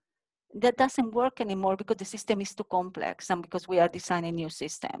silos, that doesn't work anymore because the system is too complex and because we are designing new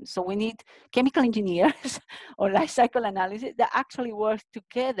systems. So we need chemical engineers or life cycle analysis that actually work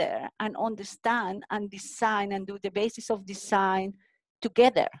together and understand and design and do the basis of design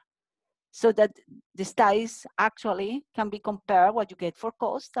together, so that the studies actually can be compared what you get for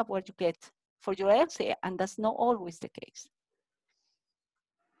cost and what you get for your LCA, and that's not always the case.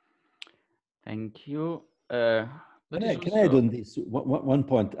 Thank you. Can I add on this one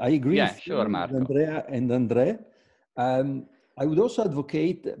point? I agree with Andrea and Andre. I would also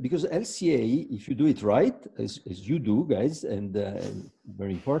advocate, because LCA, if you do it right, as you do, guys, and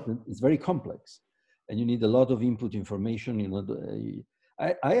very important, it's very complex. And you need a lot of input information. You know,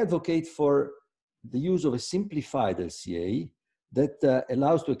 I advocate for the use of a simplified LCA that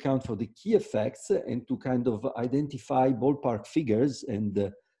allows to account for the key effects and to kind of identify ballpark figures and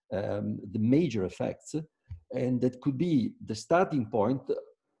the major effects. And that could be the starting point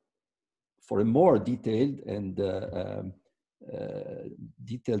for a more detailed and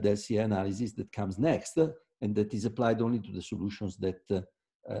detailed LCA analysis that comes next, and that is applied only to the solutions that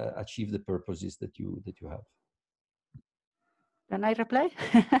achieve the purposes that you have. Can I reply?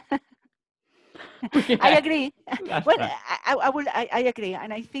 I agree. Well, I agree.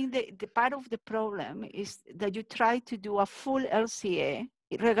 And I think that the part of the problem is that you try to do a full LCA,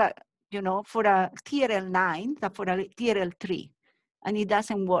 you know, for a TRL 9 than for a TRL 3. And it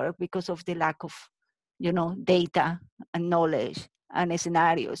doesn't work because of the lack of, you know, data and knowledge and a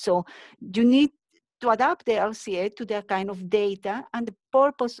scenario. So you need to adapt the LCA to the kind of data and the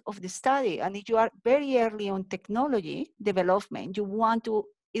purpose of the study. And if you are very early on technology development, you want to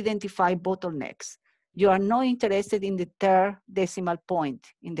identify bottlenecks. You are not interested in the third decimal point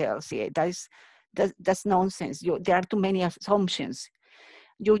in the LCA. That's nonsense. There are too many assumptions.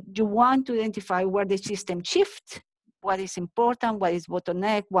 You want to identify where the system shifts, what is important, what is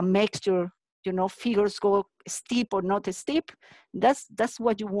bottleneck, what makes your, you know, figures go steep or not steep. That's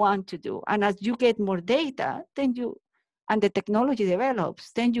what you want to do. And as you get more data, then and the technology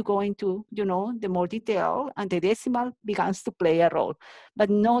develops, then you go into, you know, the more detail, and the decimal begins to play a role, but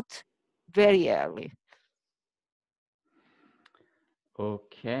not very early.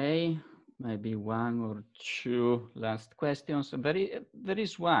 Okay, maybe one or two last questions. There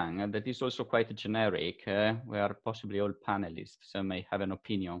is one that is also quite generic, where possibly all panelists may have an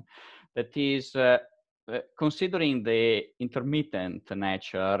opinion. That is, considering the intermittent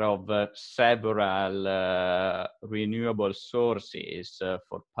nature of several renewable sources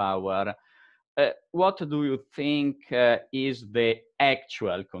for power, what do you think is the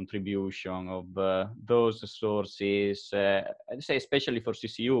actual contribution of those sources, I'd say especially for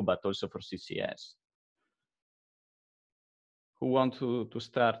CCU, but also for CCS? Who want to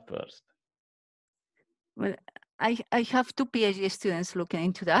start first? Well, I have 2 PhD students looking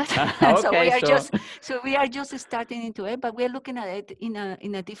into that. Okay, so we are just starting into it, but we're looking at it in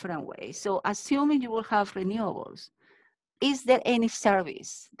a different way. So assuming you will have renewables, is there any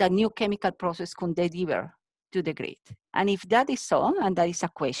service that new chemical process can deliver to the grid? And if that is so, and that is a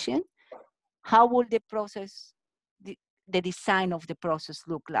question, how will the process, the design of the process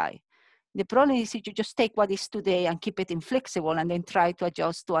look like? The problem is if you just take what is today and keep it inflexible and then try to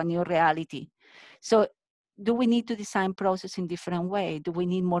adjust to a new reality. So do we need to design process in different way? Do we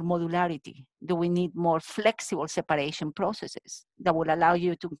need more modularity? Do we need more flexible separation processes that will allow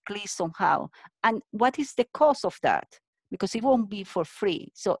you to increase somehow? And what is the cost of that? Because it won't be for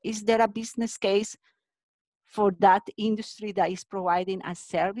free. So is there a business case for that industry that is providing a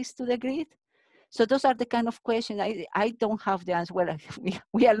service to the grid? So those are the kind of questions I don't have the answer. Well,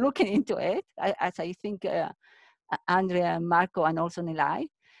 we are looking into it, as I think Andrea, Marco, and also Nilay.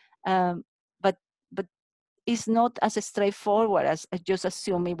 But it's not as straightforward as just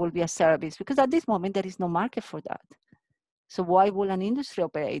assume it will be a service, because at this moment there is no market for that. So why will an industry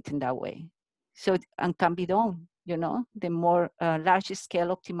operate in that way? So, and can be done, you know, the more large scale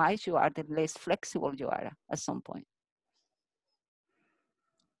optimized you are, the less flexible you are at some point.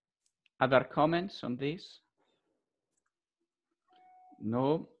 Other comments on this?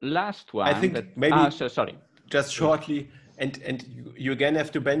 No. Last one. I think maybe sorry. Just shortly, and you again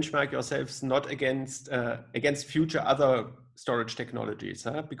have to benchmark yourselves not against future other storage technologies,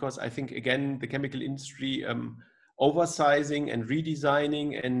 because I think again the chemical industry oversizing and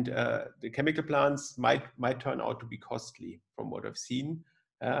redesigning, and the chemical plants might turn out to be costly from what I've seen.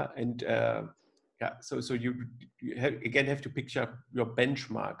 Yeah, so you again have to picture your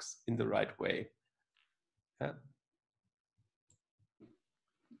benchmarks in the right way. Yeah.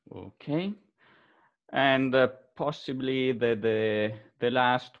 Okay, and possibly the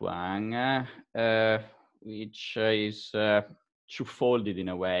last one, which is two-folded in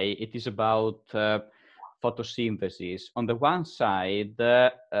a way. It is about photosynthesis. On the one side,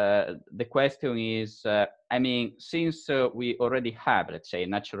 the question is, I mean, since we already have, let's say, a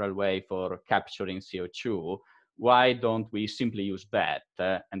natural way for capturing CO2, why don't we simply use that,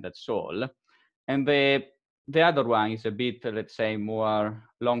 and that's all? And the other one is a bit, let's say, more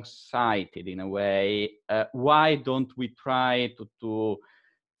long-sighted in a way. Why don't we try to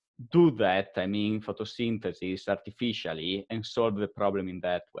do that, I mean, photosynthesis artificially, and solve the problem in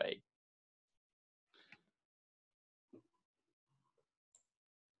that way?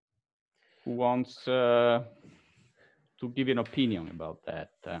 Who wants to give an opinion about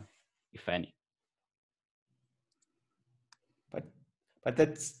that, if any? But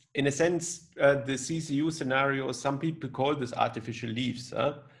that's, in a sense, the CCU scenario. Some people call this artificial leaves.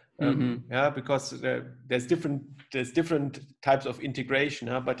 Yeah, because there's different types of integration.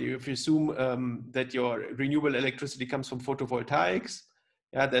 But if you assume that your renewable electricity comes from photovoltaics,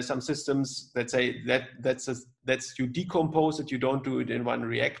 yeah, there's some systems that say that's you decompose it. You don't do it in one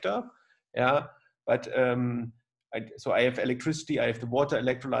reactor. Yeah, but so I have electricity, I have the water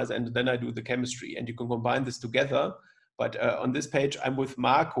electrolyzer, and then I do the chemistry, and you can combine this together. But on this page, I'm with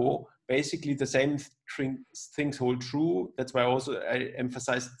Marco. Basically, the same things hold true. That's why I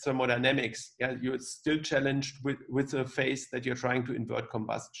emphasized thermodynamics. Yeah, you're still challenged with the phase that you're trying to invert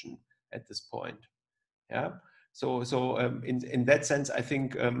combustion at this point. Yeah. So in that sense, I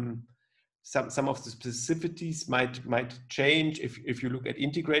think some of the specificities might change if you look at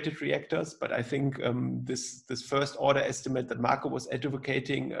integrated reactors. But I think this first order estimate that Marco was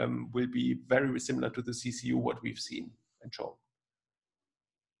advocating will be very similar to the CCU what we've seen and shown.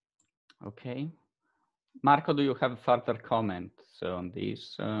 Okay. Marco, do you have further comments on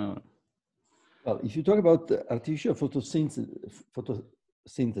this? Well, if you talk about artificial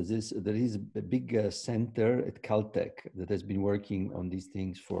photosynthesis, there is a big center at Caltech that has been working on these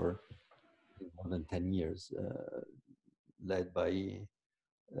things for more than 10 years, led by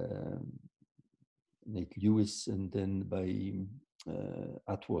Nate Lewis and then by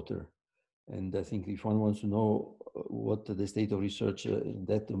Atwater. And I think if one wants to know what the state of research in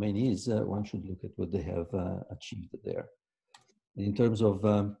that domain is, one should look at what they have achieved there. In terms of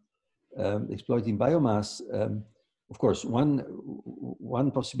exploiting biomass, of course, one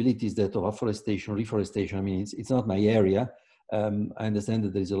possibility is that of afforestation, reforestation. I mean, it's not my area. I understand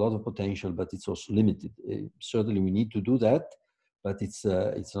that there is a lot of potential, but it's also limited. Certainly, we need to do that, but it's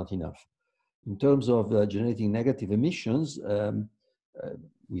not enough. In terms of generating negative emissions,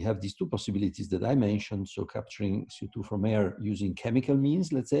 we have these two possibilities that I mentioned. So capturing CO2 from air using chemical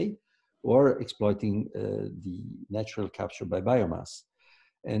means, let's say, or exploiting the natural capture by biomass.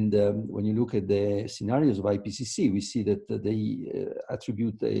 And when you look at the scenarios of IPCC, we see that they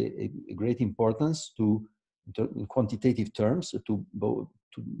attribute a great importance to, in quantitative terms, to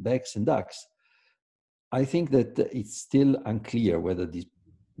BECCS and DACCS. I think that it's still unclear whether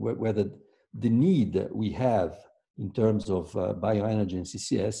the need we have in terms of bioenergy and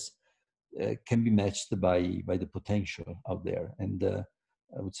CCS can be matched by the potential out there. And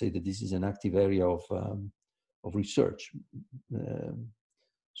I would say that this is an active area of research.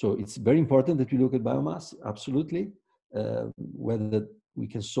 So it's very important that we look at biomass, absolutely. Whether we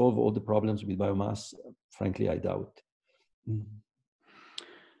can solve all the problems with biomass, frankly, I doubt.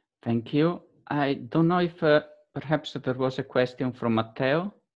 Thank you. I don't know if perhaps there was a question from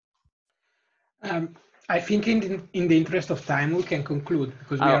Matteo. I think in the interest of time, we can conclude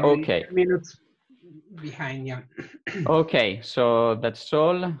because we are okay. 10 minutes behind. Yeah. Okay, so that's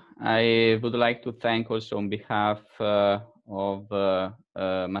all. I would like to thank also on behalf of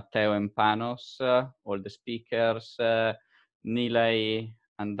Matteo and Panos, all the speakers, Nilay,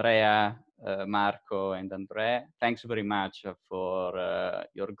 Andrea, Marco, and Andrea. Thanks very much for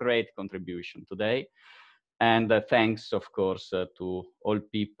your great contribution today. And thanks, of course, to all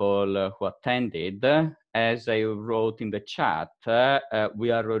people who attended. As I wrote in the chat,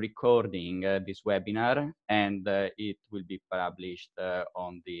 we are recording this webinar, and it will be published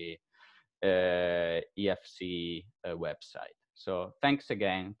on the EFCE website. So thanks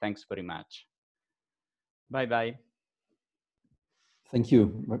again. Thanks very much. Bye-bye. Thank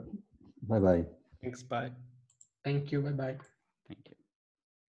you. Bye-bye. Thanks. Bye. Thank you. Bye-bye. Thank you.